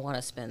 and I want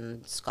to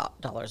spend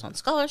dollars on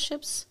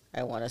scholarships,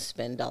 I want to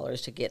spend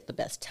dollars to get the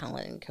best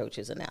talent and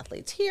coaches and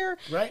athletes here,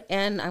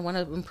 and I want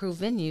to improve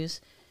venues,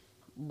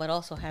 but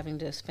also having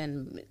to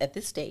spend, at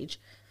this stage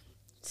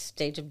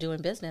of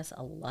doing business,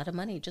 a lot of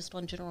money just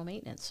on general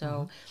maintenance.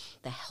 So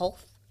the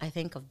health, I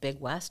think, of Big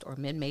West or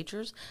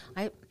mid-majors,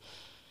 I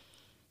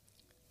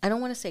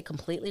don't want to say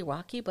completely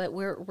rocky, but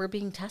we're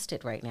being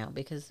tested right now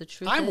because the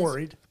truth I'm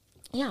worried.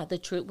 Yeah, the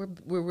truth,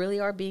 we really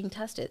are being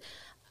tested.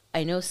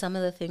 I know some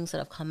of the things that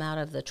have come out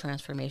of the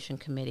transformation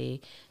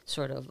committee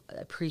sort of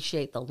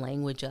appreciate the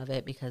language of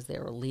it because they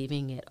were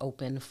leaving it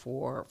open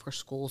for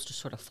schools to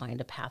sort of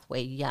find a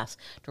pathway. Yes,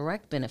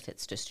 direct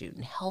benefits to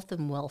student health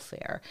and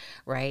welfare,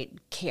 right?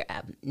 Care,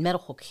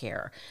 medical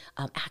care,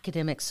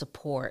 academic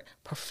support,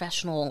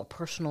 professional,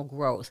 personal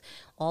growth,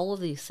 all of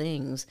these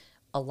things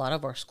a lot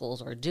of our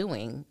schools are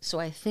doing. So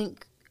I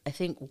think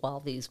while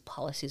these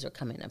policies are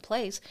coming in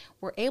place,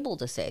 we're able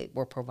to say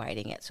we're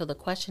providing it. So the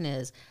question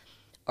is,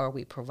 are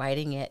we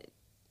providing it,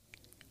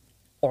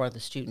 or are the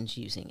students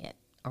using it?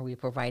 Are we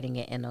providing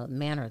it in a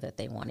manner that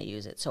they want to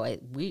use it? So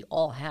we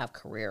all have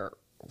career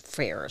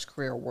fairs,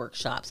 career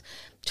workshops,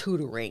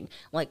 tutoring.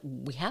 Like,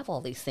 we have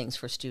all these things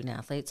for student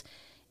athletes.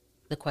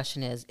 The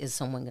question is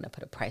someone going to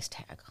put a price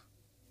tag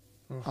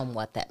on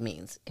what that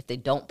means? If they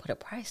don't put a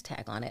price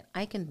tag on it,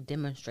 I can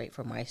demonstrate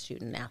for my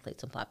student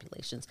athletes and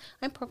populations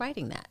I'm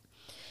providing that.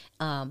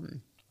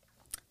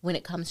 When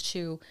it comes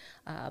to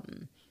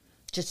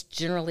just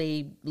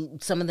generally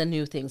some of the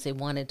new things, they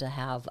wanted to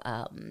have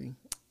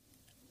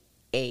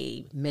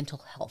a mental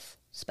health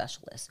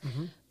specialist.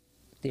 Mm-hmm.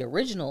 The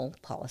original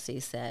policy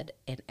said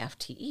an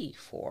FTE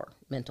for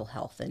mental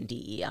health and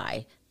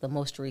DEI. The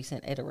most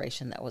recent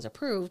iteration that was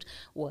approved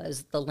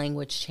was the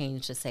language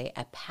changed to say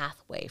a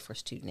pathway for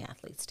student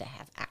athletes to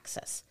have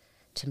access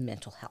to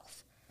mental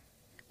health.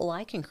 Well,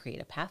 I can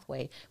create a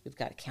pathway. We've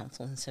got a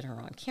counseling center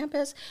on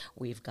campus.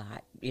 We've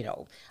got,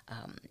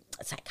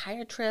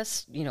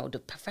 psychiatrists,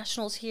 the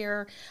professionals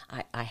here.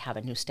 I have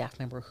a new staff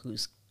member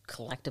who's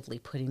collectively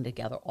putting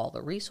together all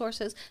the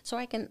resources. So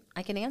I can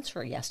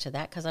answer yes to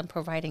that because I'm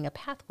providing a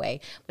pathway.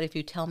 But if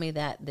you tell me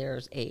that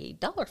there's a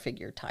dollar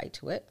figure tied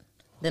to it,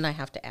 then I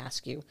have to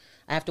ask you.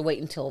 I have to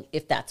wait until,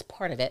 if that's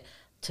part of it,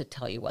 to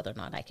tell you whether or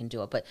not I can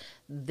do it. But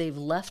they've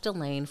left a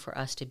lane for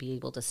us to be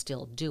able to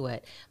still do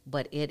it,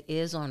 but it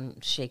is on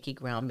shaky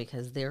ground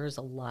because there's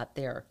a lot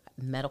there.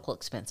 Medical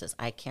expenses.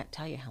 I can't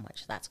tell you how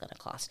much that's going to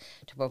cost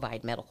to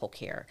provide medical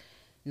care.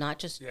 Not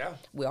just,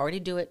 we already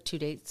do it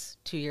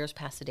 2 years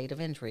past the date of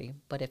injury,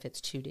 but if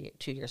it's 2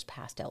 years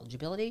past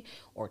eligibility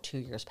or 2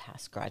 years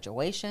past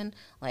graduation,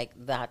 like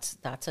that's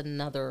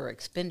another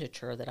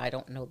expenditure that I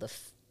don't know the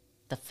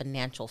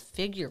financial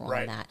figure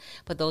on that.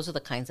 But those are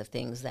the kinds of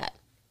things that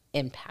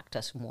impact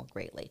us more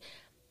greatly.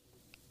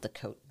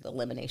 The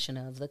elimination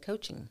of the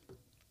coaching,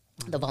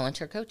 the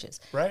volunteer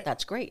coaches. Right.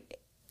 That's great.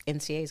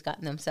 NCAA's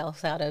gotten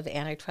themselves out of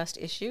antitrust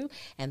issue,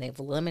 and they've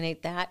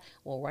eliminated that.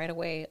 Well, right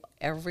away,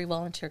 every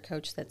volunteer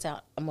coach that's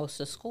out, most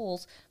of the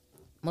schools,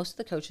 most of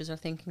the coaches are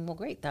thinking, well,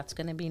 great, that's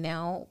going to be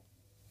now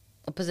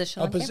a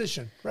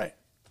position. Right.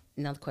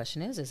 Now the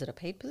question is it a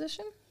paid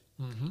position?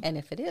 Mm-hmm. And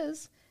if it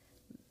is,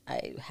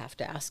 I have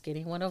to ask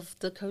any one of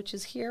the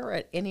coaches here or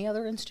at any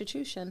other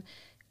institution,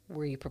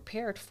 were you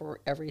prepared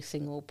for every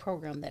single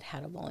program that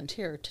had a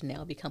volunteer to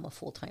now become a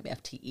full-time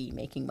FTE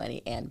making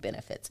money and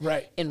benefits?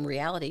 Right. In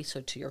reality,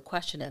 so to your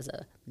question, as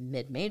a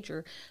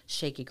mid-major,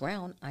 shaky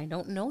ground, I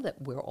don't know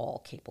that we're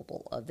all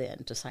capable of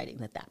then deciding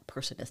that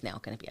person is now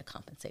going to be a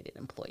compensated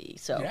employee.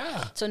 So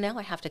now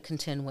I have to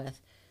contend with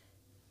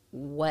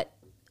what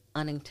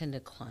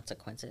unintended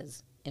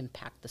consequences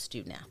impact the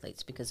student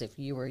athletes, because if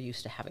you were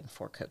used to having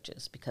 4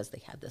 coaches because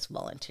they had this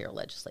volunteer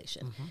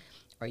legislation, mm-hmm.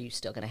 Are you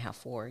still going to have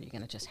 4? Or are you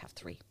going to just have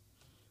 3?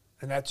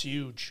 And that's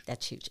huge.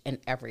 That's huge. And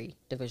every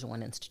Division I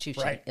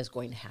institution is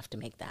going to have to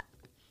make that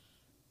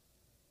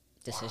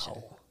decision.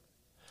 Wow.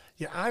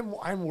 Yeah,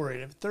 I'm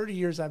worried. 30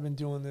 years I've been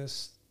doing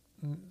this.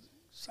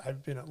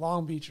 I've been at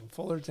Long Beach and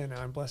Fullerton, and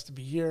I'm blessed to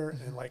be here.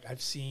 Mm-hmm. And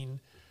I've seen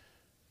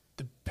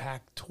the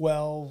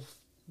Pac-12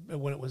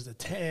 when it was the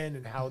 10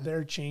 and how mm-hmm.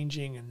 they're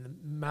changing, and the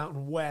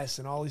Mountain West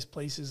and all these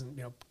places,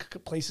 and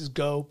places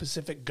go,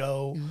 Pacific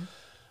go, mm-hmm.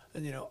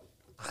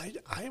 and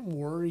I'm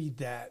worried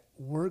that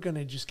we're going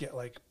to just get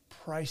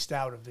priced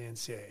out of the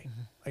NCAA.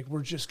 Mm-hmm.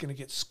 We're just going to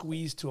get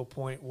squeezed to a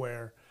point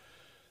where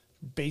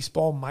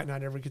baseball might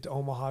not ever get to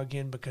Omaha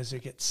again because they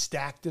get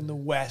stacked in the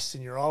West,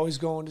 and you're always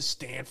going to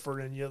Stanford,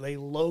 and they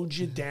load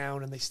you mm-hmm.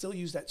 down, and they still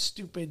use that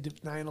stupid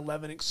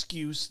 9/11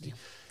 excuse. Yeah.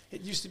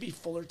 It used to be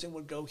Fullerton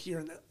would go here,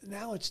 and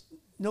now it's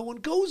no one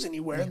goes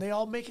anywhere, and they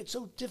all make it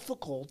so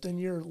difficult,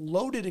 and you're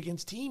loaded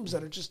against teams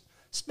that are just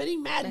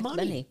spending mad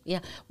money.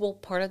 Yeah. Well,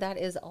 part of that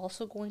is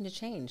also going to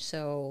change.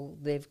 So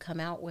they've come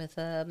out with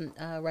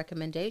a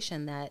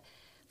recommendation that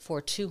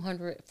for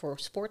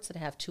sports that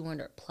have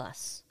 200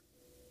 plus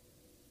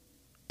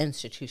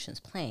institutions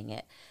playing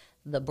it,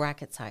 the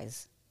bracket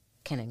size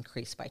can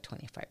increase by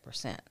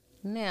 25%.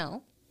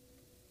 Now,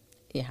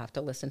 you have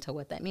to listen to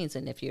what that means.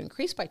 And if you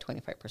increase by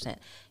 25%,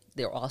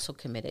 they're also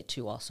committed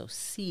to also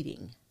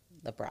seeding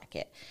the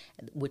bracket,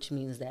 which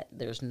means that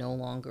there's no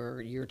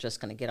longer, you're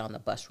just going to get on the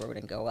bus road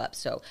and go up.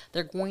 So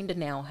they're going to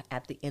now,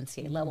 at the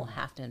NCAA level,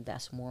 have to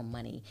invest more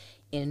money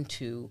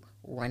into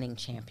running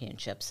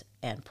championships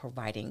and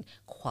providing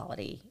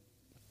quality,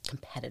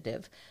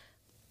 competitive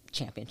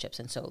championships.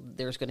 And so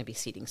there's going to be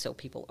seating, so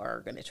people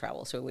are going to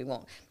travel. So we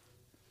won't,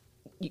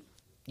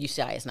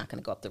 UCI is not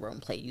going to go up the road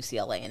and play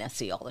UCLA and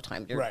SC all the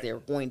time. They're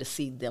going to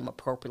seed them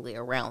appropriately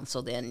around.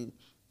 So then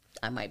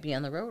I might be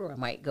on the road or I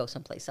might go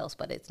someplace else,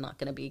 but it's not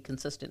going to be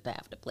consistent to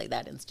have to play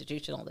that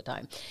institution all the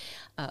time.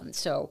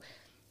 So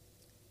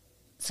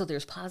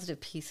there's positive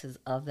pieces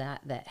of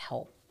that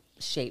help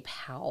shape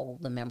how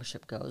the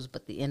membership goes.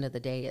 But the end of the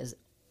day is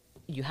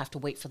you have to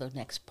wait for the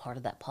next part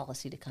of that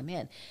policy to come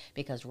in,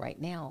 because right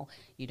now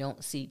you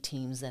don't see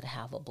teams that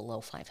have a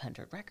below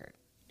 500 record.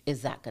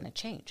 Is that going to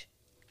change?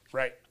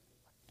 Right.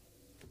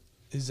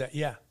 Is that,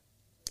 yeah.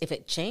 If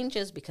it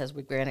changes because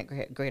we grant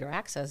it greater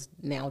access,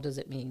 now does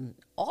it mean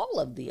all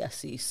of the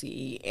SEC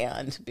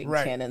and Big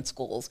Ten and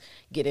schools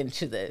get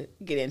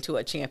into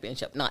a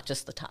championship, not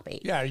just the top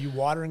 8? Yeah, are you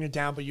watering it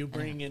down, but you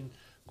bring in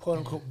quote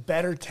unquote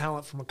better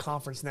talent from a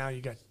conference now?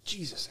 You got,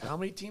 Jesus, how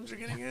many teams are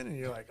getting in? And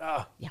you're like,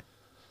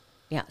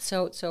 Yeah.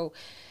 So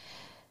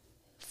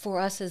for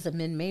us as a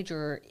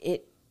mid-major,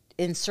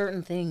 in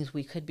certain things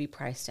we could be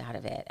priced out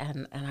of it,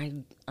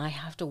 and I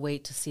have to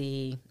wait to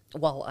see.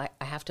 Well,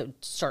 I have to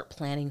start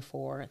planning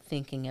for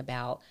thinking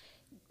about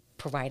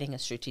providing a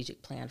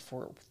strategic plan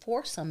for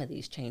some of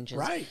these changes.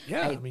 Right.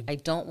 Yeah. I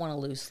don't want to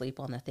lose sleep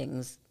on the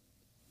things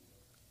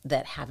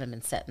that haven't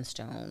been set in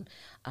stone,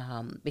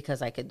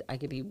 because I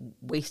could be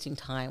wasting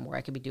time where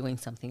I could be doing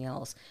something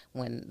else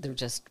when they're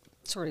just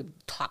sort of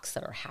talks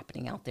that are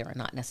happening out there and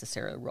not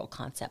necessarily real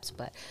concepts.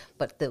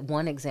 But the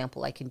one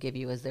example I can give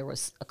you is there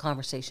was a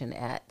conversation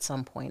at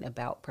some point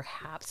about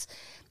perhaps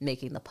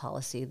making the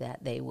policy that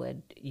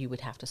you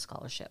would have to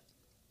scholarship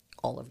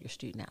all of your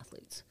student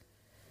athletes.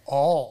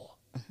 All.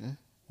 Mm-hmm.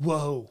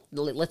 Whoa.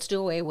 Let's do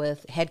away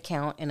with head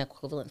count in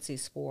equivalency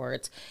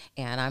sports,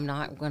 and I'm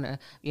not going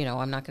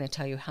to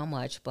tell you how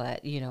much,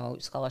 but,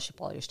 scholarship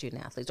all your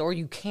student athletes, or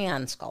you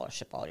can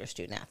scholarship all your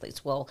student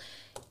athletes. Well,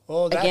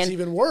 that's again,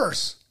 even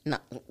worse.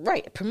 Not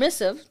right.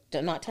 Permissive.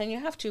 Not telling you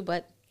have to,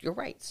 but you're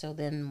right. So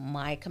then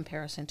my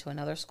comparison to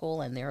another school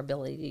and their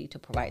ability to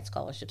provide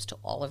scholarships to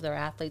all of their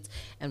athletes,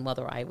 and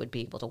whether I would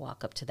be able to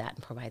walk up to that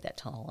and provide that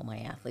to all of my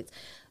athletes,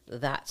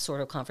 that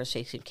sort of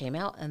conversation came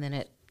out, and then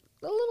it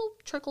a little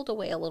trickled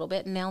away a little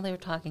bit, and now they're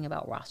talking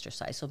about roster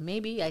size. So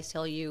maybe I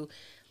tell you,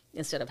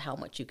 instead of how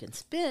much you can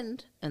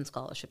spend in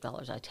scholarship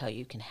dollars, I tell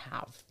you can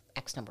have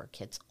X number of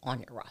kids on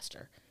your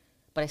roster.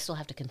 But I still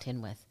have to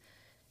contend with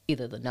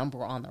either the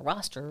number on the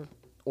roster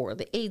or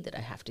the aid that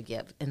I have to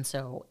give. And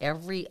so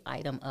every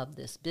item of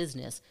this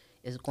business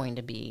is going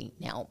to be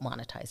now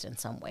monetized in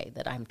some way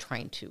that I'm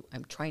trying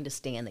to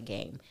stay in the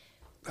game.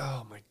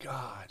 Oh my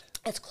God.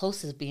 As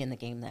close as being the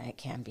game that it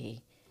can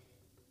be.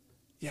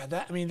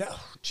 Yeah,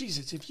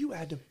 Jesus, if you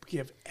had to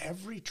give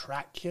every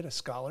track kid a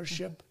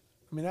scholarship,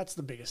 that's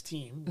the biggest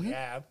team we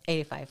have.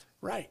 85.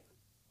 Right.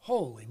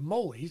 Holy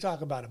moly. You talk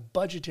about a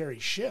budgetary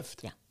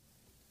shift. Yeah.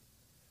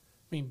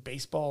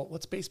 Baseball,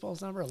 what's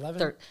baseball's number?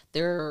 11?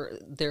 Their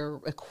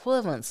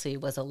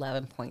equivalency was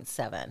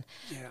 11.7.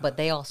 Yeah. But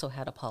they also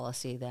had a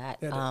policy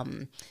that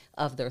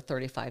of their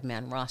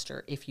 35-man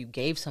roster, if you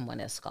gave someone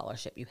a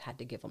scholarship, you had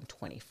to give them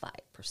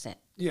 25%.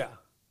 Yeah.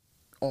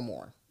 Or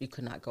more. You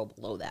could not go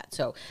below that.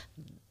 So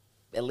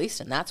at least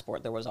in that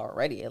sport, there was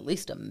already at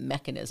least a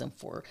mechanism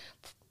for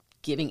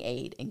giving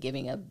aid and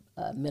giving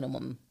a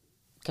minimum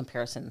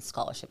comparison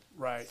scholarship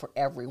for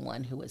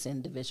everyone who was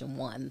in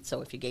Division I.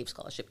 So if you gave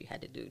scholarship, you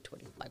had to do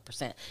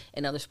 25%.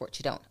 In other sports,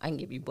 you don't. I can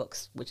give you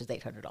books, which is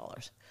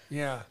 $800.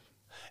 Yeah.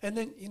 And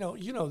then, you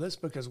know this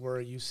because we're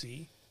a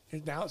UC.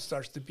 And now it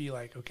starts to be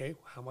like, okay,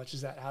 how much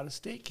is that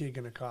out-of-state kid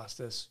going to cost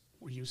us?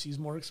 Well, UC is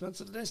more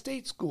expensive than a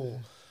state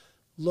school.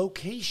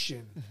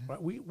 Location.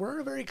 Right? We're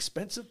a very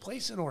expensive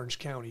place in Orange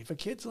County. If a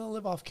kid's going to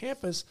live off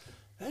campus,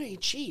 that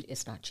ain't cheap.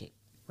 It's not cheap.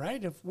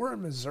 Right? If we're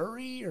in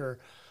Missouri or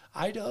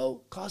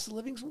Idaho, cost of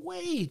living's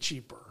way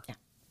cheaper. Yeah,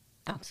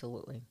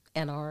 absolutely.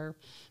 And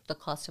the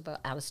cost of an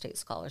out-of-state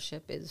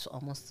scholarship is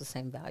almost the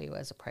same value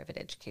as a private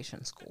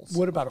education school.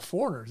 What about a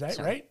foreigner? Is that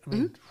right?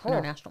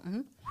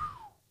 International.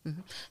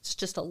 It's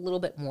just a little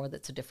bit more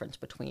that's a difference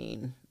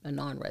between a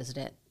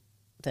non-resident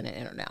than an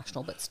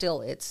international, but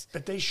still it's...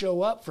 But they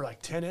show up for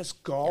like tennis,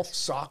 golf,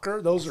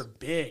 soccer. Those are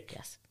big.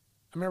 Yes.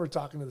 I remember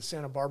talking to the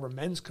Santa Barbara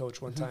men's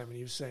coach one time, and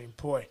he was saying,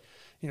 boy,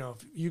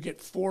 if you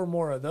get 4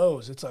 more of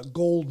those, it's a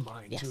gold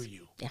mine to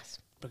you. Yes.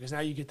 Because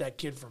now you get that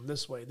kid from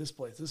this way, this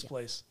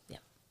place. Yeah.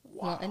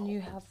 Wow. Well, and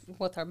you have,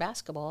 with our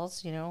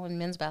basketballs, in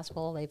men's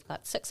basketball, they've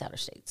got 6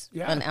 out-of-states.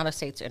 Yeah. And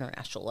out-of-state's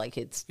international.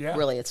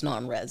 Really, it's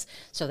non-res.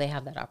 So they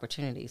have that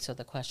opportunity. So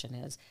the question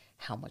is,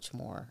 how much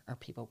more are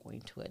people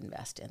going to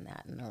invest in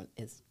that? And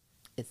is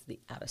the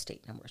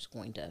out-of-state numbers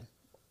going to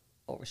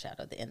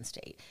overshadow the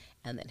in-state?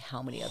 And then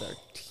how many other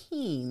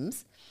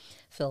teams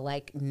feel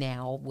like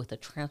now with the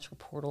transfer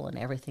portal and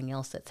everything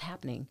else that's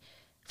happening,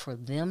 for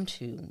them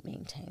to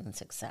maintain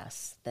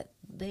success, that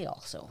they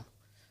also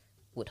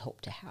would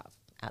hope to have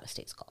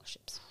out-of-state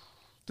scholarships.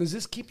 Does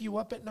this keep you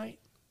up at night?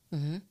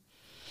 Mm-hmm.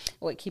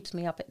 What keeps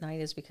me up at night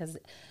is because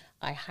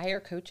I hire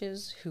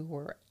coaches who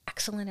are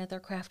excellent at their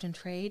craft and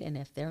trade, and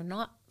if they're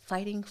not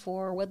fighting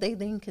for what they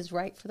think is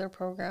right for their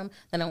program,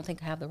 then I don't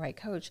think I have the right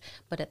coach.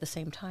 But at the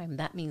same time,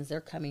 that means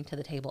they're coming to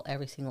the table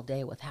every single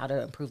day with how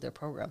to improve their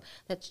program.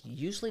 That's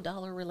usually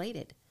dollar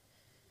related.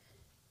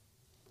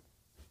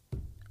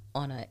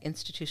 on an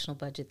institutional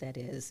budget that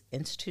is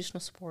institutional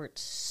support,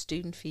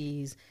 student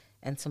fees,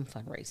 and some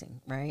fundraising,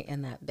 right?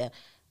 And that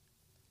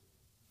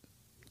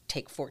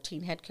take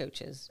 14 head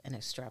coaches and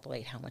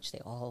extrapolate how much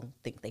they all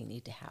think they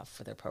need to have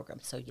for their program.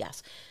 So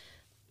yes,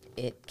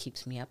 it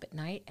keeps me up at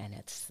night, and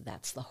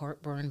that's the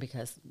heartburn,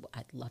 because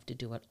I'd love to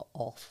do it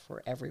all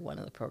for everyone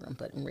in the program,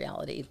 but in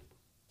reality,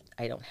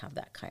 I don't have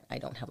I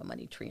don't have a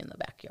money tree in the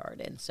backyard,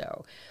 and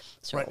so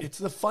right. It's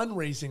the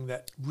fundraising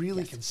that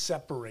really Yes. can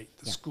separate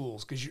the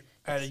schools, because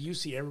at a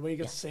UC everybody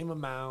gets the same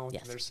amount.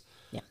 Yes.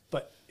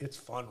 But it's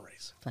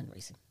fundraising.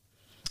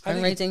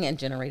 Fundraising and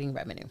generating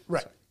revenue.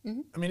 Right.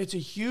 I mean, it's a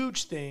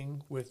huge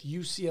thing with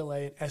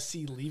UCLA and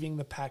SC leaving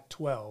the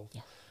Pac-12.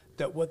 Yeah.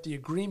 That what the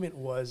agreement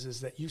was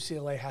is that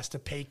UCLA has to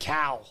pay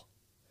Cal.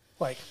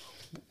 Like,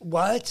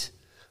 what?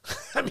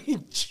 I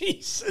mean,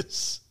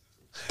 Jesus.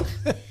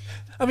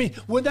 I mean,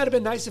 wouldn't that have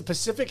been nice if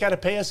Pacific had to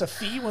pay us a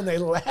fee when they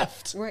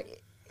left? Right.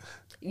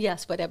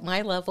 Yes, but at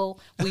my level,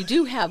 we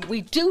do have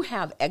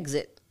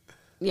exit,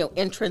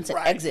 entrance and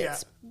Right,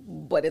 exits,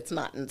 but it's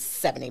not in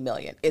 70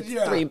 million.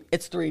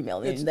 It's 3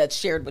 million that's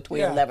shared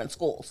between 11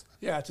 schools.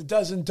 Yeah, it's a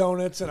dozen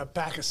donuts and a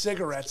pack of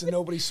cigarettes and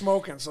nobody's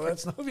smoking. So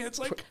that's not, it's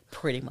like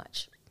Pretty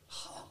much.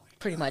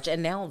 Pretty much.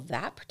 And now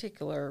that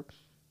particular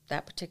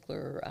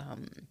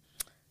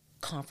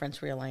conference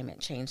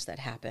realignment change that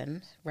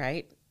happened,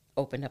 right,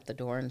 opened up the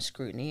door and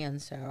scrutiny. And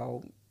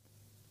so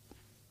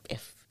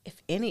if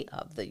any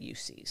of the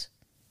UCs,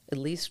 at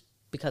least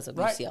because of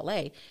Right.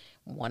 UCLA,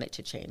 wanted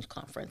to change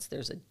conference,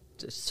 there's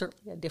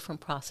certainly a different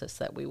process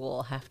that we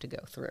will have to go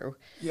through.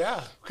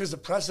 Yeah, because the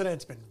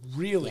precedent's been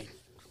really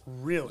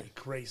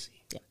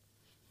crazy. Yeah.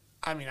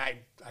 I mean,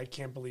 I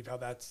can't believe how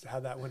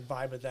that went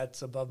by, but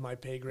that's above my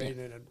pay grade,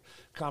 and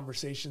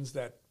conversations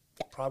that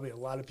probably a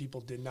lot of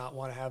people did not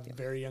want to have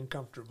very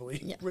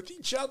uncomfortably with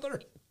each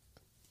other.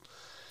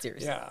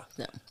 Seriously. Yeah.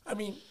 No. I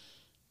mean,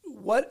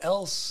 what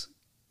else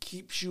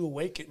keeps you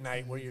awake at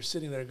night where you're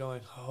sitting there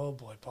going, oh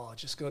boy, Paula,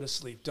 just go to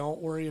sleep. Don't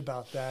worry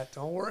about that.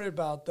 Don't worry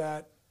about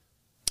that.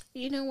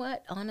 You know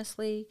what?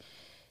 Honestly,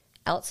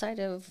 outside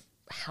of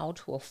how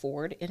to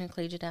afford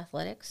intercollegiate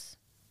athletics,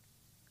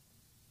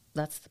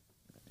 that's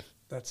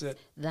it.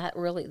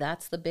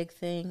 that's the big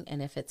thing.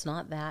 And if it's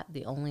not that,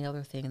 the only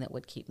other thing that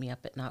would keep me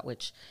up at night,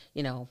 which,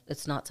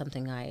 it's not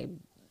something I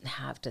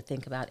have to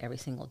think about every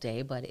single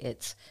day, but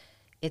it's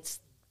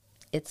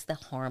the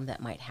harm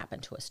that might happen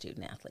to a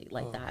student athlete,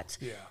 like that.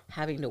 Yeah.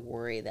 Having to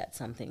worry that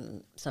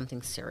something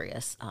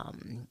serious,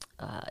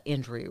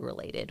 injury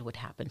related would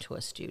happen to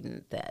a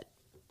student that.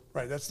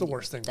 Right, that's the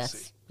worst thing to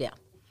see. Yeah.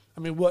 I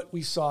mean, what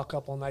we saw a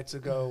couple of nights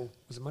ago,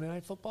 was it Monday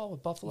Night Football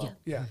with Buffalo?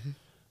 Yeah.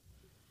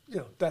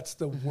 That's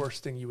the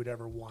worst thing you would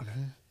ever want to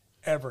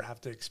ever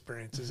have to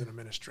experience as an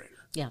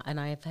administrator. Yeah, and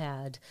I've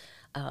had,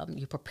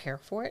 you prepare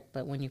for it,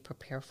 but when you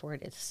prepare for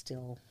it, it's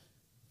still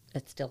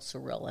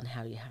surreal in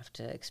how you have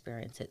to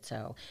experience it.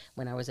 So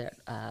when I was at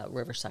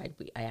Riverside,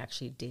 I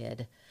actually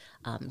did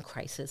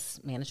crisis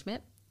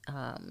management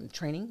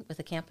training with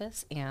the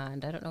campus,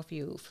 and I don't know if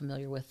you're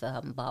familiar with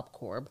Bob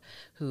Korb,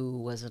 who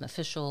was an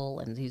official,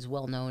 and he's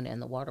well known in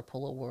the water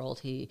polo world.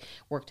 He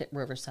worked at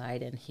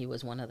Riverside, and he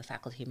was one of the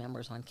faculty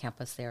members on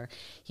campus there.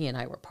 He and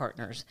I were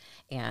partners,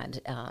 and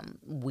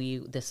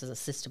this is a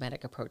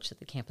systematic approach that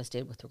the campus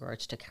did with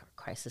regards to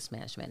crisis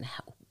management.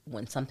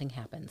 When something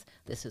happens,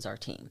 this is our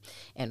team,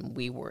 and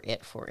we were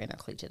it for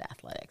intercollegiate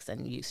athletics.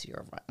 And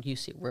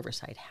UC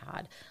Riverside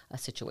had a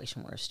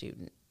situation where a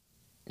student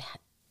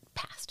had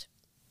passed.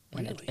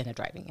 Really? In a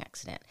driving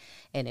accident,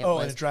 and in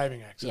a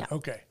driving accident. Yeah.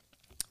 Okay.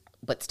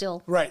 But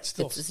still, right?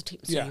 Still, it's a team.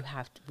 So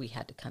we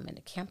had to come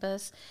into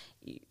campus.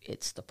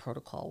 It's the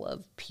protocol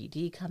of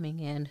PD coming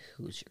in.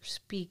 Who's your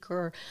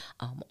speaker?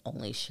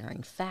 Only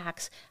sharing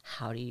facts.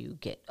 How do you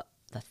get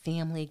the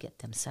family, get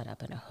them set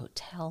up in a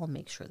hotel,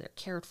 make sure they're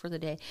cared for the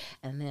day,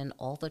 and then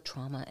all the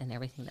trauma and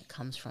everything that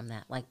comes from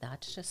that. Like,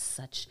 that's just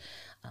such.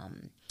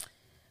 And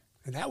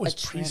that was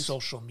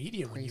pre-social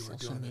media when you were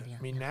doing it.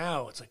 I mean,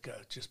 now it's like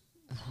just.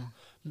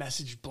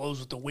 Message blows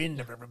with the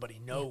wind if everybody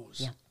knows.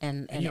 Yeah.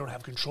 And you don't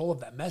have control of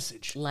that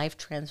message. Life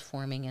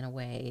transforming in a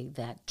way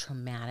that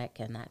traumatic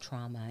and that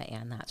trauma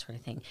and that sort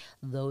of thing,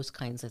 those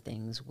kinds of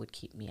things would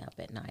keep me up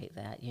at night.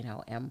 That,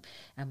 am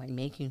I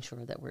making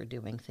sure that we're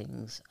doing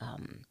things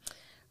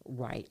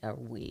right? Are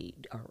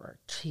our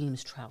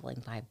teams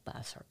traveling by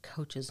bus? Are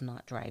coaches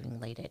not driving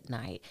late at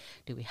night?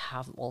 Do we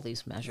have all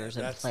these measures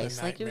in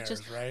place? Like you're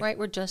just right.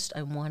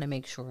 I want to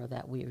make sure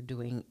that we are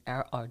doing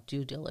our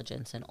due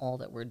diligence and all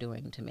that we're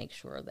doing to make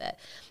sure that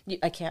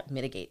I can't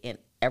mitigate in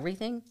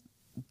everything,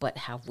 but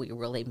have we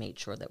really made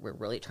sure that we're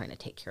really trying to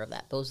take care of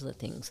that? Those are the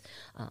things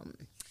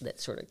that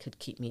sort of could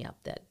keep me up.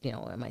 That,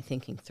 am I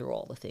thinking through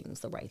all the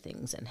things, the right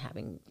things, and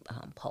having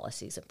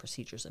policies and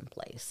procedures in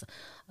place,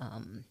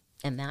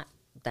 and that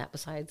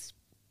besides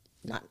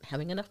not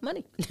having enough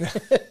money.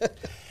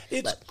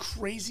 It's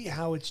crazy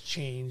how it's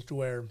changed,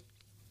 where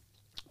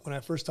when I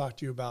first talked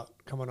to you about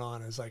coming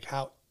on, is like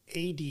how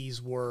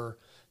ADs were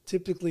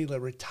typically the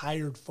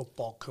retired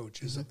football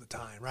coaches of the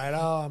time, right?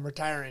 Oh, I'm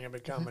retiring, I'm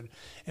becoming.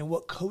 And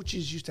what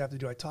coaches used to have to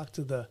do, I talked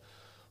to the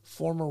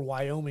former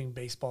Wyoming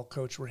baseball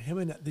coach where him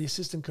and the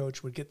assistant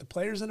coach would get the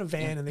players in a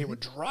van and they would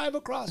drive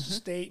across the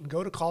state and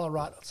go to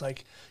Colorado. It's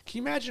like, can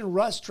you imagine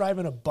Russ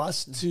driving a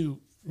bus to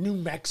New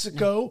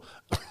Mexico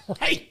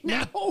right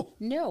now?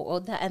 No,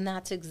 well, and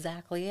that's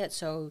exactly it.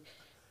 So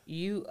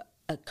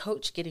a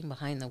coach getting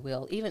behind the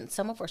wheel, even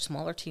some of our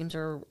smaller teams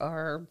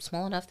are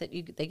small enough that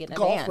they get in a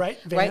Golf, van. right?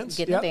 Vans,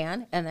 Get in a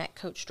van, and that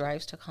coach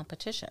drives to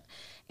competition.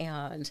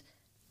 And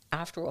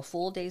after a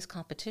full day's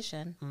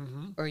competition,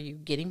 are you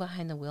getting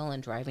behind the wheel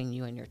and driving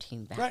you and your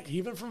team back? Right,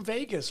 even from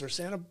Vegas or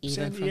San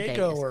Even from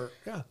Diego Vegas. or,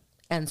 yeah.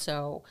 And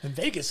so, And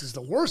Vegas is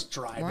the worst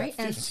drive right,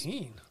 at and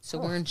 15. so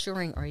we're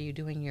ensuring: are you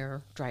doing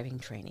your driving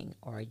training?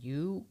 Are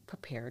you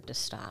prepared to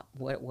stop?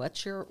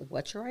 What's your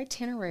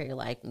itinerary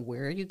like?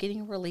 Where are you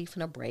getting relief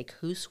and a break?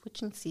 Who's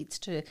switching seats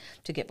to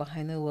get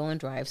behind the wheel and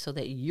drive so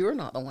that you're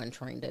not the one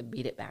trying to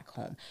beat it back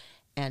home?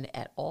 And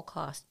at all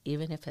costs,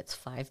 even if it's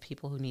 5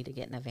 people who need to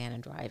get in a van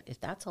and drive, if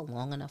that's a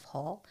long enough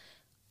haul,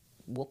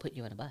 we'll put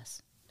you in a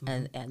bus.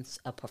 And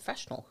a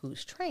professional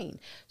who's trained,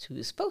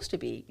 who's supposed to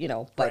be,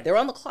 but Right. they're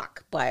on the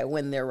clock by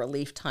when their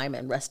relief time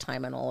and rest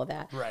time and all of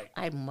that. Right.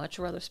 I'd much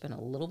rather spend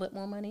a little bit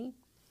more money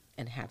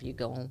and have you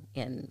go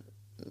in.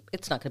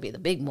 It's not going to be the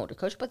big motor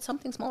coach, but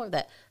something smaller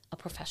that a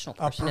professional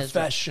A person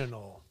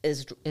professional.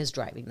 is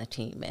driving the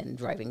team and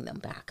driving them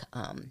back.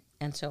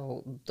 And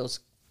so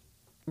those,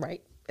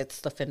 right?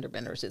 It's the fender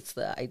benders. It's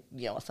I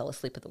fell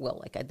asleep at the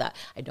wheel like that.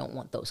 I don't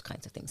want those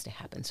kinds of things to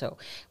happen. So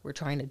we're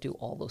trying to do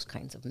all those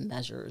kinds of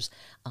measures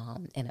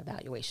and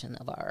evaluation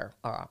of our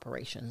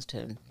operations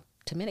to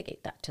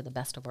mitigate that to the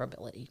best of our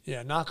ability.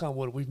 Yeah, knock on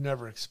wood, we've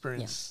never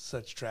experienced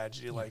such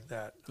tragedy like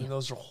that. And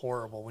those are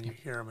horrible when you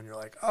hear them and you're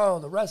like, oh,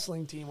 the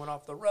wrestling team went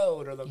off the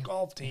road or the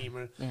golf team.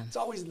 Or It's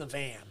always in the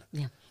van,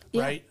 Yeah.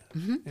 right?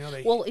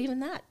 Yeah. Well,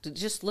 even that.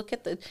 Just look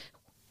at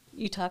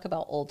you talk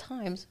about old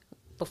times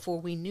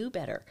before we knew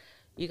better.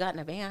 You got in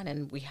a van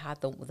and we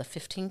had the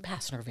 15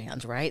 passenger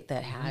vans, right?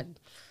 That had,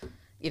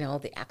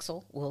 the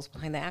axle, wheels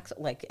behind the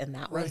axle, and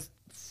that was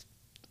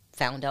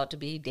found out to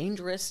be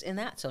dangerous in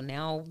that. So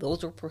now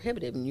those are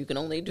prohibited and you can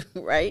only do,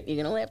 right? You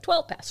can only have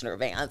 12 passenger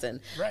vans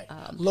and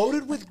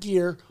loaded with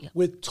gear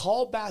with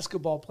tall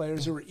basketball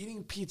players who are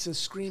eating pizza,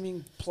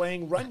 screaming,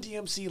 playing Run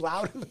DMC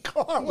loud in the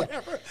car,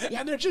 whatever.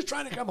 And they're just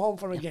trying to come home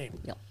from a game.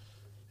 Yeah.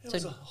 It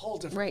was a whole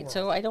different world.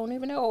 So I don't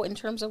even know in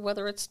terms of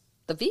whether it's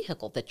the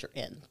vehicle that you're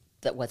in,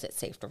 that was it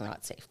safe or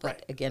not safe.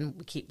 But again,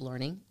 we keep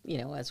learning,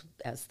 as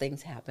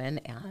things happen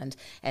and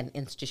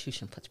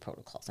institution puts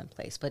protocols in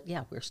place. But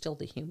yeah, we're still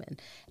the human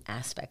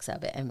aspects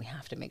of it, and we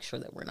have to make sure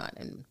that we're not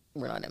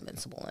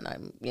invincible. And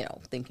I'm,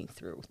 thinking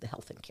through the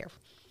health and care.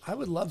 I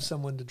would love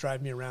someone to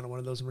drive me around in one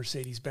of those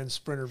Mercedes-Benz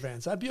Sprinter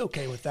vans. I'd be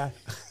okay with that.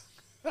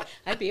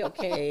 I'd be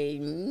okay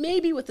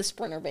maybe with the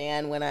Sprinter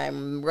van when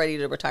I'm ready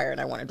to retire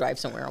and I want to drive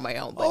somewhere on my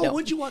own. But no.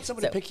 Would you want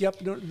someone to pick you up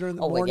during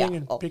the morning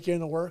and pick you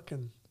into work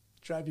and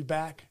drive you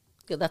back?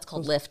 Yeah, that's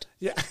called Lyft.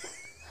 Yeah.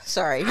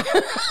 Sorry.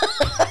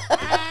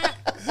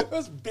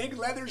 Those big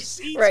leather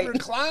seats Right.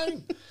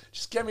 recline.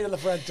 Just get me to the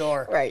front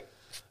door. Right.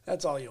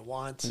 That's all you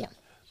want. Yeah.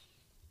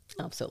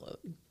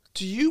 Absolutely.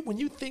 When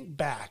you think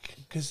back,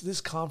 because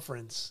this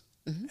conference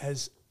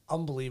has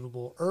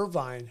unbelievable,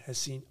 Irvine has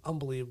seen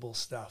unbelievable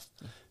stuff,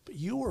 but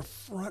you were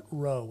front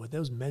row with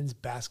those men's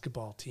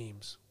basketball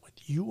teams with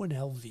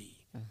UNLV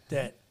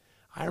that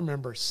I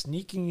remember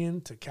sneaking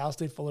into Cal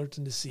State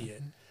Fullerton to see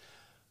it.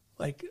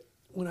 Like,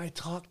 when I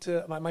talked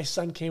to my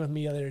son came with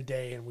me the other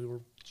day and we were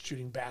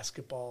shooting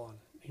basketball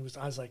and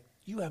I was like,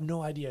 you have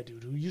no idea,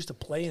 dude, who used to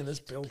play in this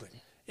building.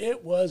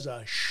 It was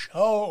a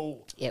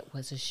show. It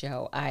was a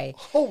show.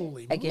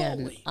 Holy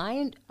moly.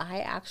 I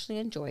actually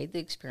enjoyed the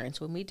experience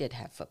when we did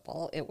have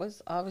football. It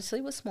was obviously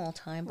was small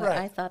time, but Right.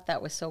 I thought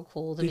that was so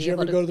cool to Did be you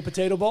able ever to go to the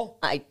Potato Bowl?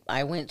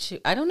 I went to,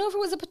 I don't know if it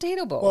was a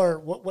Potato Bowl. Or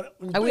what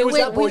it was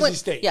at Boise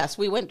State? Yes,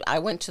 I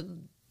went to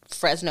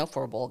Fresno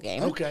for a bowl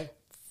game. Okay.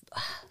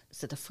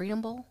 Is it the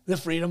Freedom Bowl? The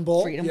Freedom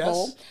Bowl. Freedom yes.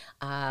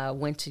 Bowl.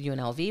 Went to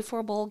UNLV for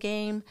a bowl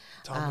game.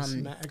 Thomas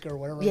Mack or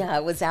whatever. Yeah,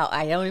 it was out.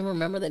 I don't even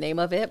remember the name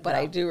of it, but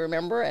I do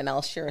remember, and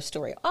I'll share a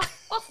story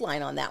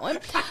offline on that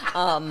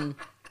one.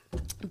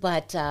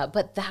 But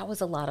that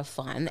was a lot of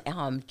fun,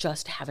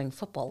 just having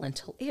football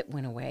until it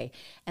went away.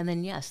 And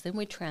then, then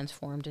we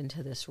transformed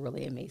into this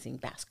really amazing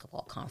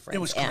basketball conference. It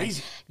was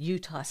crazy. And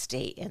Utah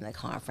State in the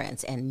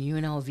conference and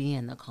UNLV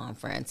in the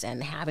conference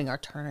and having our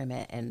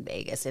tournament in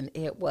Vegas. And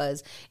it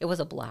was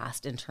a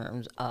blast in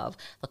terms of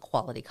the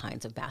quality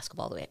kinds of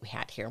basketball that we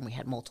had here. And we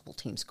had multiple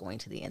teams going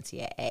to the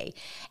NCAA.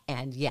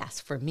 And yes,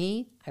 for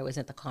me, I was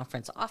at the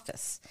conference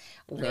office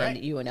when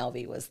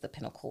UNLV was the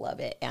pinnacle of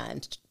it,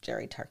 and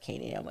Jerry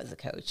Tarkanian was the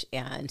coach,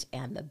 and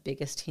the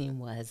biggest team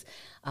was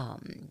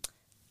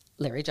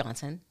Larry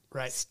Johnson,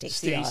 Right.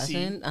 Stacey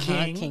Osmond,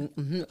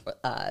 King.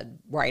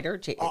 Ryder,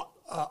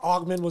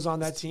 Augman was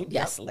on that team.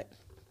 yes,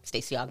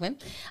 Stacey Ogman,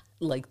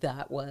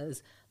 that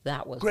was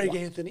Greg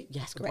Anthony.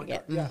 Yes,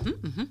 Greg. Yeah.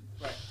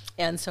 Right.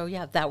 And so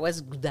that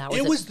was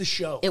It was the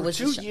show. It For was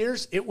 2 the show.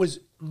 years. It was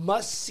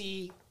must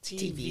see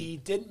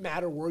TV. Didn't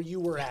matter where you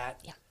were at.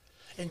 Yeah.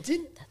 And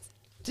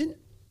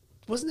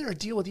wasn't there a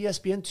deal with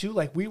ESPN too?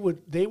 Like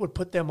they would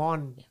put them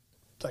on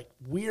like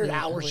weird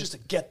hours just to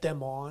get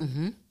them on.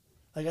 Mm-hmm.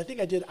 Like I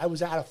think I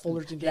was at a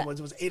Fullerton game when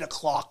it was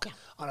 8:00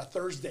 on a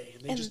Thursday,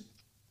 and they just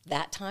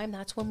that time.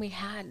 That's when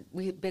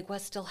Big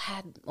West still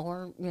had,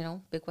 or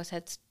Big West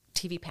had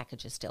TV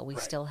packages still. We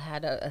still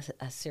had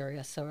a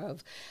series sort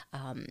of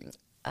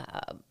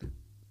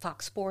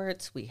Fox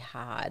Sports. We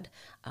had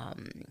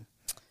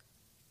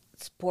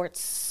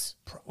sports.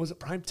 Was it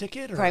Prime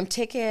Ticket? Or? Prime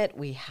Ticket.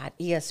 We had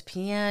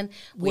ESPN.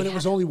 When it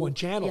was only one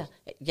channel.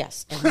 Yeah,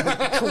 yes.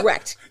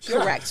 Correct.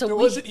 Correct. So there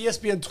wasn't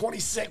ESPN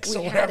 26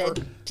 or whatever. We had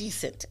a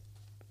decent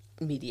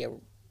media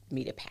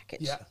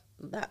package. Yeah.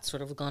 That's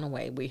sort of gone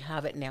away. We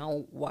have it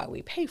now while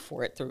we pay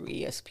for it through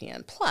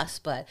ESPN Plus.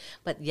 But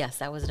yes,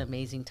 that was an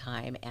amazing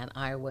time, and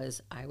I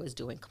was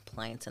doing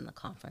compliance in the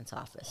conference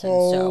office.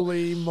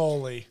 Holy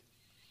moly.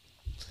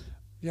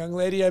 Young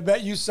lady, I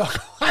bet you saw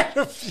quite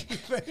a few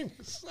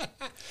things.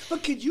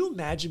 But could you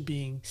imagine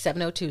being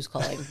 702's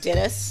calling?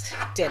 Dennis,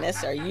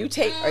 are you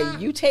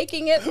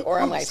taking it or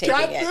am I taking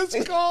it? Got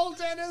this call,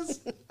 Dennis.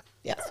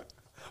 Yes.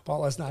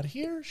 Paula's not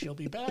here. She'll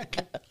be back.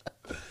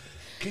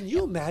 Can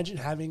you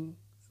imagine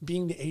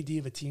being the AD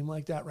of a team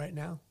like that right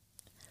now?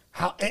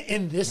 How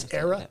in this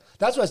era?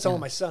 That's what I was telling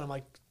my son. I'm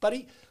like,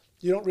 buddy,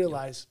 you don't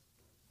realize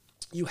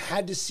you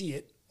had to see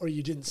it or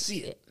you didn't see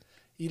it.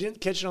 You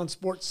didn't catch it on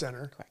Sports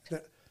Center.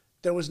 Correct.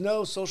 There was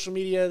no social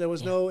media. There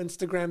was no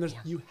Instagram.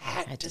 You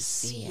had to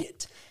see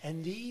it.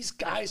 And these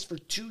guys for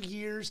 2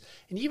 years,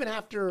 and even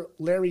after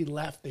Larry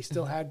left, they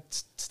still had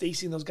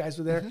Stacy and those guys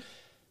were there.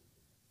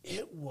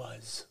 It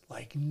was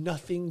like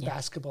nothing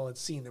basketball had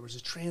seen. There was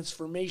a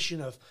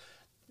transformation of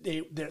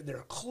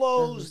their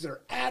clothes,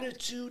 their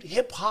attitude.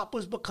 Hip hop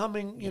was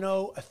becoming,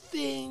 a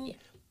thing.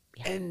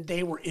 And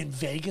they were in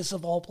Vegas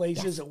of all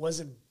places. It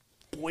wasn't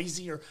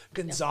Boise or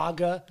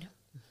Gonzaga.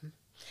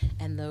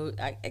 And though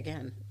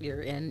again,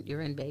 you're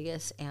in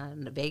Vegas,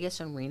 and Vegas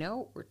and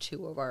Reno were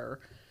two of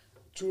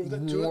the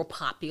more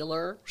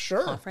popular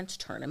conference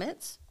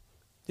tournaments.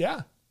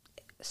 Yeah,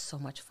 so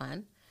much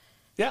fun.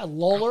 Yeah,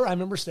 Lawler. I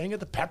remember staying at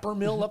the Pepper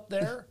Mill up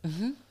there.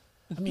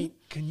 I mean,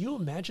 can you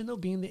imagine though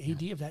being the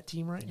AD of that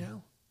team right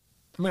now?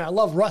 I mean, I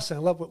love Russ and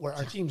I love what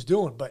our team's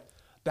doing, but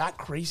that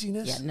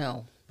craziness. Yeah,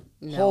 no.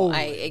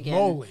 Holy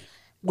moly!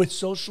 With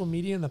social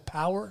media and the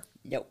power.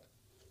 Nope.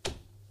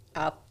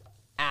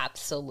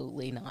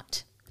 Absolutely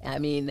not. I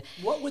mean,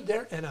 what would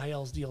their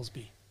NIL deals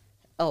be?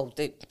 Oh,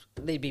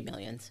 they'd be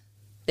millions.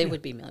 They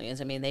would be millions.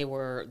 I mean, they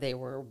were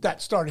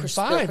that starting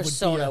five. Their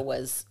persona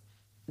was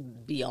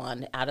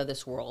beyond out of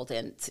this world.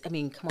 And I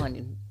mean, come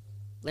on,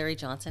 Larry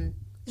Johnson.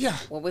 Yeah.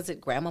 What was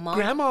it?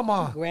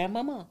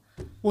 Grandmama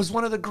was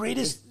one of the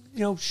greatest,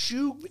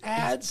 shoe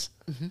ads.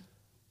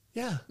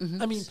 Yeah.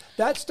 I mean,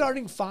 that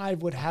starting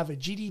five would have a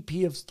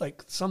GDP of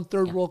like some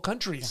third world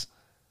countries.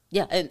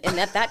 Yeah, and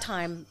at that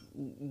time,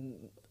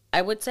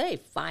 I would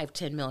say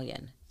 5-10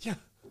 million. Yeah.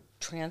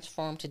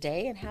 Transform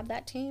today and have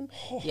that team?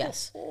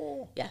 Yes.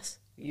 Yes.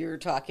 You're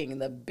talking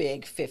the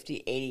big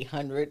 50, 80,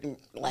 100.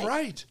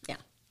 Right. Yeah.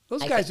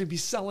 Those guys would be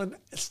selling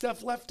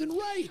stuff left and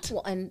right.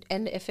 Well, and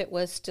if it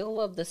was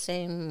still of the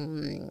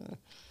same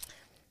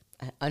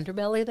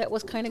underbelly that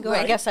was kind of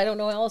going, I guess I don't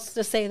know how else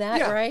to say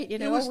that, right?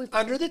 It was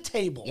under the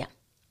table. Yeah.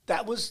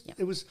 That was,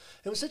 it was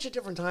such a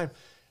different time.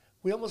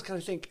 We almost kind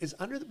of think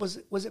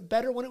was it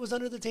better when it was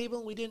under the table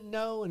and we didn't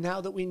know, and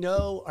now that we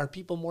know, are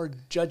people more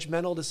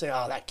judgmental to say,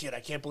 oh, that kid,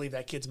 I can't believe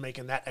that kid's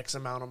making that X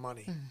amount of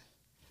money?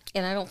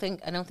 And I don't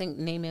think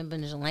name,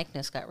 image, and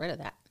likeness got rid of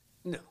that.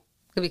 No,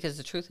 because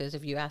the truth is,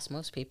 if you ask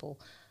most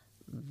people,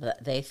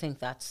 they think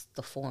that's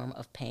the form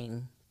of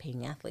paying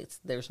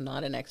athletes. There's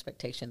not an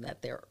expectation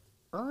that they're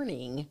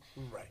earning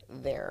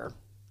their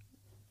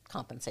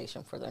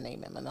compensation for their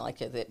name and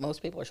like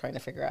most people are trying to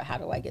figure out, how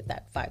do I get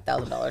that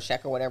 $5,000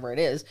 check or whatever it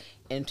is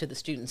into the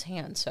student's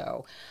hand.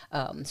 So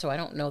I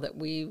don't know that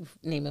name,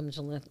 image,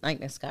 and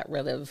likeness got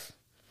rid of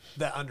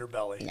that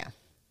underbelly. No,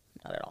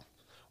 not at all.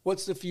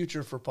 What's the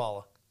future for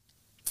Paula?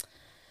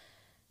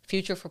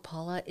 Future for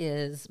Paula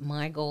is,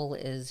 my goal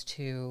is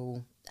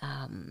to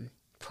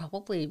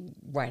probably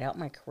write out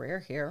my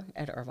career here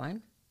at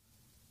Irvine.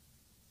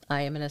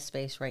 I am in a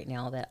space right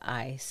now that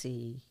I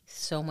see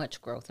so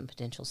much growth and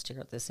potential still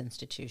at this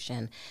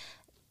institution.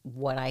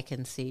 What I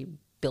can see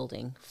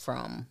building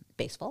from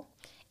baseball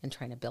and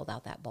trying to build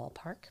out that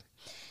ballpark.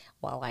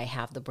 While I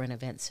have the Brent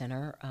Event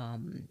Center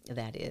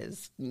that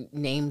is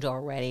named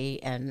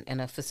already and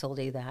a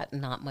facility that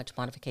not much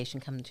modification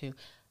coming to,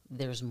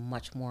 there's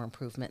much more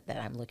improvement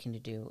that I'm looking to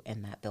do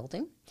in that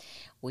building.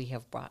 We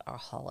have brought our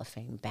Hall of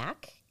Fame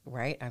back.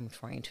 Right, I'm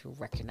trying to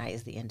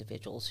recognize the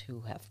individuals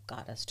who have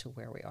got us to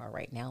where we are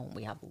right now, and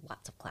we have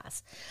lots of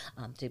class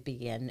to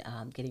begin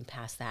getting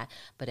past that.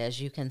 But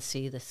as you can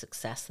see, the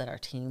success that our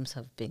teams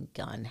have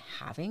begun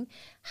having,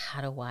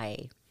 how do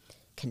I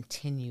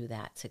continue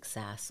that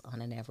success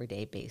on an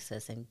everyday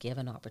basis and give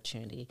an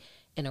opportunity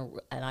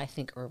and I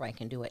think Irvine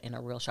can do it in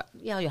a real shot.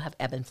 Yeah, you'll have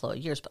ebb and flow of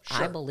years, but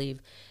I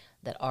believe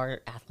that our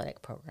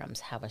athletic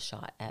programs have a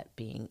shot at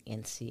being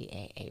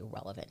NCAA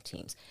relevant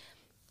teams.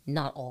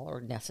 Not all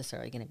are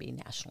necessarily going to be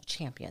national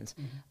champions,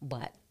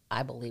 but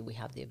I believe we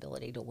have the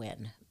ability to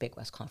win Big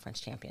West Conference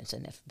champions.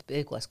 And if the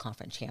Big West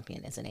Conference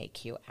champion is an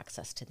AQ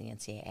access to the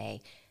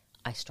NCAA,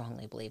 I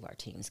strongly believe our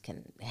teams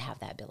can have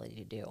that ability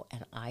to do.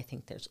 And I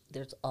think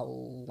there's a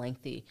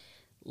lengthy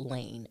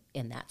lane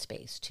in that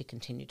space to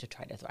continue to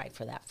try to thrive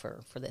for that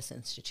for this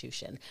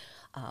institution.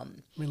 I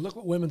mean, look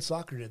what women's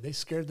soccer did. They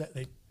scared that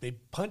they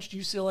punched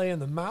UCLA in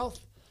the mouth.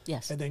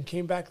 Yes. And then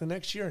came back the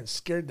next year and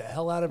scared the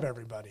hell out of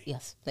everybody.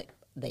 Yes.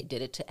 They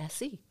did it to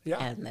SC, Yeah.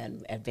 and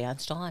then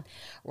advanced on,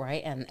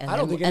 right? And I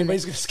don't think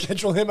anybody's going to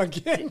schedule him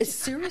again.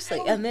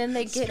 Seriously, and then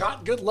they get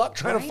Scott. Good luck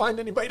trying to find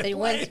anybody to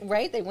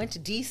play. They went to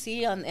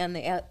DC on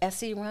the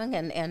SC run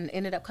and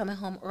ended up coming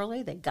home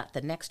early. They got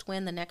the next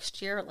win the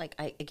next year.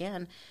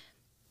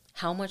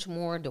 How much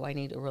more do I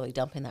need to really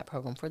dump in that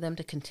program for them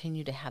to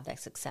continue to have that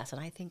success? And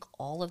I think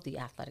all of the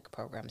athletic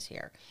programs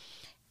here,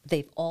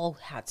 they've all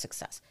had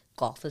success.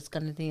 Golf has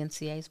gone to the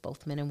NCAAs,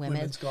 both men and women.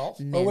 Women's golf?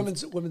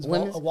 Women's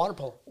water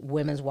polo.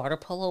 Women's water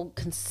polo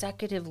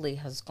consecutively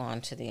has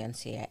gone to the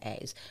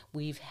NCAAs.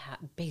 We've had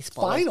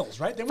baseball. Finals,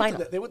 right? They went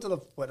to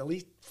the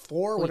Elite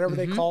Four, whatever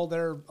they call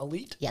their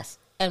elite? Yes.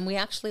 And we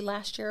actually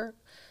last year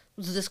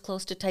was this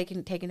close to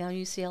taking down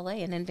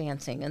UCLA and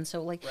advancing. And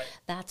so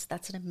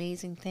that's an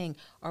amazing thing.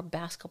 Our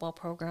basketball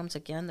programs,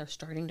 again, they're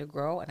starting to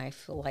grow, and I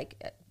feel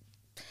like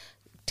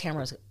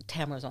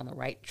Tamara's on the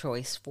right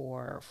choice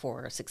for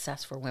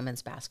success for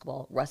women's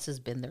basketball. Russ has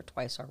been there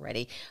twice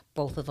already,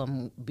 both of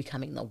them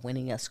becoming the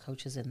winningest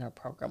coaches in their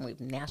program. We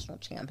have national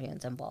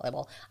champions in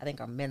volleyball. I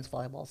think our men's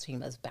volleyball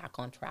team is back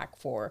on track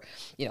for,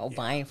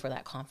 vying for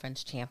that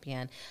conference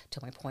champion. To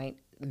my point,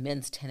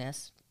 men's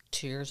tennis,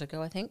 2 years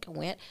ago, I think,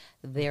 went.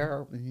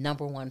 Their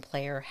number one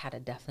player had a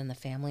death in the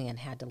family and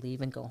had to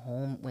leave and go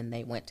home when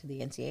they went to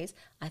the NCAAs.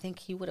 I think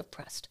he would have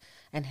pressed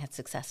and had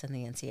success in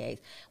the NCAAs.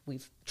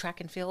 We've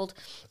track and field.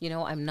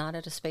 I'm not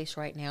at a space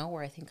right now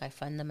where I think I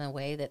fund them in a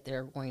way that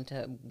they're going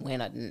to win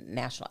a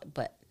national.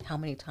 But how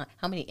many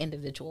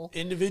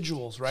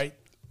individuals, right?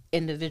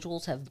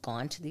 Individuals have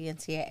gone to the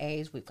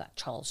NCAAs. We've got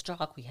Charles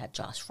Jock. We had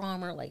Josh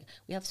Frommer.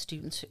 We have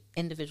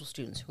individual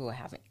students who are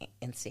having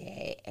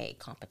NCAA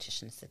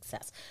competition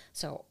success.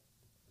 So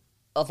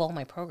of all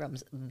my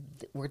programs,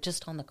 we're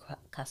just on the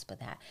cusp of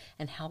that.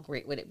 And how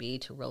great would it be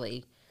to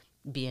really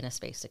be in a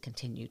space to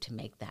continue to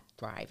make that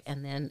thrive?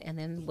 And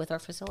then with our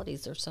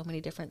facilities, there's so many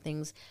different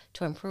things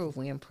to improve.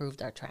 We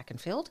improved our track and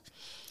field,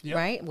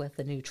 right, with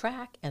the new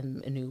track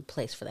and a new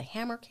place for the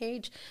hammer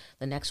cage.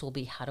 The next will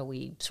be how do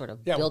we sort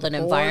of build an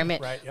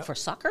environment for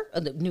soccer,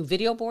 the new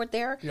video board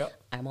there.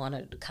 I'm on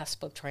a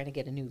cusp of trying to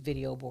get a new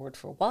video board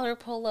for water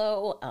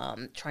polo,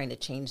 trying to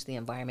change the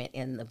environment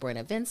in the Brenna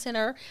Event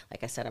Center.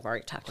 Like I said, I've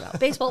already talked about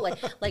baseball.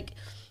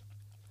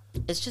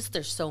 It's just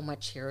there's so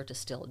much here to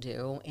still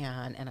do,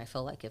 and I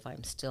feel like if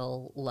I'm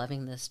still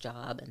loving this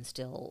job and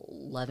still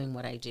loving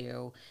what I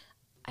do,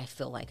 I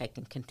feel like I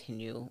can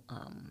continue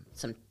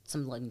some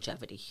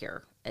longevity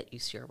here at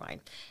UC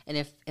Irvine. And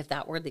if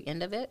that were the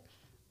end of it,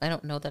 I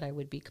don't know that I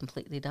would be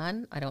completely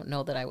done. I don't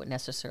know that I would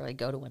necessarily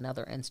go to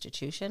another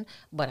institution,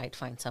 but I'd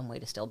find some way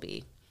to still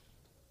be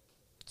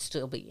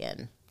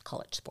in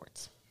college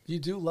sports. You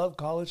do love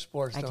college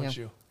sports, don't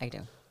you? I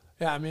do.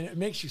 Yeah, I mean, it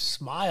makes you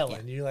smile,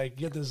 and you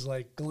get this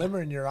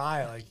glimmer in your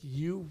eye.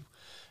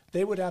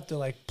 They would have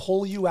to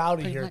pull you out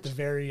of here at the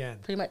very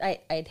end. Pretty much,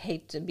 I'd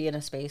hate to be in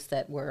a space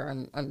where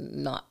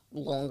I'm not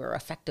longer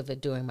effective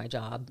at doing my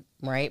job,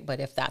 right?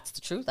 But if that's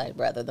the truth, I'd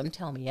rather them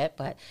tell me it.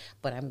 But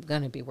I'm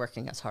going to be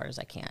working as hard as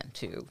I can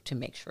to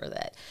make sure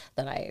that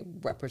I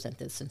represent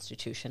this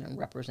institution and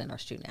represent our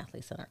student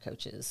athletes and our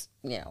coaches,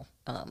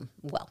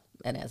 well,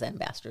 and as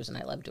ambassadors, and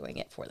I love doing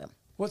it for them.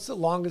 What's the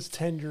longest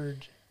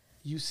tenured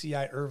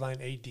UCI Irvine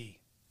AD?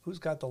 Who's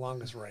got the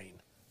longest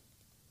reign?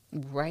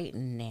 Right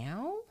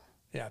now?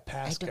 Yeah,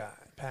 past,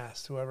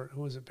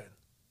 who has it been?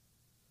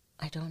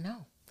 I don't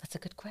know. That's a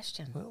good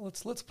question. Well,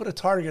 let's put a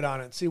target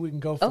on it and see if we can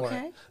go for it.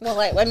 Okay. Well,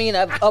 I mean,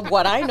 of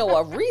what I know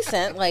of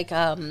recent, Mike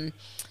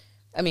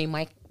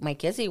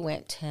Izzy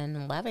went 10,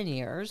 11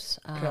 years.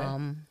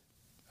 Okay.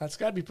 That's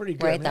got to be pretty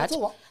good. Right, I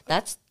mean,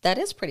 that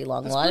is pretty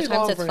long. That's a lot of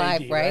times it's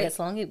 5, AD, right? It's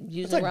long.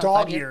 It's like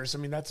dog years. I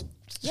mean, that's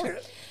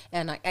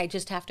And I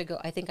just have to go.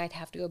 I think I'd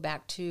have to go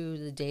back to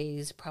the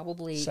days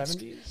probably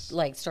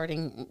 70s,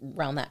 starting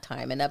around that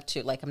time and up to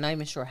I'm not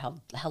even sure how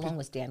long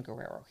was Dan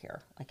Guerrero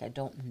here. I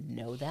don't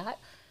know that.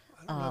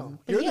 I don't know.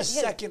 You're the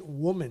second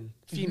woman,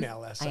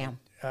 female I am.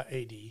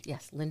 AD.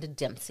 Yes, Linda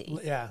Dempsey.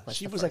 Yeah,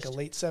 she was first. a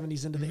late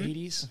 70s into the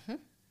 80s, and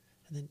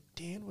then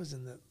Dan was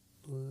in the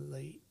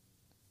late.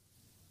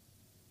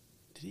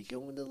 Did he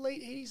go into the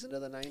late 80s into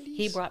the 90s?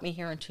 He brought me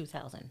here in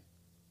 2000,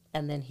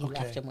 and then he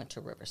left and went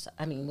to went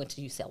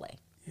to UCLA.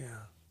 Yeah.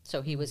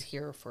 So he was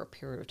here for a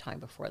period of time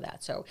before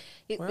that. So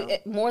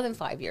more than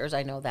 5 years.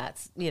 I know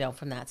that's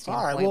from that standpoint.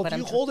 All right. Well, if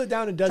you hold it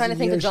down a dozen years. Trying to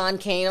think of John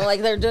Kane.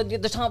 I'm they're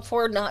the top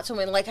 4, not so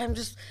many.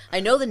 I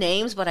know the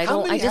names, but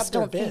I just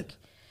don't think.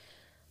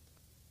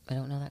 I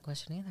don't know that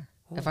question either.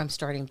 Oh. If I'm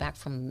starting back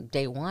from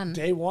day one.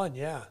 Day one,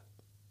 yeah.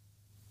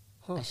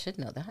 I should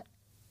know that.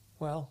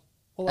 Well,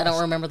 I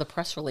don't remember the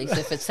press release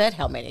if it said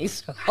how many.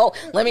 So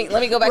let me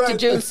go back to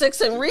June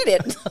 6th and read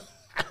it.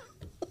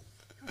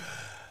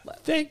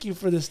 Thank you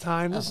for this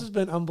time. This has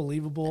been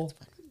unbelievable.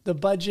 The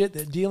budget,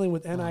 the dealing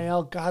with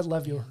NIL, God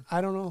love you.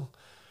 I don't know.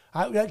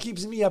 That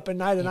keeps me up at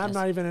night, and I'm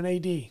not even an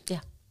AD.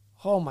 Yeah.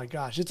 Oh, my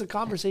gosh. It's a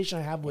conversation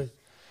I have with,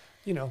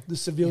 the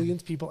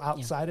civilians, people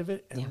outside of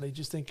it, and they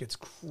just think it's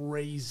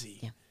crazy.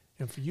 Yeah.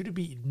 And for you to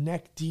be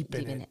neck deep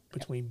in it,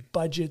 between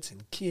budgets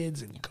and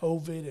kids and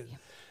COVID and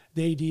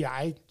the AD,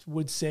 I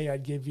would say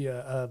I'd give you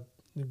a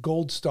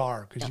gold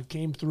star because you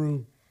came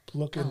through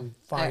looking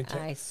fine.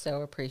 I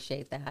so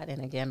appreciate that.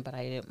 And again, but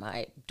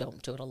I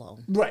don't do it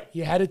alone. Right.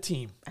 You had a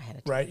team. I had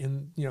a team. Right.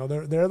 And,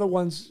 they're the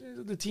ones,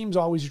 the teams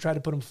always, you try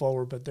to put them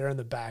forward, but they're in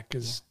the back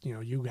because,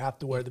 you have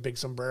to wear the big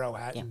sombrero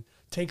hat and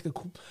take the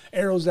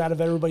arrows out of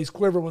everybody's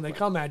quiver when they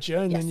come at you.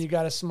 And then you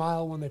got to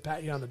smile when they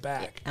pat you on the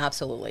back. Yeah,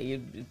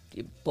 absolutely.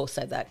 You both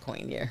said that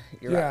coin.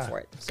 You're up for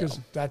it. Because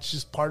that's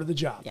just part of the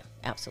job. Yeah,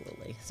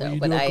 absolutely. So, you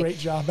do a great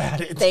job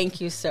at it. Thank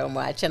you so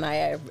much. And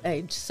I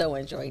so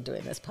enjoy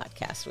doing this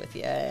podcast with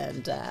you.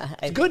 And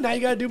it's good. Now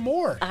you got to do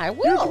more. I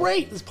will. You're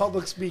great. This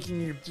public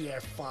speaking, you're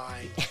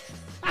fine.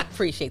 I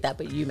appreciate that,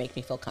 but you make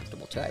me feel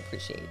comfortable too. I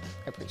appreciate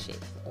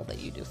all that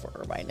you do for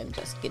Irvine and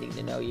just getting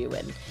to know you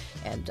and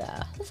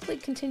hopefully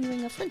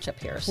continuing a friendship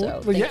here.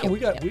 So we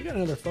got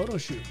another photo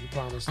shoot. You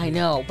promised. I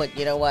know, but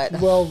you know what?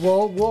 Well,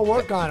 we'll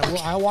work on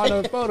it. I want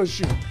a photo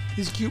shoot.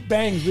 These cute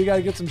bangs. We got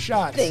to get some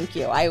shots. Thank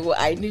you. I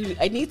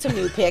need some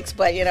new pics,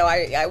 but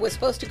I was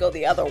supposed to go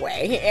the other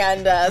way,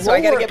 and so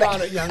I got to get back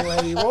on it, young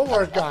lady. We'll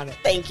work on it.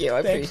 Thank you. I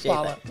appreciate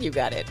Paula. that. You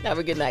got it. Have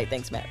a good night.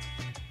 Thanks, Matt.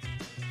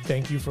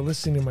 Thank you for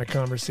listening to my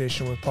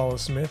conversation with Paula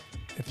Smith.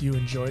 If you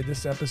enjoyed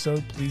this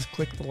episode, please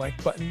click the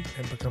like button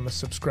and become a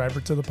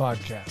subscriber to the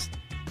podcast.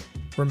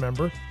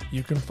 Remember,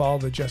 you can follow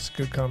the Just a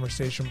Good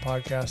Conversation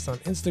podcast on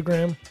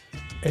Instagram,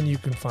 and you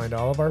can find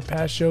all of our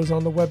past shows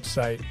on the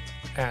website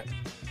at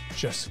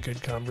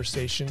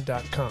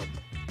justagoodconversation.com.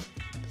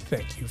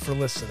 Thank you for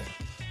listening.